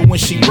personal when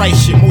she write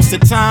shit. Most of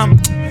the time,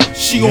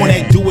 she on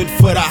that do it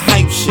for the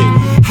hype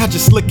shit. I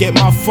just look at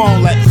my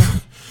phone like,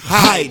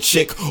 hi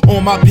chick,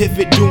 on my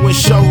pivot doing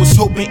shows,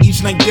 hoping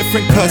each night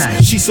different. Cause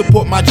she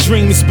support my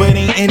dreams, but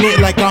ain't in it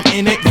like I'm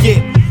in it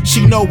yet.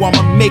 She know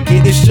I'ma make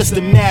it, it's just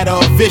a matter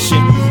of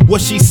vision.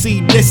 What she see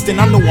distant,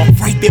 I know I'm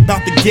right there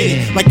about to get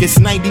it. Like it's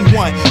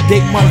 91,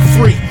 date month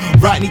 3,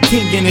 Rodney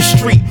King in the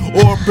street,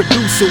 or a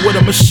producer with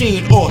a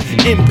machine, or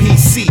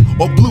MPC,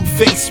 or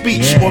Blueface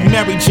speech, or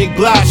Mary J.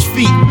 Blige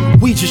feet.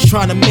 We just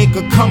tryna make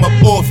her come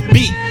up off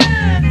beat.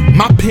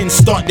 My pen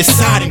start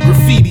deciding,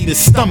 graffiti the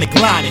stomach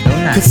lining.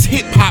 Cause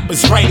hip-hop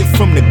is writing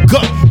from the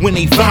gut when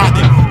they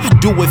vibing. I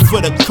do it for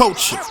the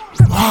culture.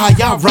 Why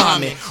y'all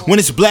rhyming? When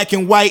it's black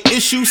and white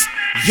issues,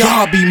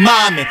 y'all be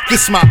miming.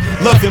 This my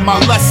love and my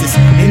lessons,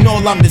 ain't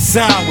all I'm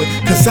designed with.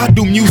 Cause I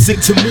do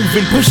music to move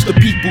and push the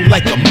people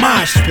like a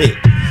mosh pit.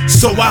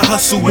 So I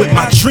hustle with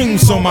my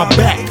dreams on my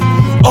back.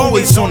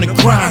 Always on the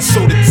grind,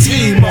 so the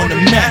team on the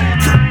map.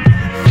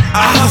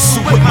 I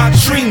hustle with my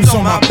dreams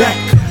on my back.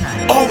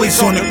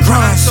 Always on the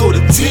grind, so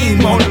the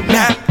team on the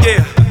map,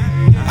 yeah.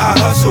 I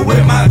hustle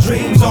with my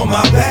dreams on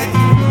my back.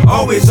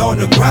 Always on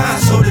the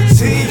grind, so the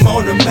team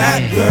on the map,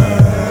 girl.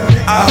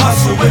 I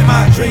hustle with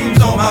my dreams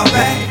on my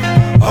back.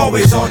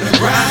 Always on the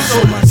grind,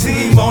 so my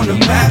team on the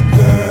map,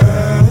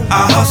 girl.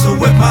 I hustle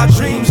with my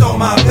dreams on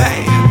my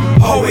back.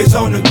 Always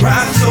on the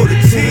grind, so the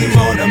team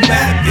on the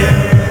map,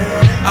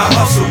 yeah. I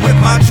hustle with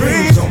my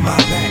dreams on my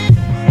back.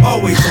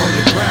 Always on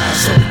the grind,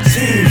 so the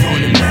team's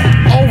on the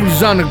map.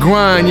 Always on the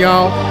grind,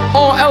 y'all.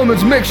 All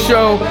Elements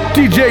Mixshow,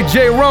 DJ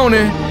J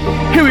Ronin.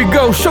 Here we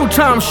go,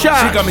 Showtime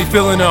shots. She got me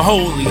feeling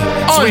unholy.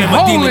 Swing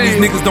my demon, these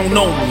niggas don't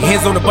know me.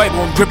 Hands on the Bible,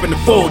 I'm dripping the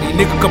 40.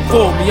 Nigga come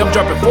for me, I'm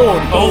dropping 40.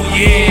 Oh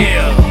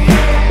yeah.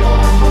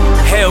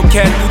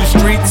 Hellcat through the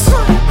streets.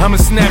 I'ma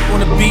snap on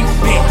the beat.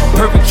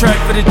 Perfect track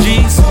for the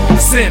G's.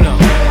 Sinner.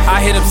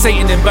 I hit up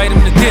Satan, invite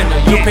him to dinner.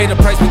 You'll pay the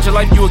price with your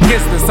life, you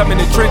against us. I'm in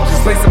the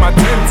trenches, lacing my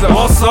Timbs up.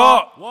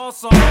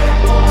 What's up?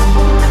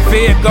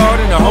 Fair guard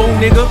and a whole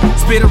nigga.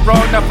 Spit a raw,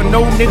 not for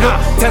no nigga.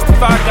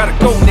 Testify, gotta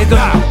go, nigga.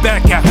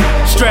 Back out,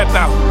 strap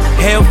out.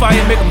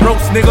 Hellfire, make them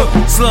roast, nigga.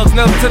 Slugs,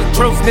 nothing to the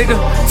throats, nigga.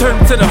 Turn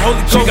them to the Holy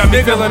Ghost. She got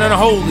me feeling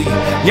unholy.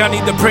 Y'all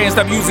need to pray and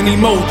stop using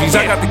emojis.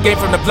 I got the game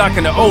from the block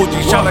and the OG.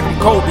 Shot like I'm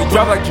Kobe,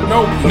 drop like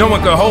Ginobili. No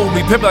one can hold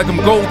me, pimp like I'm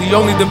Goldie.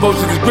 Only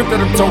devotion is grip that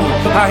I'm told.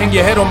 I hang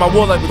your head on my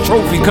wall like a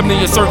trophy. Come to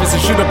your service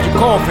and shoot up your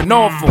coffin.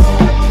 Awful.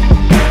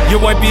 Your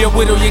wife be a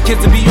widow, your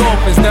kids to be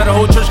orphans. Now the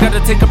whole church gotta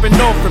take up an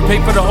offering.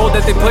 Pay for the hole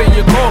that they put in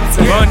your corpse.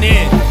 Run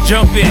in,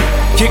 jump in,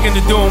 kicking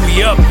the door and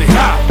we up it.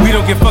 We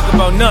don't give fuck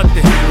about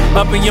nothing.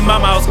 Up in your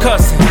mama house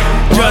cussing.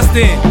 Just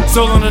in,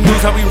 soul on the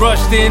news how we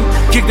rushed in.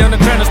 Kick down the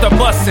crown and start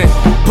busting.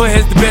 Put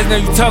heads to bed, now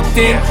you tucked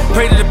in.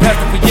 Pray to the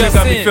pastor for your sins.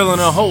 Got me feeling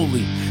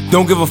unholy.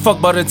 Don't give a fuck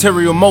about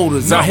interior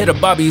motives. No. I hit a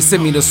Bobby, he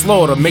sent me to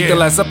slaughter. Make the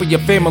last up of your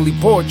family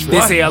portrait.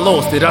 They say I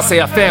lost it, I say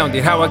I found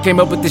it. How I came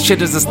up with this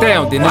shit is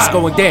astounding. It's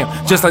going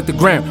down, just like the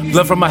ground.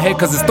 Blood from my head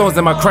cause it's thorns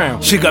in my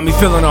crown. Shit got me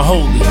feeling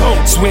unholy.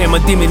 Swear I'm a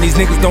demon, these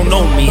niggas don't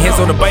know me. Hands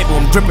on the Bible,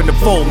 I'm dripping the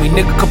fold. Me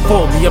nigga come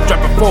for me, I'm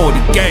dropping 40,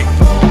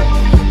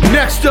 gang.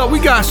 Next up, we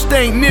got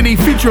Stank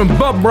Nitty featuring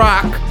Bub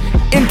Rock,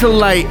 Into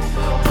Light,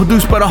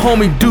 produced by the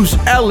homie Deuce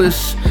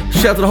Ellis.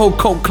 Shout out to the whole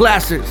Cult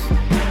Classics.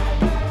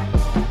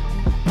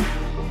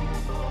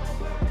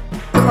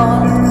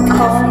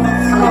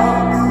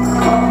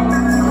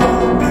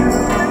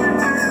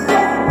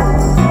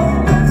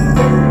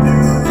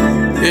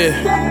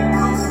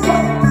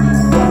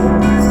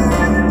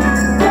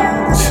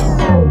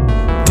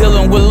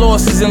 Dealing with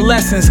losses and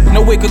lessons.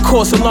 No way could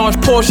cost a large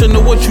portion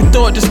of what you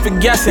thought just for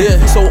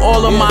guessing. So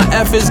all of my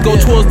efforts go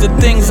towards the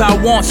things I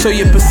want. So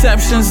your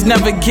perceptions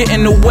never get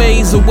in the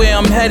ways of where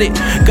I'm headed.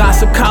 Got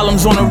some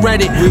columns on the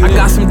Reddit. I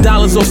got some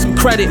dollars or some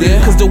credit.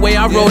 Cause the way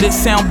I wrote it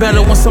sound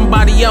better when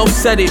somebody else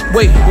said it.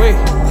 Wait.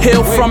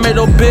 Heal from it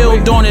or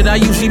build on it, I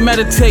usually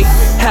meditate.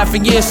 Half a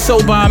year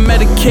sober, I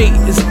medicate.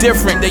 It's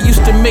different, they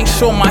used to make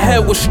sure my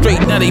head was straight.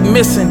 Now they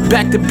missing,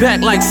 back to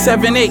back like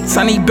 7/8s.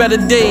 I need better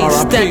days,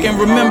 stacking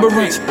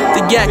remembrance.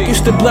 The yak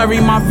used to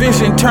blurry my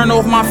vision, turn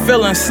off my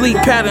feelings. Sleep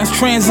patterns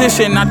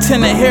transition, I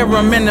tend to hear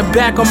them in the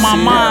back of my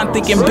mind.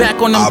 Thinking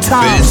back on them times.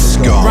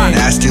 I've been scum,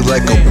 nasty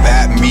like a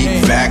bat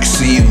meat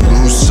vaccine.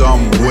 Lose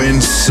some, win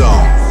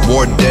some.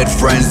 More dead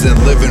friends than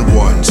living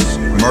ones.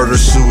 Murder,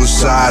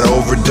 suicide,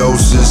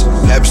 overdoses,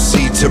 Hep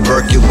C,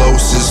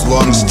 tuberculosis,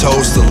 lungs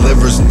toast, the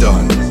liver's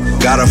done.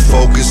 Gotta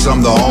focus,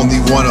 I'm the only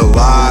one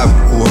alive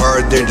who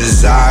heard their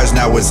desires.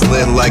 Now it's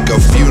lit like a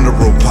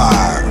funeral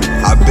pyre.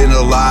 I've been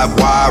alive,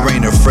 why I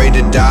ain't afraid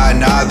to die,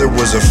 neither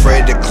was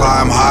afraid to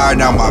climb higher.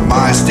 Now my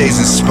mind stays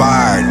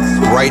inspired,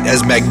 bright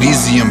as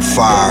magnesium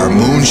fire,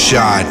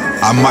 moonshine.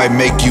 I might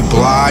make you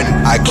blind,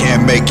 I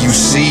can't make you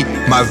see.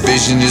 My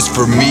vision is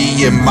for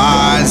me and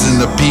mine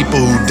and the people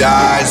who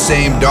died.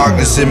 Same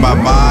darkness in my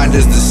mind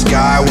as the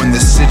sky when the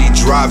city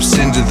drops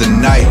into the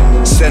night.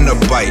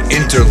 Cenobite,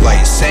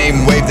 interlight,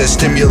 same wave that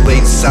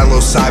stimulates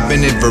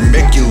psilocybin and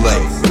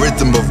vermiculite.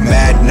 Rhythm of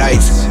mad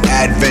nights,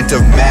 advent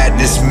of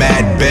madness,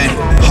 mad bent.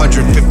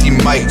 150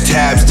 mic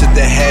tabs to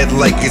the head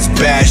like it's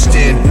bashed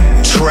in.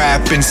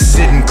 Trapping,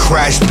 sitting,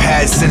 crash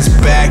pad since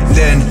back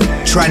then.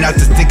 Try not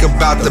to think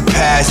about the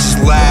past,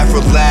 just laugh,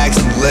 relax,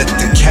 and let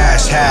the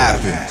cash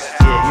happen.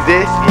 Yeah, you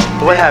did?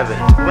 What happened?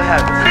 What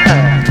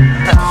happened?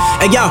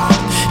 Hey yo,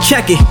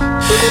 check it.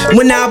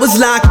 When I was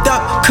locked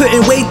up,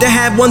 couldn't wait to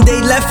have one day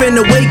left and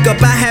to wake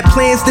up. I had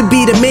plans to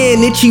be the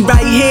man, itchy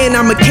right hand,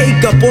 I'm a cake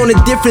up. On a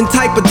different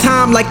type of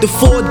time, like the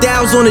 4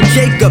 dials on a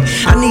Jacob.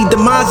 I need the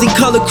Mozzie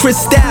color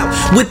crystal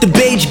with the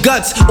beige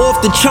guts.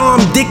 Off the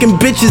charm, dicking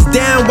bitches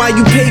down while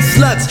you pay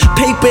sluts.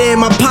 Paper in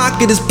my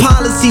pocket is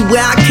policy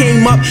where I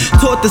came up.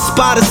 Taught to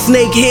spot a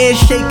snake,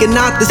 handshake and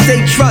not to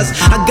say trust.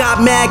 I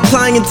got mad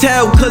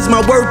clientele cause my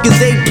work is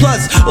A+.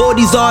 All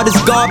these artists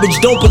garbage,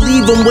 don't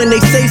believe them when they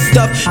say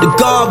stuff. The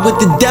God with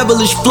the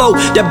devilish flow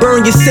that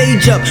burn your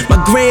sage up. My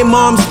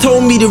grandmoms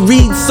told me to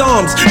read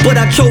Psalms, but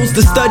I chose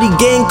to study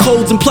gang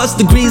codes and plus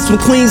degrees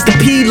from Queens to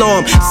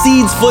Pelham.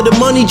 Seeds for the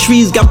money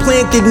trees got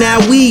planted, now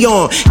we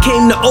on.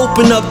 Came to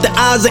open up the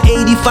eyes of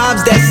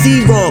 85s that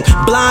see wrong.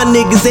 Blind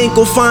niggas ain't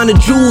gon' find the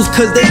jewels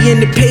cause they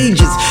in the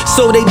pages.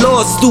 So they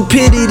lost,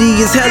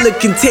 stupidity is hella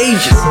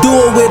contagious. Do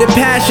it with a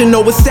passion,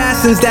 no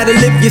assassins that'll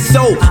lift your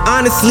soul.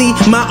 Honestly,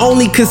 my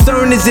only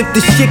concern is if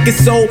the shit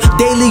gets sold.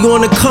 Daily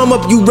on the come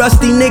up, you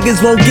rusty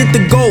niggas won't get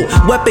the goal.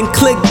 Weapon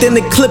click, then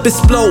the clip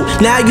explode.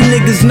 Now you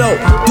niggas know.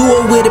 Do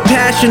it with a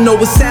passion, no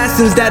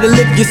assassins that'll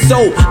lift your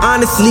soul.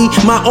 Honestly,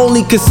 my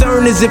only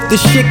concern is if the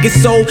shit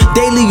gets sold.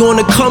 Daily on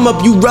the come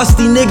up, you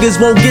rusty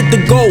niggas won't get the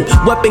goal.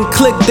 Weapon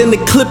click, then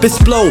the clip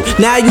explode.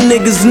 Now you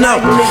niggas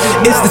know.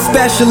 It's the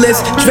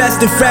specialist,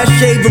 dressed in fresh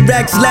shave,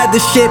 Rex leather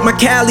shit. My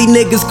Cali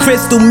niggas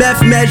crystal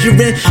meth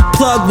measuring.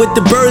 Plug with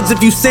the birds,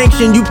 if you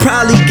sanction, you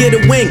probably get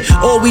a wing.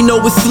 All we know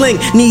is sling.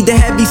 Need the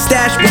heavy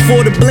stash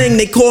before the bling.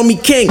 They call me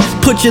king.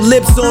 Put your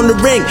lips on the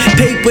ring.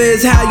 Paper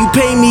is how you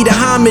pay me the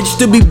homage,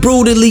 to be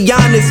brutally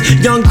honest.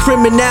 Young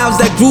criminals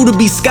that grew to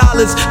be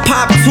scholars.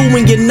 Pop 2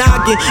 in your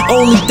noggin.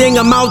 Only thing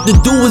I'm out to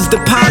do is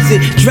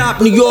deposit.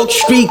 Drop New York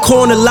Street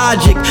corner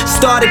logic.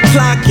 Started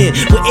clocking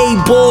with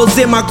 8 balls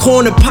in my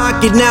corner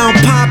pocket. Now I'm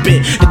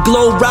popping. The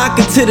glow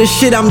rocking to the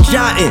shit I'm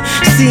jotting.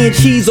 Seeing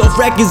cheese off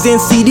records and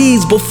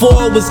CDs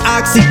before it was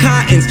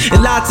Oxycontins.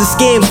 And lots of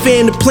scams.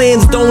 Fan the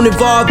plans don't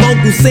involve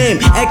Uncle Sam.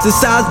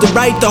 Exercise the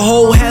right to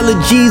hold hella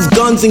G's,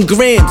 guns and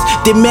grams.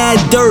 Did mad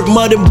dirt,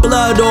 mud and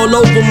blood all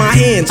over my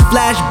hands.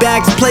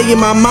 Flashbacks play in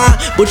my mind,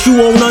 but you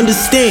won't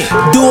understand.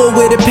 Do it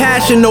with a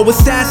passion, no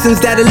assassins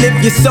that'll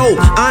lift your soul.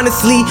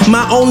 Honestly,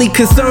 my only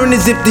concern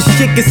is if the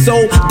shit gets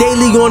sold.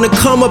 Daily on the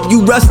come up,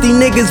 you rusty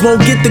niggas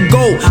won't get the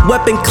goal.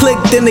 Weapon click,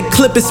 then the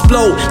clip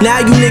explode. Now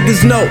you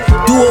niggas know.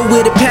 Do it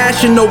with a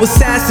passion, no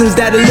assassins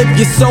that'll lift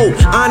your soul.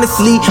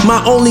 Honestly,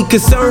 my only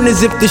concern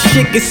is if the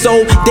shit gets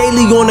sold.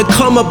 Daily on the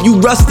come up, you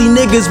rusty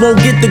niggas won't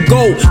get the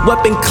goal.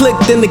 Weapon click,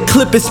 then the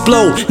clip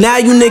explode. Now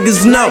you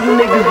niggas know.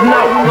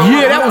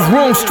 Yeah, that was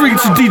Wrong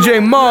Streets of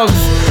DJ Muggs.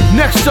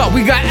 Next up,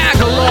 we got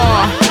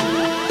Aguilar.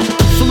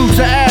 Salute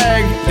to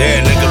Ag.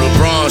 Yeah, nigga,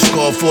 LeBron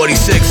scored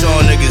 46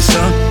 on niggas,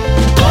 son.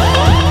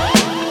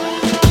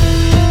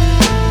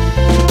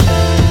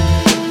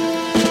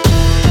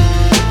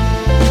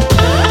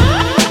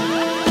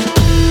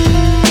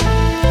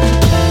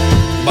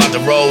 About to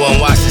roll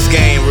and watch this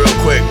game real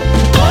quick.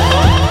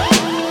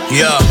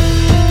 Yo,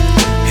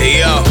 hey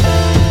yo.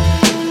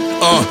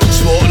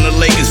 Sporting the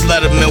Lakers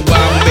letterman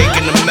while I'm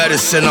making the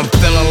medicine. I'm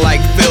feeling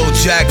like Phil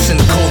Jackson,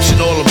 coaching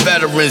all the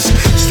veterans.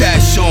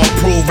 Stats show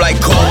improve like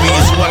Kobe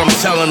is what I'm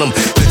telling them.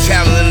 The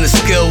talent and the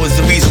skill is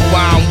the reason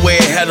why I'm way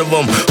ahead of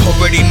them.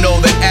 Already know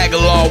that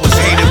Aguilar was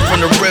hated from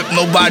the rip.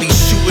 Nobody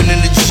shooting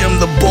in the gym,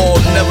 the ball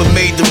never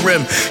made the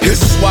rim. This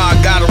is why I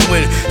gotta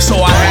win,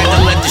 so I had to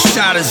let the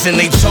shotters in.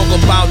 They talk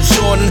about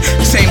Jordan,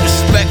 same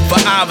respect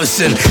for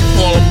Iverson.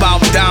 All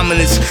about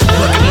dominance,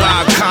 look at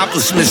my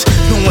accomplishments.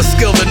 No one's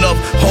skilled enough,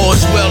 or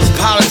as well as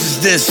polished as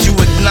this. You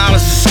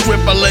acknowledge the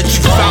script, I let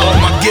you follow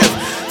my gift.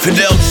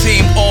 Fidel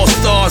team, all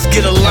stars,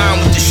 get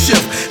aligned with the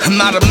shift.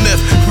 I'm not a myth,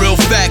 real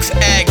facts,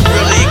 Ag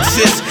really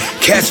exists.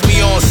 Catch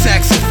me on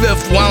Saxon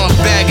 5th while I'm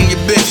bagging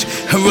your bitch.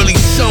 And really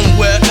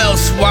somewhere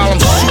else while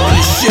I'm shooting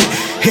this shit.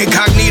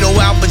 Incognito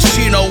Al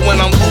Pacino when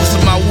I'm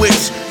losing my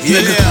wits. Yeah,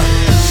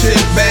 sit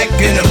back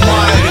and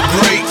admire the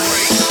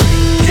greats.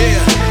 Yeah,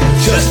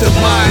 just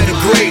admire the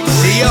greats.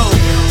 Yo,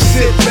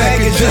 sit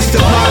back and just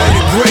admire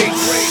the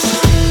greats.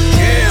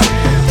 Yeah,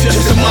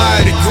 just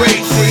admire the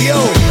greats. Yo,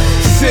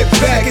 sit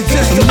back and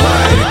just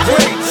admire the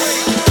greats.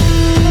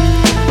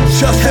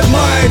 Just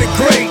admire the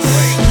greats.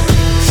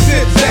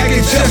 Sit back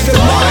and just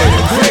admire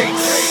the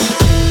greats.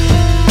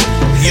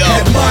 Yo,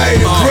 admire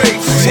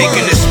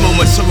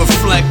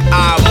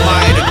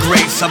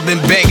been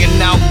banging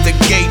out the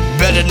gate,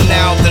 better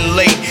now than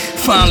late.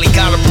 Finally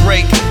got a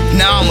break,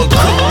 now I'ma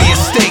cook me a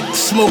steak.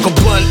 Smoke a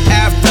blunt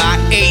after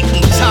I ate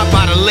and top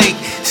out a lake.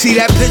 See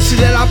that picture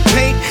that I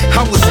paint?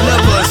 I was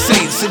never a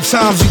saint.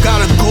 Sometimes you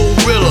gotta go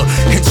gorilla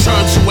and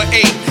turn to an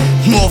ape.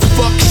 More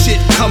fuck shit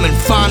coming,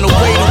 find a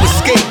way to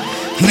escape.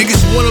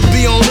 Niggas wanna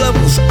be on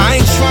levels, I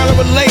ain't trying to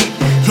relate.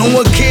 No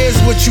one cares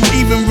what you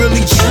even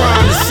really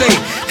trying to say.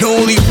 They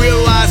only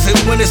realize it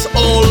when it's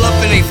all up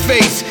in their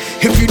face.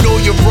 If you know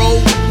your role,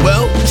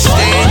 well,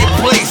 stay in your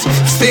place.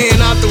 Staying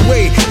out the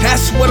way,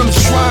 that's what I'm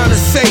trying to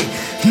say.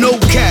 No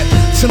cap,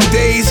 some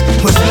days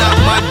was not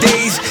my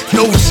days.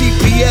 No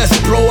GPS,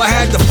 bro, I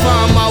had to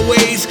find my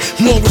ways.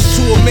 Morals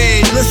to a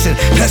man, listen,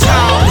 that's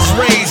how I was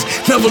raised.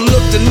 Never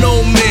looked to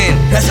no man,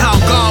 that's how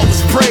God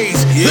was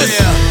praised.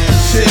 Listen,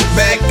 sit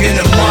back and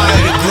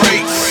admire the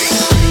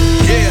greats.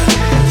 Yeah,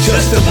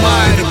 just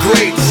admire the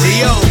greats.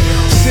 Yo,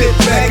 sit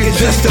back and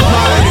just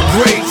admire the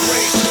greats.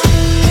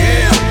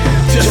 Yeah,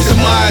 just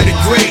admire the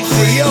greats.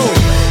 Yo,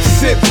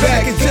 sit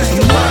back and just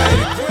admire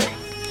the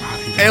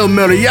greats. El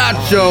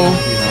Mariacho.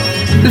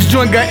 This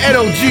joint got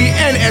LOG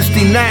and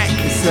SD Knack.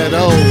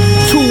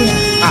 Two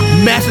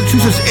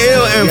Massachusetts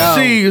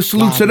LMC.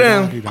 Salute to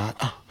them.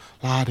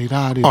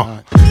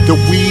 The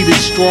weed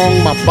is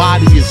strong, my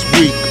body is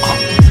weak.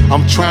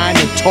 I'm trying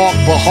to talk,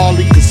 but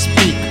hardly can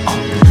speak.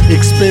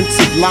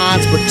 Expensive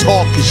lines, but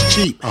talk is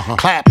cheap.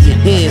 Clap your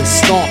hands,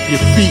 stomp your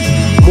feet.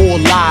 More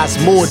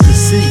lies, more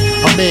deceit.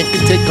 A man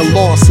can take a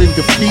loss in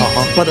defeat,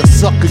 but a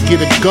sucker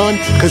get a gun,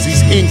 cause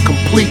he's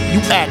incomplete.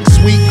 You act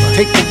sweet,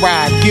 take a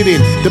ride, get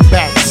in the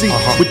back seat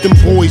with them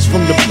boys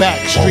from the back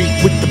street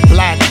with the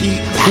black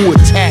heat who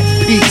attack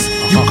peace.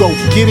 You go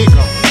get it,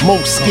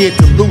 most scared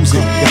to lose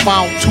it. If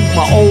I don't toot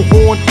my own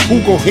horn,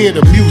 who gon' hear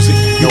the music?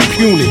 You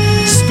puny,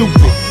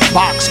 stupid,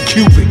 box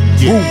cubic,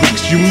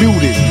 Rubik's, you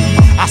muted.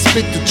 I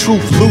spit the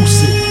truth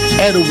lucid,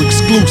 Edo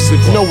exclusive,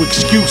 no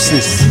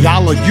excuses.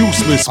 Y'all are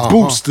useless,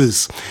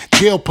 boosters,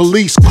 jail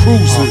police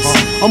cruisers.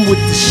 I'm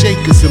with the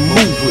shakers and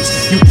movers.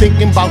 You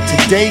thinking about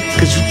today,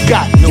 cause you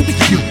got no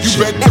future.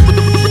 You read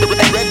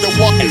the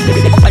walk,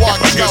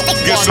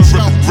 guess I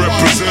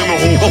represent a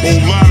whole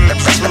lot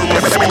of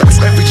folks.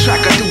 Every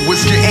track I do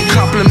is getting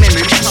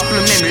complimented.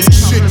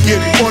 Shit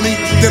get funny,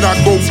 then I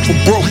go for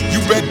broke.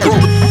 You read the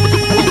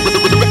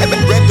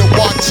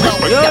watch out.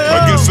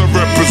 I guess I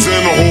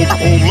represent a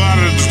whole lot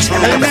of the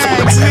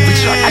terms. Every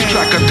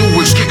track I do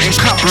is getting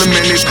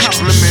complimented.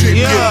 Shit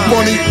get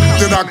money,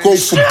 then I go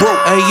for broke.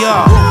 Hey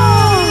yo,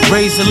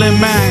 razor limb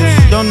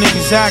man, young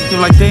niggas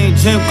acting like they in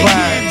gym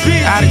class.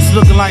 Addicts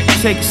looking like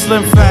they take a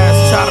slim fast.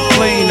 Try to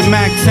play in the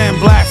Mac 10,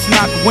 blasting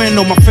out the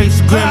window, my face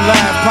a grim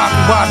laugh.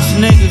 Pocket watch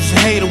niggas,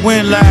 hate a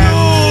win laugh.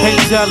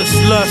 Hate, jealous,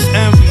 lust,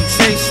 envy,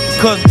 taste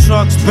because the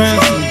truck's Benz.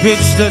 And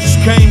bitches that just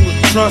came with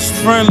trust,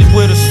 friendly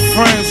with us,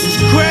 friends. It's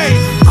great,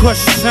 crush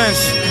your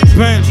sense,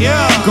 bend.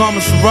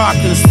 Garments are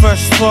rocking, it's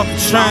fresh as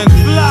fucking trendy.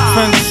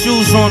 Fendi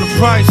shoes on the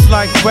price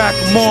like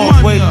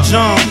Whack-A-More. Way to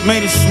jump,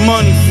 made us some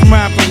money from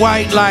rapping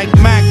white like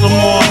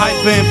Macklemore.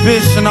 Hype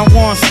ambition, I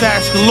want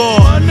stacks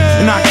galore.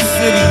 And I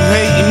consider you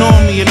hating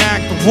on me an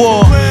act of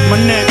war. My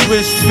neck,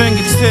 wrist,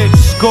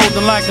 fingertips,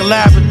 golden like a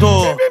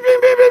Labrador.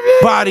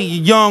 Body a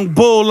young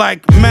bull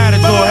like a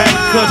matador. Had to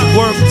cut the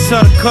work to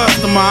tell the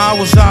customer I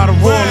was out of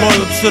raw.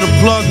 Loyal to the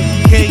plug,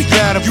 the cake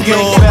gotta be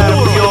all.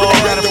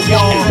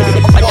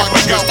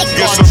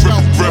 Guess I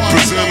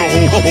represent a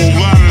whole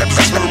lot of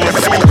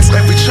folks.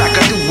 Every track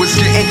I do is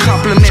getting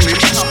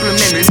complimented.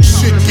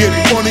 Shit get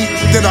funny,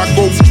 then I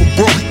go for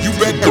broke. You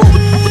read the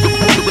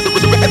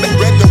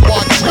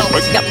watch out.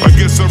 I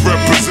guess I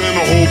represent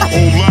a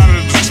whole lot of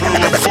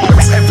the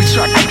folks. Every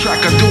track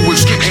I do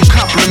is getting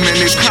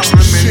complimented.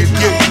 Shit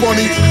get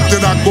funny,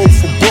 then I go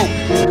for broke.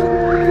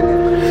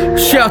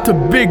 Shout to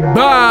Big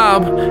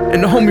Bob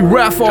and the homie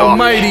Raph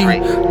Almighty,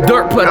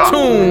 Dirt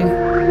Platoon.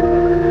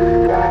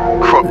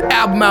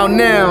 Album out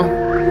now.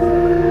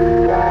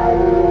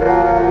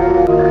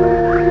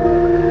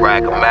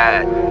 Rag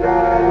Mad.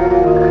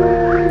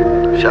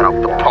 Shout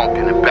out to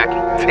Pumpkin and Becky,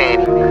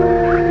 Tanny,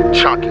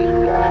 Chunky,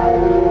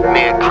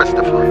 me and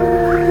Christopher.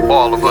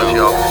 All of us,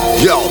 yo.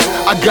 Yo,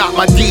 I got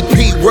my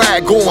DP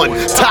rag on,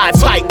 tied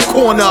tight,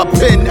 corner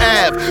Penn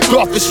Ave,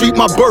 Dawson Street,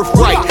 my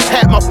birthright.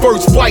 Had my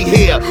first flight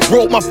here,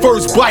 rode my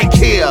first bike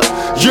here.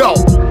 Yo,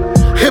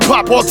 hip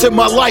hop altered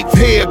my life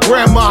here,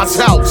 grandma's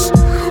house.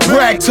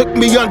 Rag took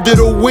me under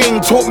the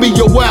wing, taught me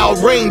a wild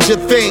range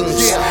of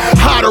things.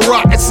 How to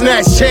rock and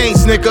snatch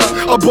chains, nigga,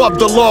 above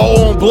the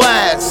law on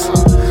blast.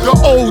 The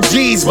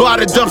OGs by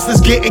the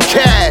dumpsters getting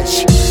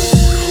cash.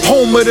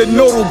 Home of the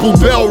notable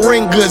bell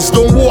ringers.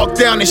 Don't walk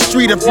down the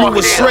street if you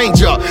a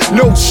stranger.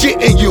 No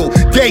shit in you,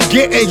 they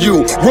getting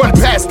you. Run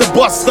past the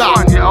bus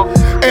stop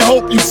and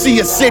hope you see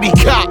a city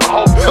cop.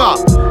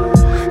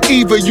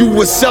 Either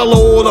you a seller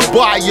or the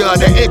buyer.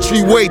 The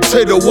entryway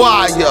to the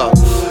wire.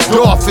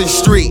 Dolphin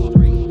Street.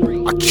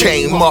 I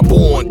came up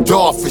on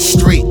Dolphin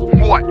Street.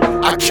 What?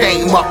 I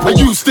came up. I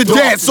used to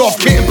dance off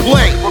Kid and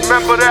Play.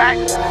 Remember that?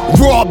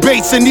 Raw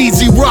bass and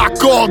easy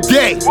rock all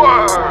day.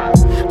 Word.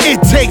 It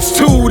takes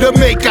two to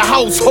make a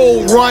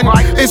household run.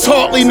 It's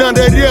hardly none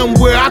of them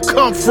where I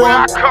come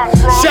from.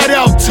 Shout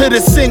out to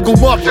the single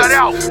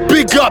mothers.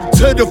 Big up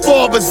to the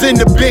fathers and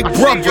the big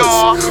brothers.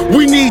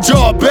 We need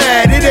y'all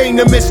bad, it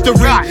ain't a mystery.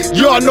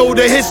 Y'all know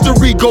the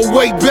history go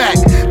way back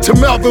to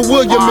Melvin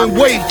William and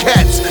Wade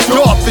Cats,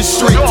 Dolphin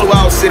Street. 2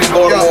 hours city,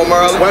 Baltimore,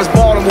 Maryland. West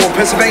Baltimore,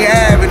 Pennsylvania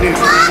Avenue.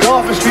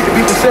 Dolphin Street to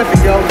be Pacific,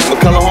 yo.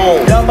 McCullough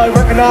Home. Y'all might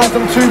recognize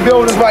them 2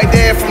 buildings right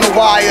there from The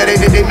Wire.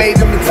 They made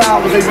them the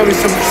towers. They really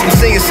some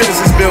senior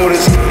citizens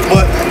buildings.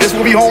 But this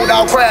where we honed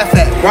our craft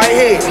at, right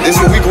here. This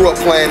where we grew up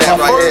playing at,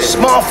 right here. My first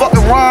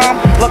motherfucking rhyme,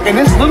 look in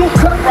this little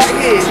cut right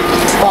here.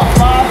 About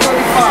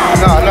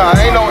 535. Nah,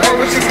 ain't no, hey,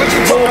 what you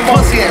talking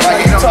pussy at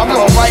right here? You talking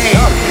about right here.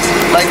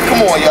 Like,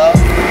 come on, y'all.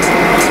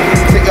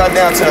 Take y'all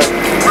down to, this is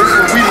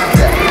where we looked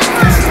at.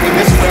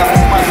 This is where I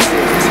hold my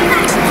shit.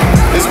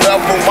 This is where I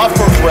wrote my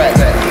first rap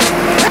at.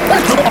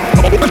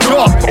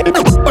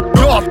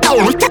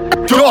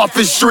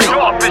 Dolphin Street.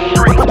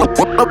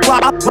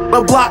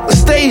 The block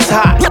stays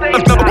hot.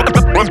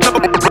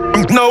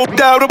 No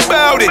doubt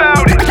about it.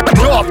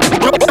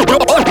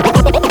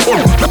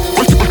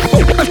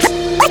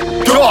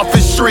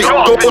 Dolphin Street.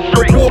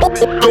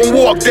 Don't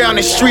walk down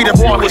the street if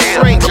you a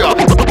stranger.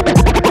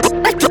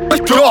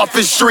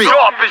 Dolphin Street.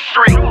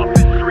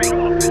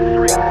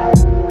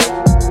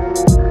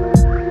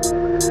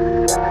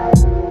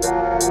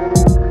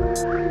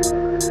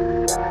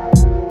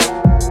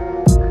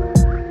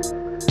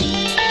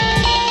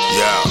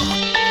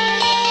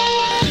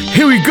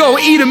 Here we go,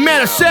 Eat a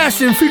Man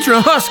Assassin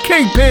featuring Huss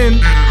Kingpin,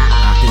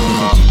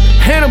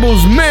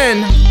 Hannibal's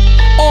Men,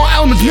 All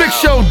Elements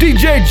Mixshow,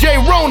 DJ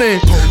J Ronin.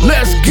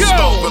 Let's go!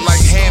 Stomping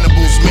like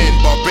Hannibal's men,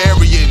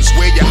 barbarians,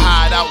 where you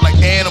hide out like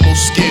animal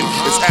skin.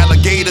 There's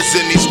alligators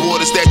in these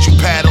waters that you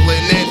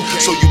paddling in,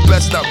 so you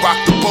best not rock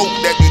the boat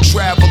that you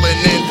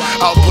traveling in.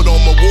 I'll put on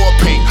my war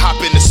paint, hop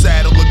in the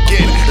saddle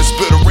again, and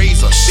spit a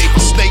razor, shape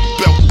a snake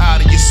belt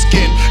out of your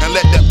skin, and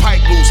let that pipe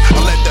loose,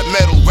 and let that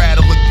metal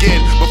rattle again.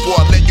 Before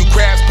I let you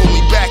crabs pull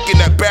me back in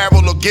that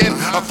barrel again.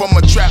 I'm from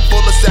a trap full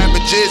of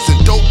savages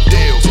and dope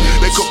deals.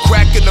 They cook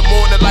crack in the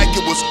morning like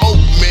it was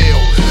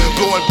oatmeal,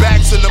 blowing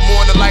backs in the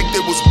morning like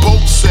there was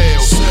boat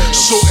sales,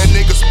 shooting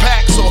niggas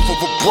packs off of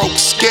a broke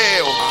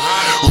scale.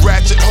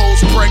 Ratchet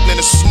hoes pregnant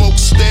and smoke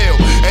still,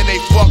 and they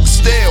fuck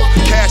still.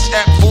 Cash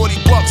app $40,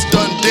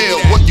 done deal.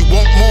 What you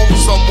won't move,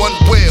 someone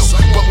will.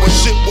 But when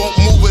shit won't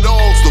move at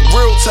all, the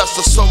real test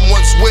of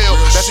someone's will.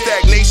 That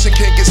stagnation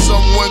can get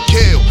someone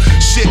killed.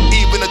 Shit,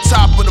 even the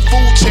top of the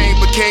food chain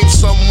became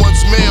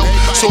someone's meal.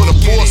 So the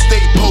force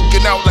stay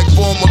poking out like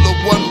Formula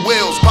 1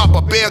 wheels.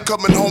 Papa Bear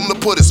coming home to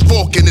put his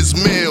fork in his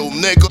meal,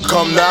 nigga.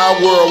 Come to our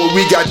world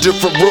where we got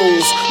different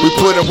rules. We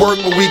put in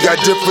work but we got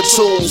different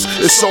tools.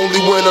 It's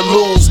only win or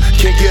lose.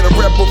 Can't get a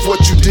rep of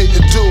what you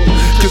didn't do.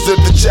 Cause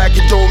if the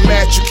jacket don't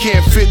match, you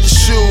can't fit the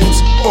shoes.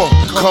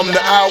 Come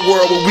to our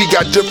world where we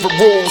got different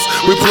rules.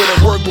 We put in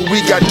work but we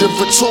got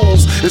different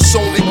tools. It's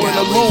only win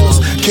or lose.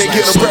 Can't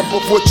get a rep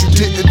of what you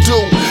didn't do.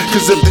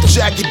 Cause if the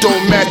jacket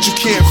don't match, you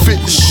can't fit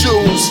the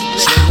shoes.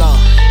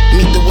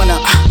 Meet the winner.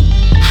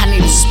 I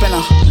need a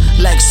spinner.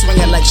 Legs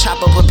swinging like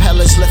chopper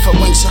propellers. Lift her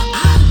wings up.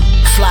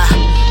 Fly.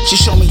 She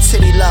show me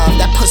titty love.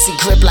 That pussy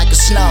grip like a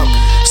snub.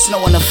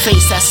 Snow in her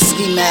face, that's a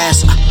ski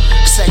mask.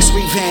 Sex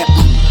revamp.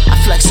 I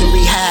flex and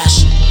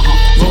rehash.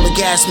 Roll the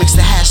gas, mix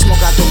the hash,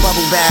 smoke out the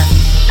bubble bath.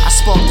 I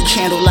spark the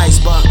candle lights,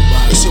 but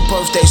it's your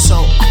birthday,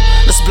 so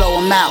let's blow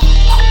them out.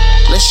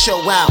 Let's show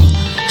out.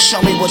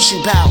 Show me what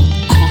you bout.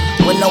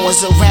 When no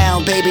one's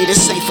around, baby,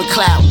 this ain't for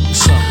clout.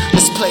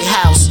 Let's play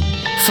house.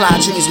 Fly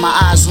dreams, my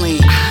eyes lean.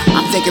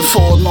 I'm thinking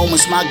forward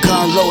moments, my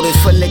gun loaded.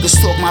 For niggas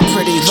talk my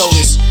pretty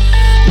lotus.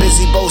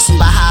 Busy boasting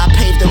by how I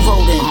paved the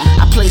road in.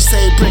 I placed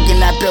every brick in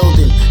that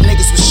building.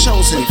 Niggas was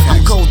chosen,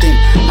 I'm golden.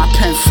 My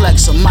pen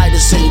flex, a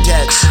Midas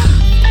index.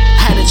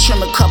 Had to trim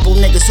a couple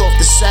niggas off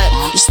the set.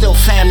 You still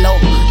fam, no?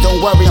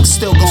 Don't worry, I'm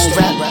still gon'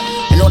 rap.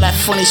 And all that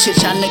funny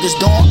shit y'all niggas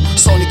doing,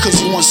 it's only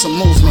cause you want some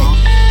movement.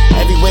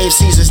 Every wave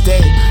sees its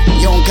day.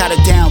 You don't gotta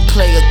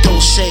downplay or throw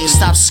shade.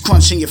 Stop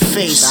scrunching your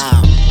face.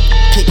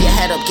 Pick your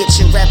head up, get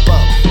your rep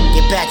up.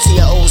 Get back to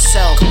your old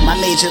self. My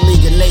major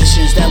league of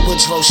nations, that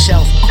Woodrow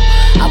shelf.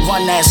 I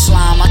run that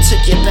slime, I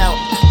took your belt.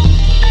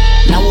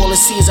 Now all the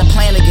seeds I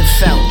plan to get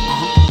felt.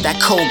 That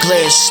cold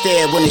glare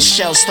stare when the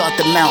shells start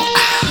to melt.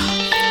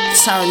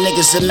 Turn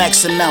niggas to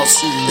Mex and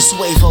melts. It's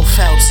Wavo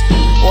Phelps.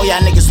 All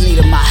y'all niggas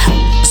needed my help.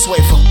 It's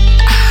Wavo.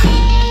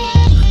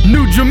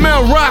 New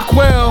Jamel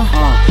Rockwell,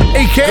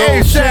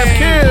 aka Chef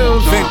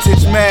Kills.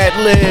 Vintage Mad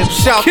Lib.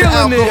 Shout to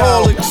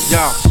Alcoholics.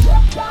 Yo.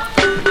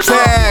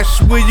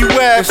 Tash, where you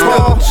at,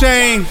 Paul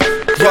Chain?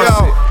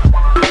 Yo.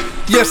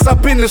 Yes,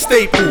 I've been a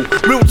staple.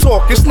 Real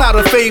talk, it's not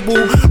a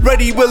fable.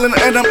 Ready, willing,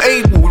 and I'm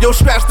able. Yo,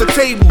 scratch the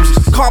tables.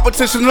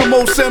 Competition, the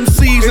most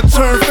MCs, it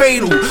turn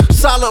fatal.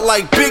 Solid look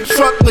like big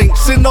truck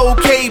links and old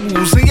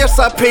cables. And yes,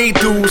 I paid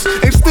dues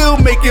and still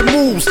making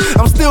moves.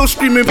 I'm still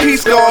screaming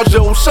peace, God,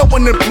 Joe, show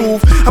and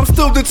improve. I'm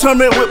still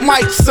determined with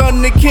Mike,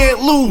 son, they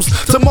can't lose.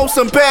 To most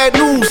some bad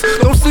news,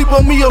 don't sleep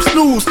on me or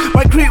snooze.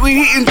 My creep with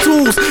heating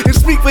tools and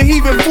speak for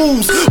heathen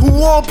fools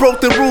who all broke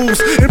the rules.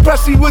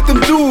 Impress me with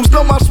them Jews,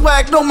 know my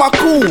swag, know my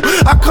cool.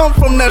 I come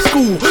from that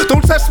school,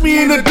 don't test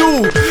me in the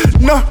duel.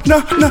 No,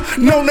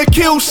 they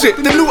kill shit.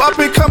 The new up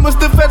and comers,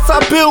 the vets I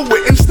build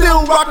with. And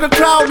still rock the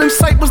crowd in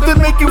cyphers that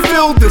make you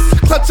feel this.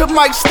 Clutch a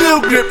mic,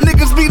 still grip,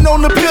 niggas be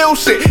known to pill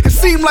shit. It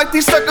seem like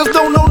these suckers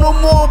don't know no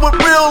more what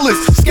real is.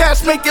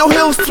 Scats make your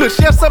hills twitch,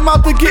 yes I'm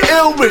out to get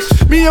ill rich.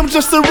 Me, I'm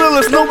just the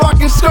realest, no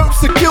rockin' skirts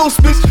to kill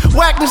bitch.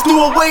 Whackness do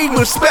away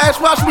with, Spash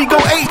watch me go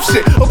ape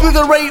shit.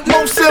 Obliterate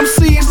most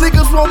MCs,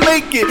 niggas won't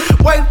make it.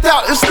 Wiped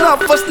out and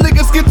snuff, us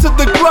niggas get to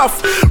the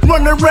gruff.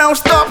 Run around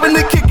stopping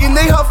and kicking,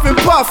 they huff and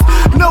puff.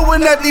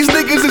 Knowing that these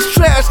niggas is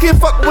trash, can't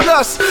fuck with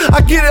us.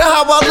 I get it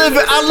how I live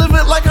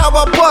it like how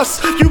I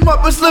bust. You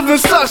muppets living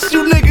sus,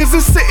 you niggas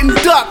is sitting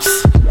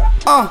ducks.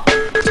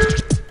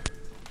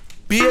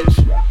 Bitch.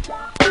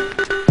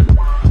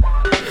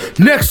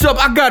 Next up,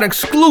 I got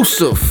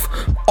exclusive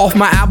off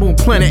my album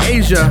Planet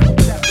Asia.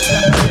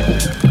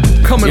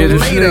 Coming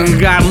this later. Nigga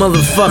got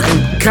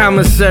motherfucking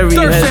commissary.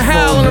 Thirst and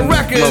Howl on the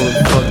record.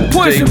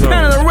 Poison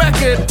Pen on the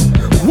record.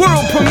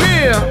 World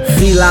premiere.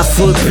 Fila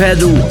foot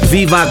pedal,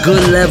 viva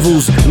good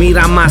levels.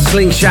 Mira my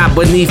slingshot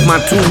beneath my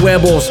two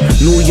rebels.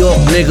 New York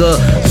nigga,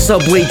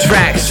 subway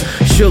tracks.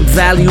 Shook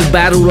value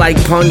battle like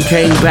pun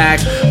came back.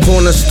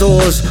 Corner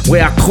stores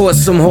where I caught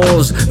some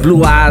whores.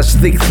 Blue eyes,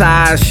 thick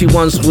thighs, she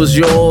once was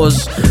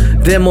yours.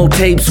 Demo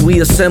tapes,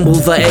 we assemble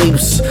the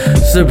apes.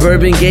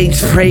 Suburban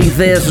gates, pray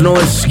there's no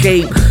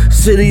escape.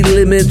 City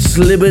limits,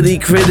 liberty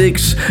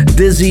critics.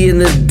 Dizzy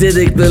and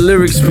addicted, the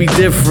lyrics be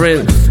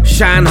different.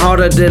 Shine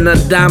harder than a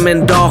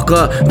diamond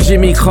darker.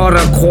 Jimmy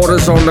Carter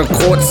quarters on the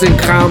courts in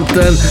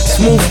Compton.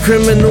 Smooth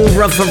criminal,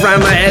 rough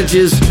around the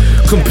edges.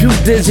 Compute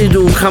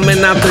digital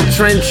coming out the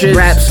trenches.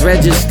 Raps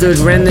registered,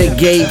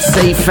 renegade,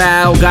 safe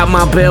foul. Got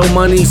my bail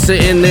money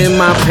sitting in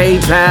my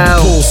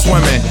PayPal. Pool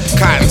swimming,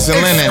 cottons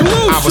and linen.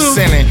 I was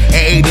sinning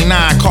in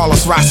 89,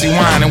 Carlos Rossi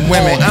wine and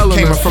women.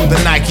 Came from the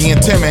Nike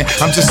and Timon.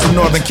 I'm just a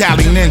Northern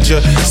Cali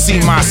ninja. Sea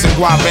moss and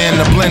guava in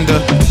the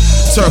blender.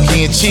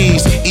 Turkey and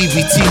cheese,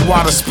 EBT,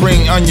 water,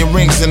 spring, onion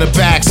rings in the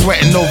bag,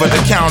 sweating over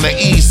the counter,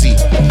 easy.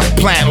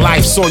 Plant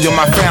life, soil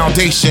my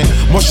foundation.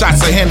 More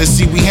shots of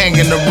Hennessy, we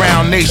hanging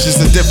around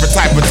nations, a different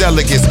type of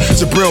delegates.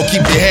 Jabril,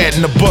 keep your head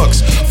in the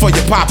books. For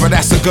your papa,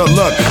 that's a good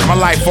look. My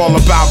life all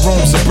about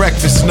rooms and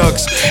breakfast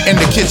nooks. In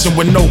the kitchen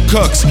with no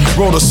cooks.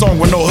 Wrote a song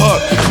with no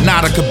hook.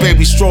 Nautica,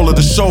 baby stroller,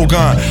 the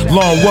Shogun.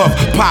 Long whoop,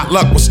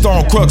 potluck with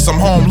stone crooks. I'm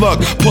home,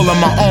 look,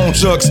 pulling my own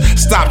jugs.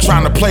 Stop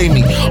trying to play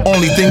me.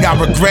 Only thing I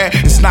regret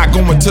is not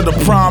going to the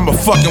prom or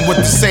fucking with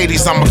the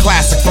Sadies. I'm a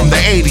classic from the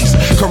 80s.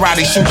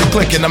 Karate shoot the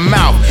click in the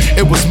mouth.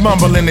 It was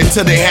mumbling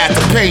until they had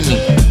to pay me.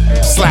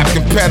 Slap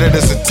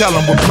competitors and tell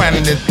them we're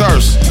planning in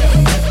thirst.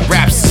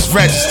 Raps is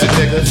registered,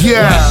 nigga.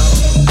 Yeah.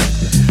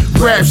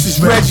 Raps is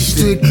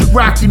registered.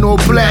 Rocking all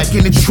black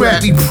in the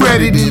trap, we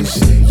predators.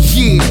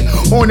 Yeah,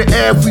 on the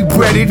Ave we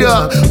bread it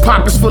up.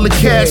 Pockets full of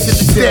cash at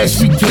the stash,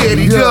 we get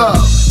it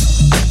up.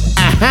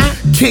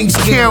 Kings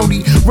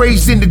County,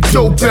 raised in the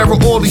dope era,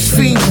 all these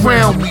fiends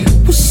round me.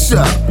 What's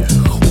up?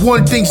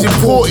 One thing's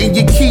important,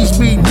 your keys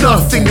mean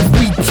nothing if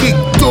we kick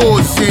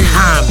doors in.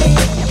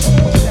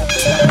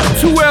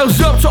 2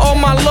 L's up to all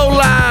my low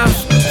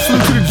lives.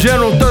 Salute to the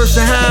General Thirst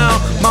and Howl,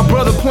 my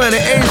brother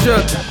Planet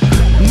Asia,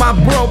 my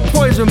bro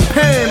Poison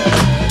Pen,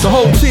 the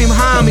whole team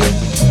Hami.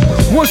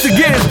 Once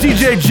again, it's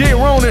DJ J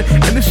Ronin,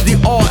 and this is the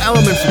All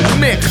Elements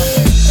Mix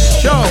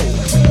Show.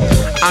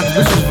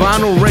 This is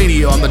Vinyl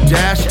Radio on the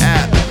Dash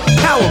app,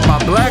 powered by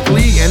Black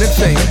League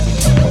Entertainment.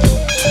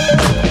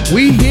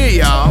 We here,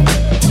 y'all.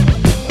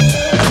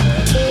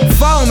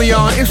 Follow me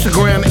on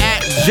Instagram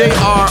at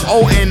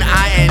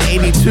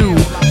JRONIN82.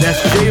 That's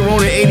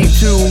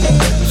JRonin82.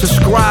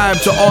 Subscribe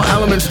to All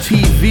Elements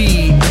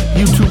TV,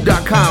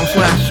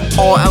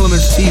 YouTube.com/All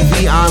Elements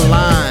TV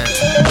online.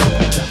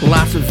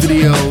 Lots of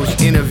videos,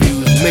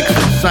 interviews,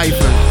 mixes,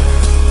 ciphers.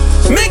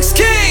 Mix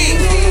King,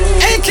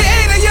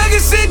 aka the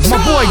youngest in charge. My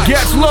boy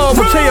Gets Low,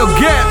 Mateo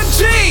Gets.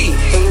 G,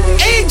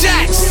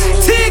 Ajax,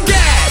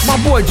 T-Gas. My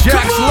boy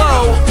Jax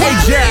Low,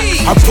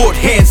 Ajax. I put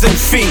hands and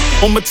feet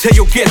on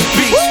Mateo Gets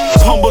beats.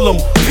 Humble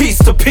them piece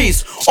to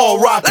piece.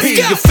 R.I.P.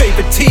 Your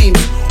favorite teams,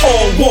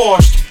 all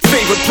washed.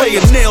 Favorite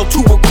player nailed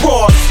to a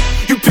cross.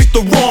 You picked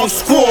the wrong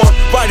squad,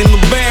 riding the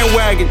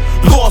bandwagon,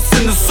 lost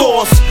in the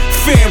sauce.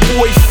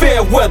 Fanboys,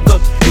 fair weather,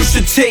 you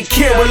should take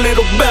care a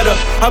little better.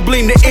 I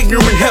blame the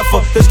ignorant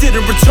heifer that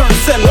didn't return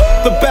sender.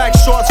 The back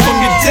shots from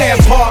your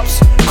damn pops,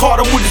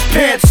 caught him with his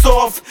pants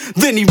off,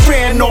 then he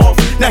ran off.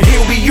 Now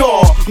here we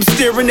are, I'm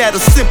staring at a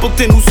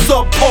simpleton who's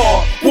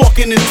subpar,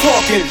 walking and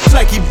talking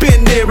like he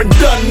been there and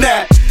done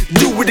that.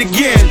 Do it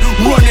again,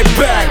 run it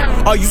back.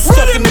 Are you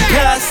stuck in the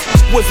past?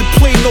 Was it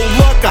plain no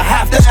luck? I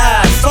have to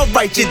ask.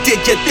 Alright, you did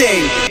your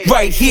thing.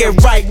 Right here,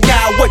 right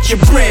now, what you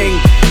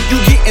bring? You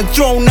getting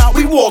thrown out,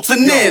 we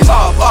waltzing in.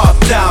 Up, up,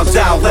 down.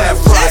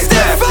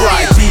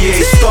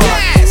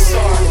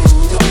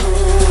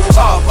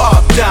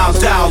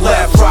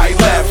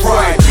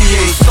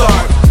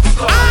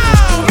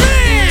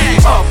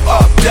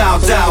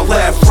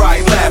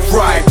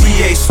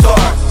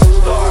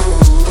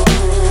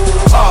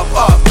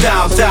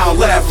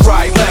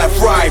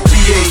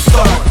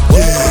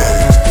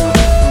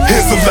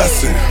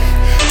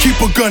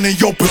 gun in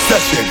your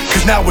possession.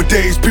 Cause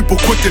nowadays people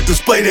quick to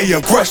display their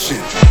aggression.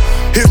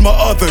 Here's my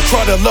other,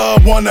 try to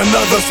love one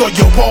another so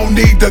you won't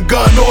need the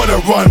gun or to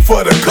run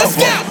for the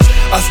cover.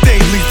 I stay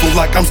lethal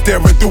like I'm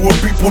staring through a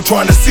people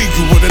trying to see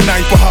you with a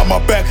knife behind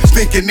my back,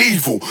 thinking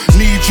evil.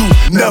 Need you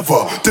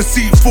never,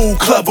 deceitful,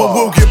 clever.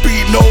 Will get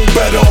beat no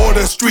better or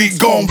the street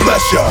gon'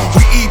 bless ya.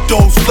 We eat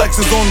those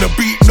flexes on the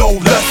beat no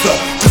lesser.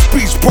 The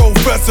speech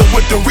professor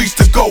with the reach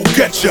to go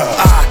get ya.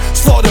 I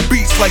slaughter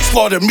beats like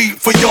slaughter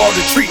meat for y'all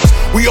to treat.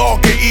 We all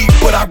can eat,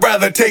 but I'd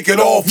rather take it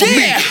all for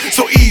me.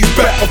 So ease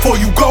back before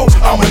you go,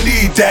 I'ma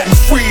need that and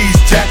freeze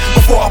Jack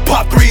before I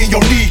pop 3 in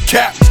your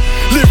kneecap.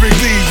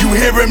 Lyrically, you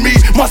hearing me?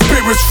 My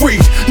spirit's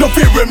free. No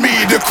fear in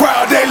me. The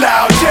crowd, they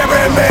loud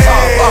cheering me.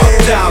 Up,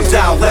 down,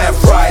 down, left,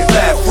 right,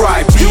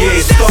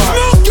 BA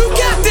start. You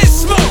got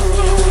this smoke.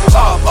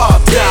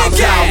 Up, down,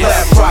 down,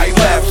 left, right,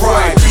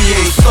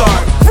 BA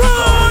start.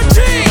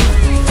 Ronin.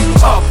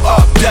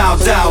 Up, down,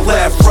 down,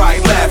 left,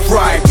 right,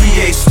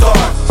 BA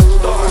start.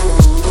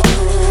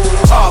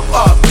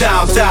 Up,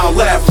 down, down,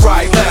 left,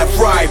 right,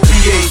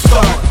 BA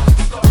start.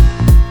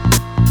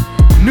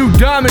 New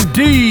Diamond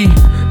D,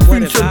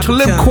 feature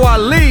Talib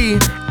Kweli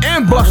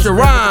and Busta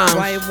Rhymes.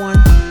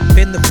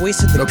 Been the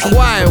voice of the people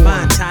for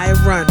my entire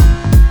run.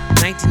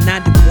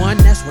 1991,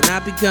 that's when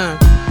I begun.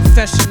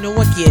 Professional,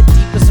 I get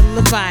deep as a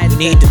Leviathan.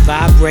 We need to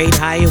vibrate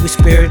higher, we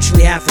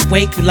spiritually half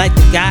awake. You like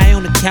the guy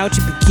on the couch,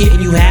 you be getting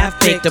you half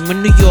baked. I'm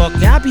in New York,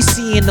 I be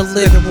seeing the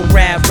literal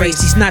rap race.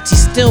 These Nazis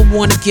still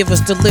wanna give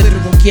us the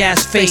literal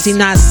gas face. They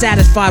not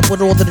satisfied with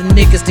all of the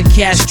niggas that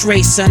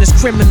castrate. Son, it's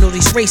criminal,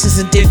 these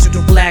racists and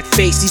digital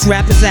blackface. These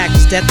rappers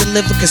actors that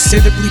deliver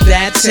considerably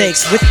bad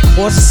takes. With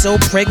horses so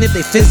pregnant,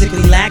 they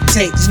physically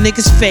lactate. These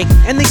niggas fake,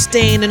 and they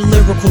staying in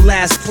lyrical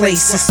last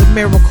place. It's a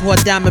miracle.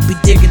 Diamond be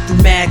digging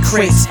through mad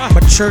crates. My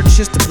church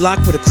is the block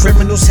where the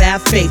criminals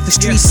have faith. The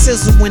streets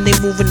sizzle when they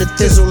moving the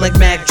thizzle like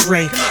Mac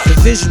Dre. The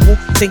visual,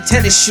 think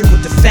tennis shit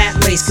with the fat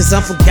lace. Cause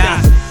I'm from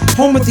Gotham,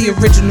 home of the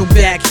original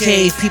Bat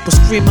Cave. People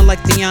screaming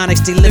like the Onyx,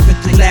 they living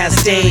through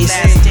last days.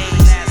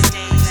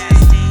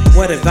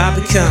 What have I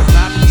become?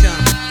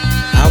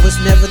 I was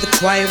never the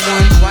quiet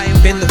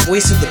one. Been the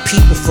voice of the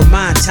people for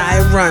my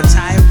entire run.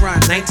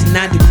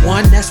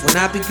 1991, that's when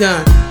I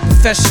begun.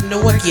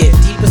 Professional, I get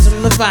deep as a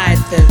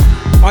Leviathan.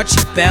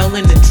 Archie Bell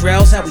and the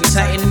drills, how we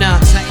tighten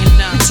up.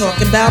 We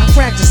talking about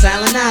practice,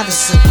 Allen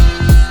Iverson.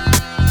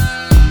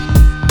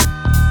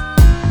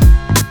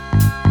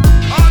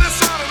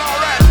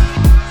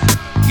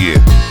 Yeah,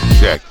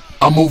 check.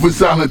 I'm moving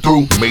silent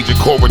through major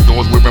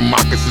corridors, wearing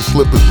moccasins,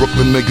 slippers.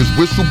 Brooklyn niggas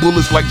whistle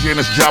bullets like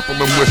Janis Joplin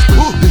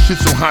whispers. This shit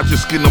so hot your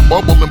skin a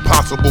bubble,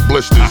 impossible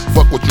blisters.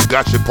 Fuck what you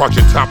got, shit part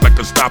your top like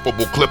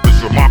unstoppable clippers.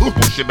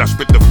 Remarkable shit, I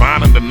spit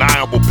divine,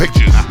 undeniable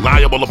pictures.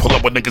 Liable to pull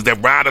up with niggas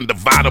that ride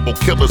undividable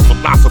killers.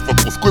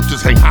 Philosophical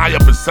scriptures hang high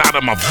up inside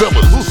of my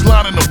villas.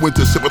 Slide in the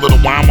winter, sip a little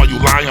wine while you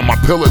lie on my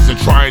pillars and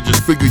try and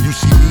just figure you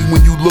see me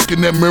when you look in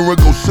that mirror.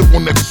 Go sip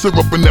on that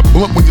syrup and that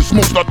blunt when your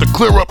smoke start to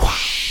clear up.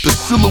 The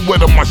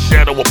silhouette of my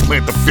shadow will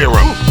plant the fear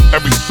up.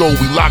 Every soul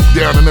we lock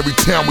down and every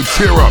town we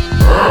tear up.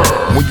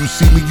 When you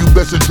see me, you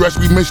best address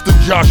me, Mr.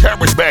 Josh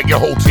Harris. Bag your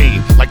whole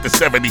team like the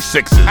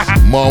 76ers.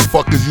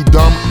 Motherfuckers, you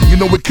dumb? You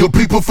know it kill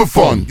people for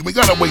fun. You ain't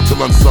gotta wait till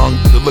unsung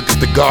to look at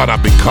the God I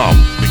become.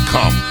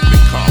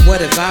 What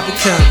have I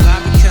become?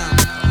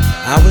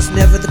 I was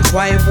never the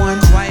quiet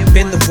one.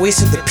 Been the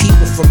voice of the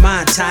people for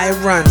my entire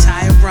run.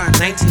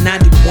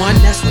 1991,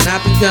 that's when I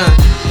begun.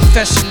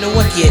 Professional,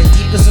 I get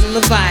deep as a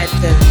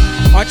Leviathan.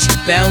 Archie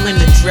Bell and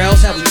the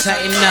drills, how we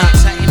tighten up.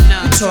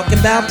 We talking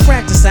about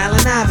practice,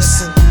 Allen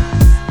Iverson.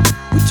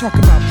 We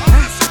talking about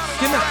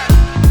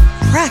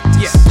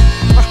practice.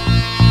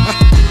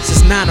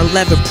 Since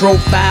 9/11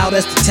 profile,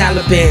 that's the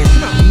Taliban.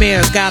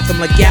 Mayor of Gotham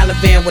like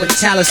Galavan with a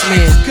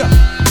talisman.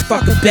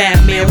 Fuck a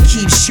Batman, we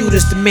keep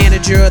shooters. The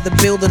manager of the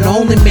building, the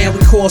only man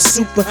we call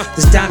super.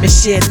 This diamond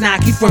shit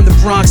knock you from the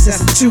Bronx,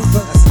 that's a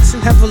twofer.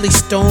 Heavily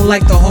stoned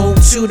like the home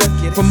tutor.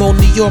 From old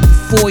New York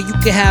before you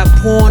could have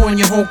porn on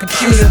your home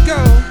computer.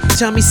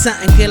 Tell me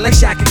something good like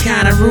Shaka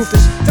Khan and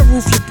Rufus. The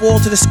roof you ball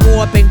to the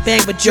score, bang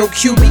bang but Joe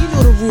Cuban. You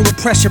know the rule of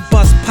pressure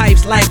bust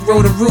pipes like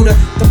Rotor-Rooter.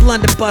 The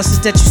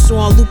blunderbusses that you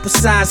saw on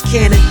Lupa-sized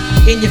cannon.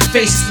 In your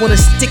face is what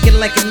is sticking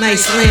like a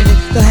nice landing.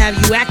 They'll have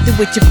you acting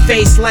with your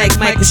face like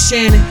Michael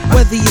Shannon.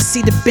 Whether you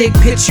see the big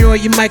picture or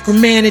you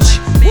micromanage.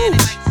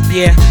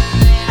 Yeah,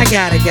 I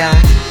got a guy,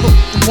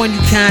 the one you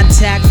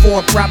contact for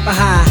a proper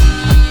high.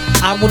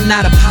 I will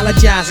not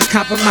apologize or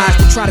compromise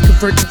to try to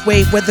convert your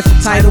way, whether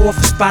for Tidal or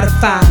for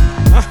Spotify.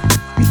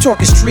 You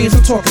talking streams,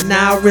 I'm talking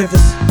Nile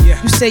rivers.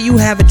 You say you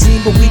have a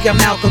dream, but we got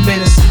Malcolm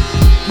in us.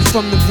 We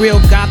from the real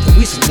Gotham,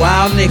 we some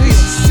wild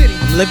niggas.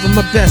 I'm living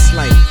my best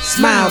life.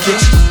 Smile,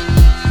 bitches.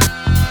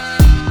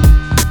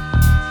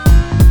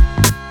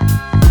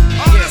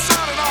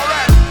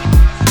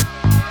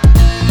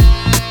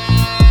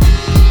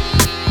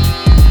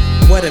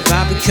 What have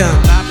I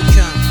become?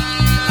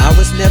 I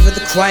was never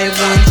the quiet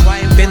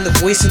one. Been the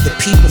voice of the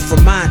people for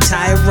my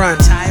entire run.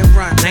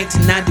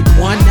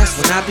 1991, that's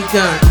when I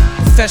begun.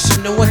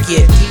 Professional, I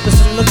get deep as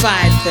a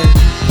Leviathan.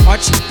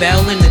 Archie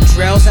Bell and the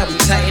drills, how we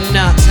tighten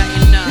up.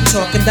 We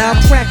talking about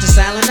practice,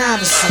 Allen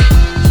Iverson.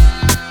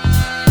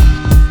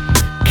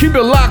 Keep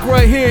it locked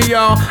right here,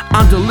 y'all,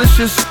 on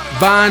Delicious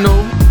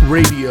Vinyl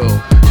Radio.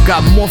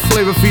 Got more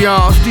flavor for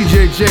y'all. It's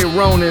DJ J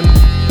Ronin.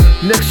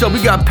 Next up,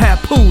 we got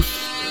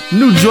Papoose.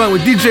 New joint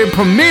with DJ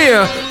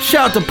Premier.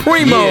 Shout out to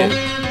Primo. Yeah.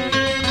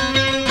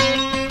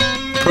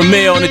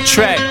 Premier on the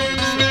track.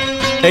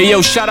 Hey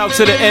yo, shout out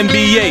to the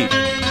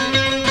NBA.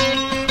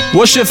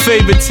 What's your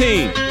favorite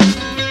team?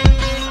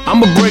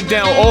 I'ma break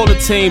down all the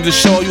teams and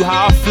show you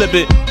how I flip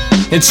it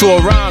into a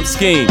rhyme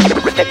scheme.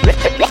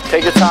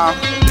 Take your time.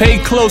 Pay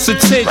close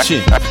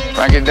attention.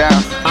 Break it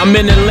down. I'm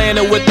in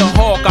Atlanta with the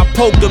Hawk. I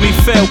poked him, he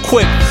fell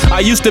quick. I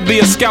used to be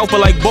a scalper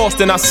like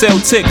Boston, I sell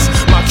ticks.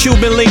 My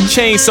Cuban link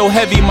chain so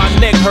heavy my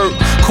neck hurt.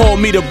 Call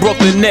me the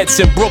Brooklyn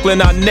Nets. In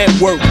Brooklyn I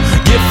network.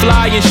 Get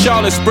fly in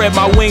Charlotte, spread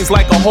my wings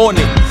like a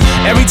hornet.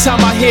 Every time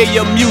I hear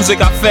your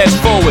music, I fast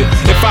forward.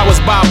 If I was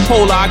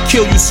bipolar, I'd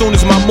kill you soon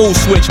as my mood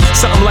switch.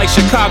 Something like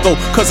Chicago,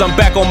 cause I'm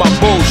back on my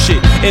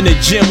bullshit. In the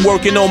gym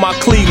working on my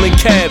Cleveland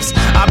Cavs.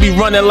 I be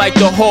running like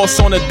the horse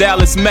on the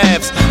Dallas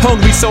Mavs.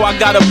 Hungry so I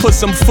gotta put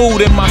some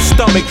food in my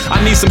stomach.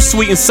 I need some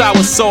sweet and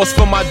sour sauce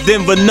for my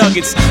Denver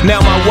Nuggets.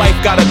 Now my wife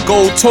got a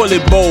gold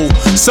toilet bowl.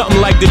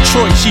 Something like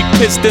Detroit, she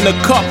pissed in a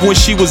cup when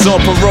she was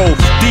on parole.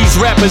 These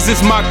rappers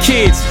is my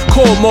kids,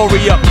 call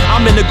Maury up.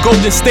 I'm in the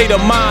golden state of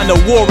mind, a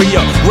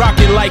warrior.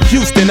 Rockin' like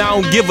Houston, I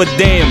don't give a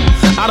damn.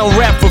 I don't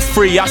rap for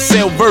free, I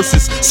sell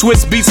verses.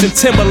 Swiss beats and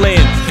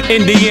Timberland.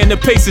 Indiana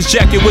Pacers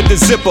jacket with the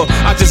zipper.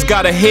 I just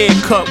got a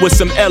haircut with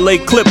some LA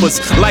Clippers.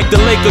 Like the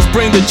Lakers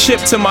bring the chip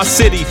to my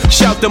city.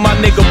 Shout to my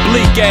nigga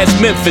bleak ass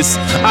Memphis.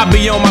 I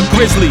be on my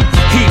Grizzly,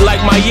 heat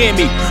like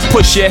Miami.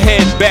 Push your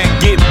head back,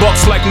 get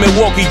bucks like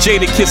Milwaukee.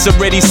 Jadakiss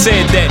already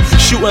said that.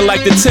 Shooting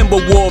like the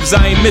Timberwolves,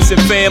 I ain't missing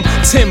fam.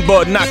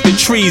 Timber, knock the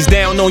trees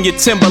down on your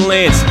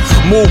timberlands.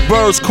 Move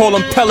birds, call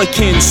them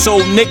pelicans.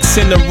 Sold Knicks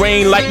in the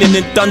rain, lightning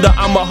and thunder.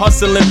 I'm a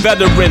hustling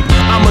veteran.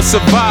 I'm a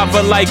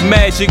survivor like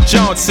Magic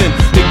Johnson.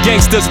 The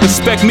gangsters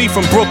respect me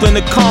from Brooklyn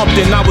to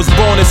Compton. I was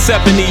born in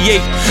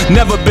 78,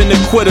 never been a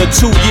quitter.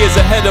 2 years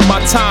ahead of my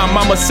time,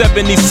 I'm a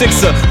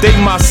 76er. They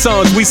my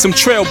sons, we some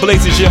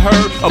trailblazers, you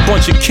heard? A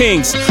bunch of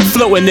kings,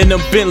 floating in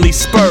them Bentley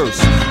Spurs.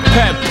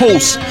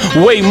 Papoose,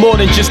 way more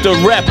than just a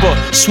rapper.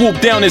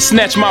 Swoop down and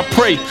snatch my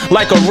prey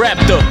like a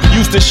raptor.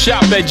 Used to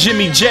shop at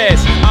Jimmy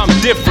Jazz, I'm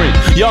different.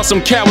 Y'all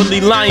some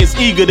cowardly lions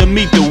eager to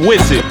meet the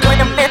wizard.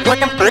 Playing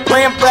basketball.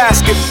 Playing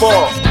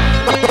basketball.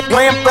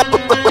 Playing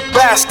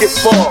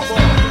basketball.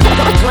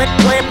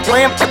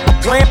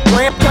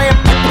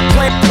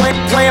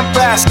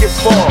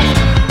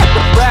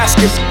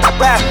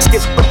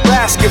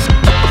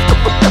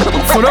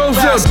 For those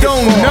that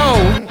don't know,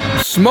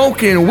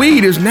 smoking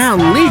weed is now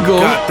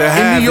legal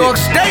in New York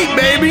State,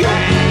 baby.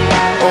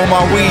 All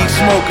my weed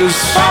smokers.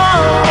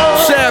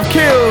 Sav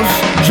Kills,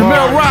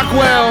 Jamel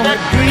Rockwell.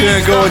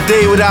 Can't go a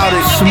day without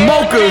it.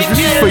 Smokers, this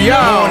is for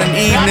y'all. Morning,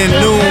 evening,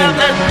 noon.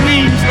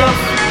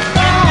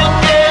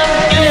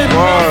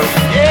 Word.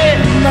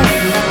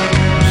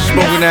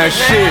 Smoking that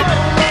shit.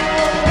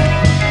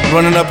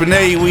 Running up in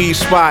a weed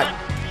spot.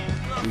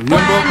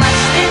 Remember?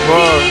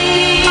 Word.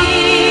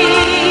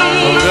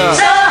 Hold up.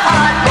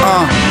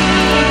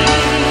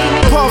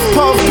 Puff,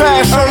 puff,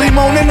 pass, early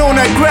morning on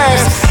that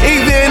grass.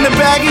 Either in the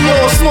baggie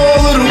or a small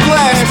little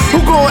glass. Who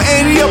gon'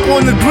 80 up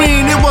on the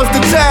green? It was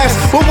the task.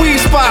 But we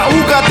spot, who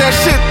got that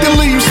shit to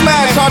leave you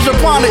smash?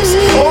 Hydroponics,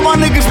 all my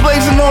niggas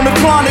blazing on the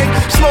chronic.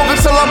 Smoking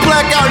till I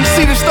black out and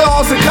see the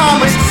stars and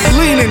comets.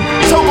 Leaning,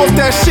 talk off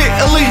that shit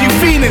and leave you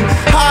fiending.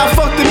 High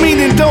fuck the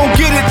meaning, don't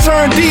get it,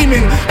 turn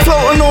demon.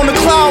 Floating on the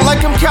cloud like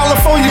I'm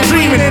California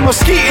dreaming. Or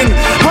skeeting,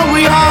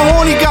 hungry, high,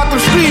 horny, got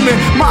them screaming.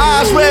 My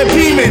eyes red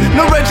beaming,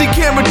 no Reggie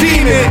can't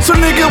redeem it. So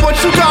nigga, what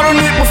you got on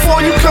it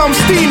before you come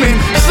steaming?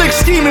 Slick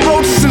scheming,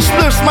 roaches and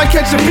spliffs might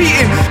catch a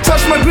beating.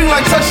 Touch my green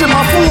like touching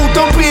my food,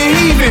 don't be a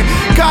heathen.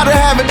 Gotta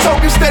have it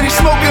token, steady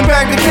smoking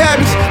back the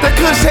cabbage. That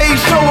cuss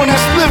haze showing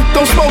that spliff,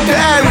 don't smoke the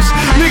average.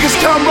 Niggas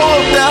come roll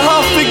up that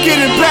huff and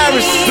get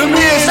embarrassed. Them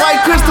ears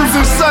like crystals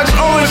and such,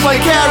 orange like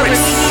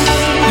carrots.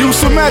 Use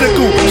some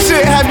medical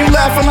shit, have you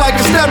laughing like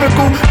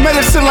hysterical.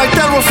 Medicine like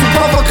therapy,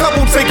 puff a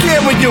couple, take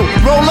care of you.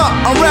 Roll up,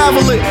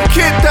 unravel it.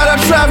 Kid that I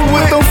travel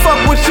with, don't fuck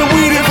with your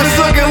weed if it's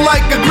looking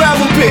like a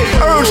gravel pit.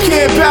 Herbs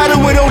can't battle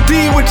with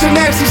OD with your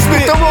nasty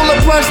spit. Don't roll a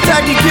plus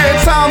tacky kid,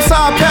 time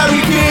sign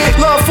parry kid.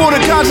 Love for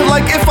the concept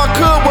like if I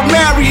could would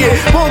marry it.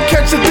 Won't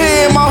catch a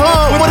day in my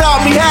hood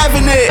without me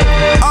having it.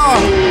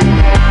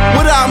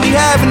 Without me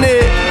having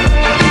it.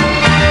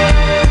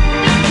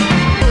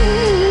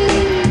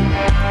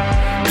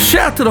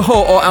 Shout out to the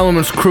whole All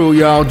Elements crew,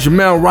 y'all.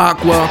 Jamel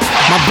Rockwell,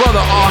 my brother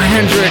R.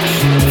 Hendrix,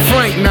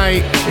 Frank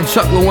Knight, and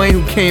Chuck LaWayne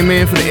who came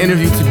in for the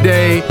interview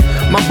today.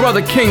 My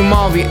brother King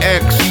Marvy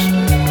X.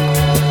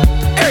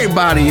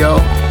 Everybody, yo.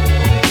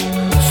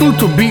 Salute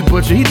to Beat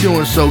Butcher, he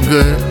doing so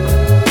good.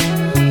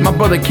 My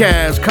brother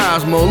Kaz,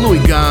 Cosmo,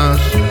 Louis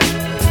Gons.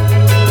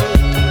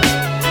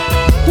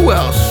 Who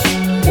else?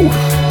 Oof.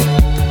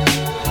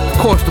 Of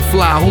course, the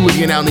Fly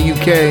Hooligan out in the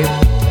UK.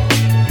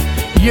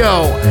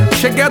 Yo,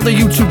 check out the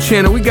YouTube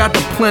channel. We got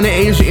the Planet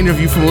Asia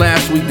interview from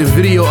last week. The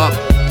video up.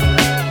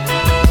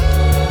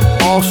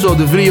 Also,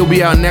 the video will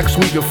be out next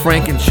week of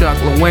Frank and Chuck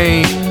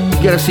LaWayne.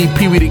 You gotta see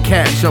Pee Wee the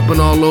Cat jumping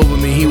all over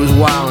me. He was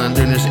wilding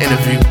during this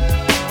interview.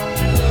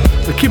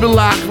 So keep it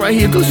locked right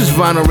here. This is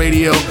Vinyl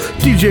Radio.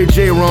 DJ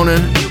J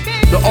Ronin.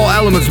 The All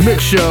Elements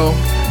Mixshow.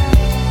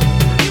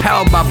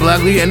 Powered by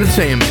Black League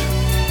Entertainment.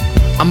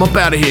 I'm up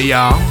out of here,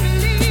 y'all.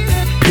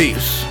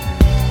 Peace.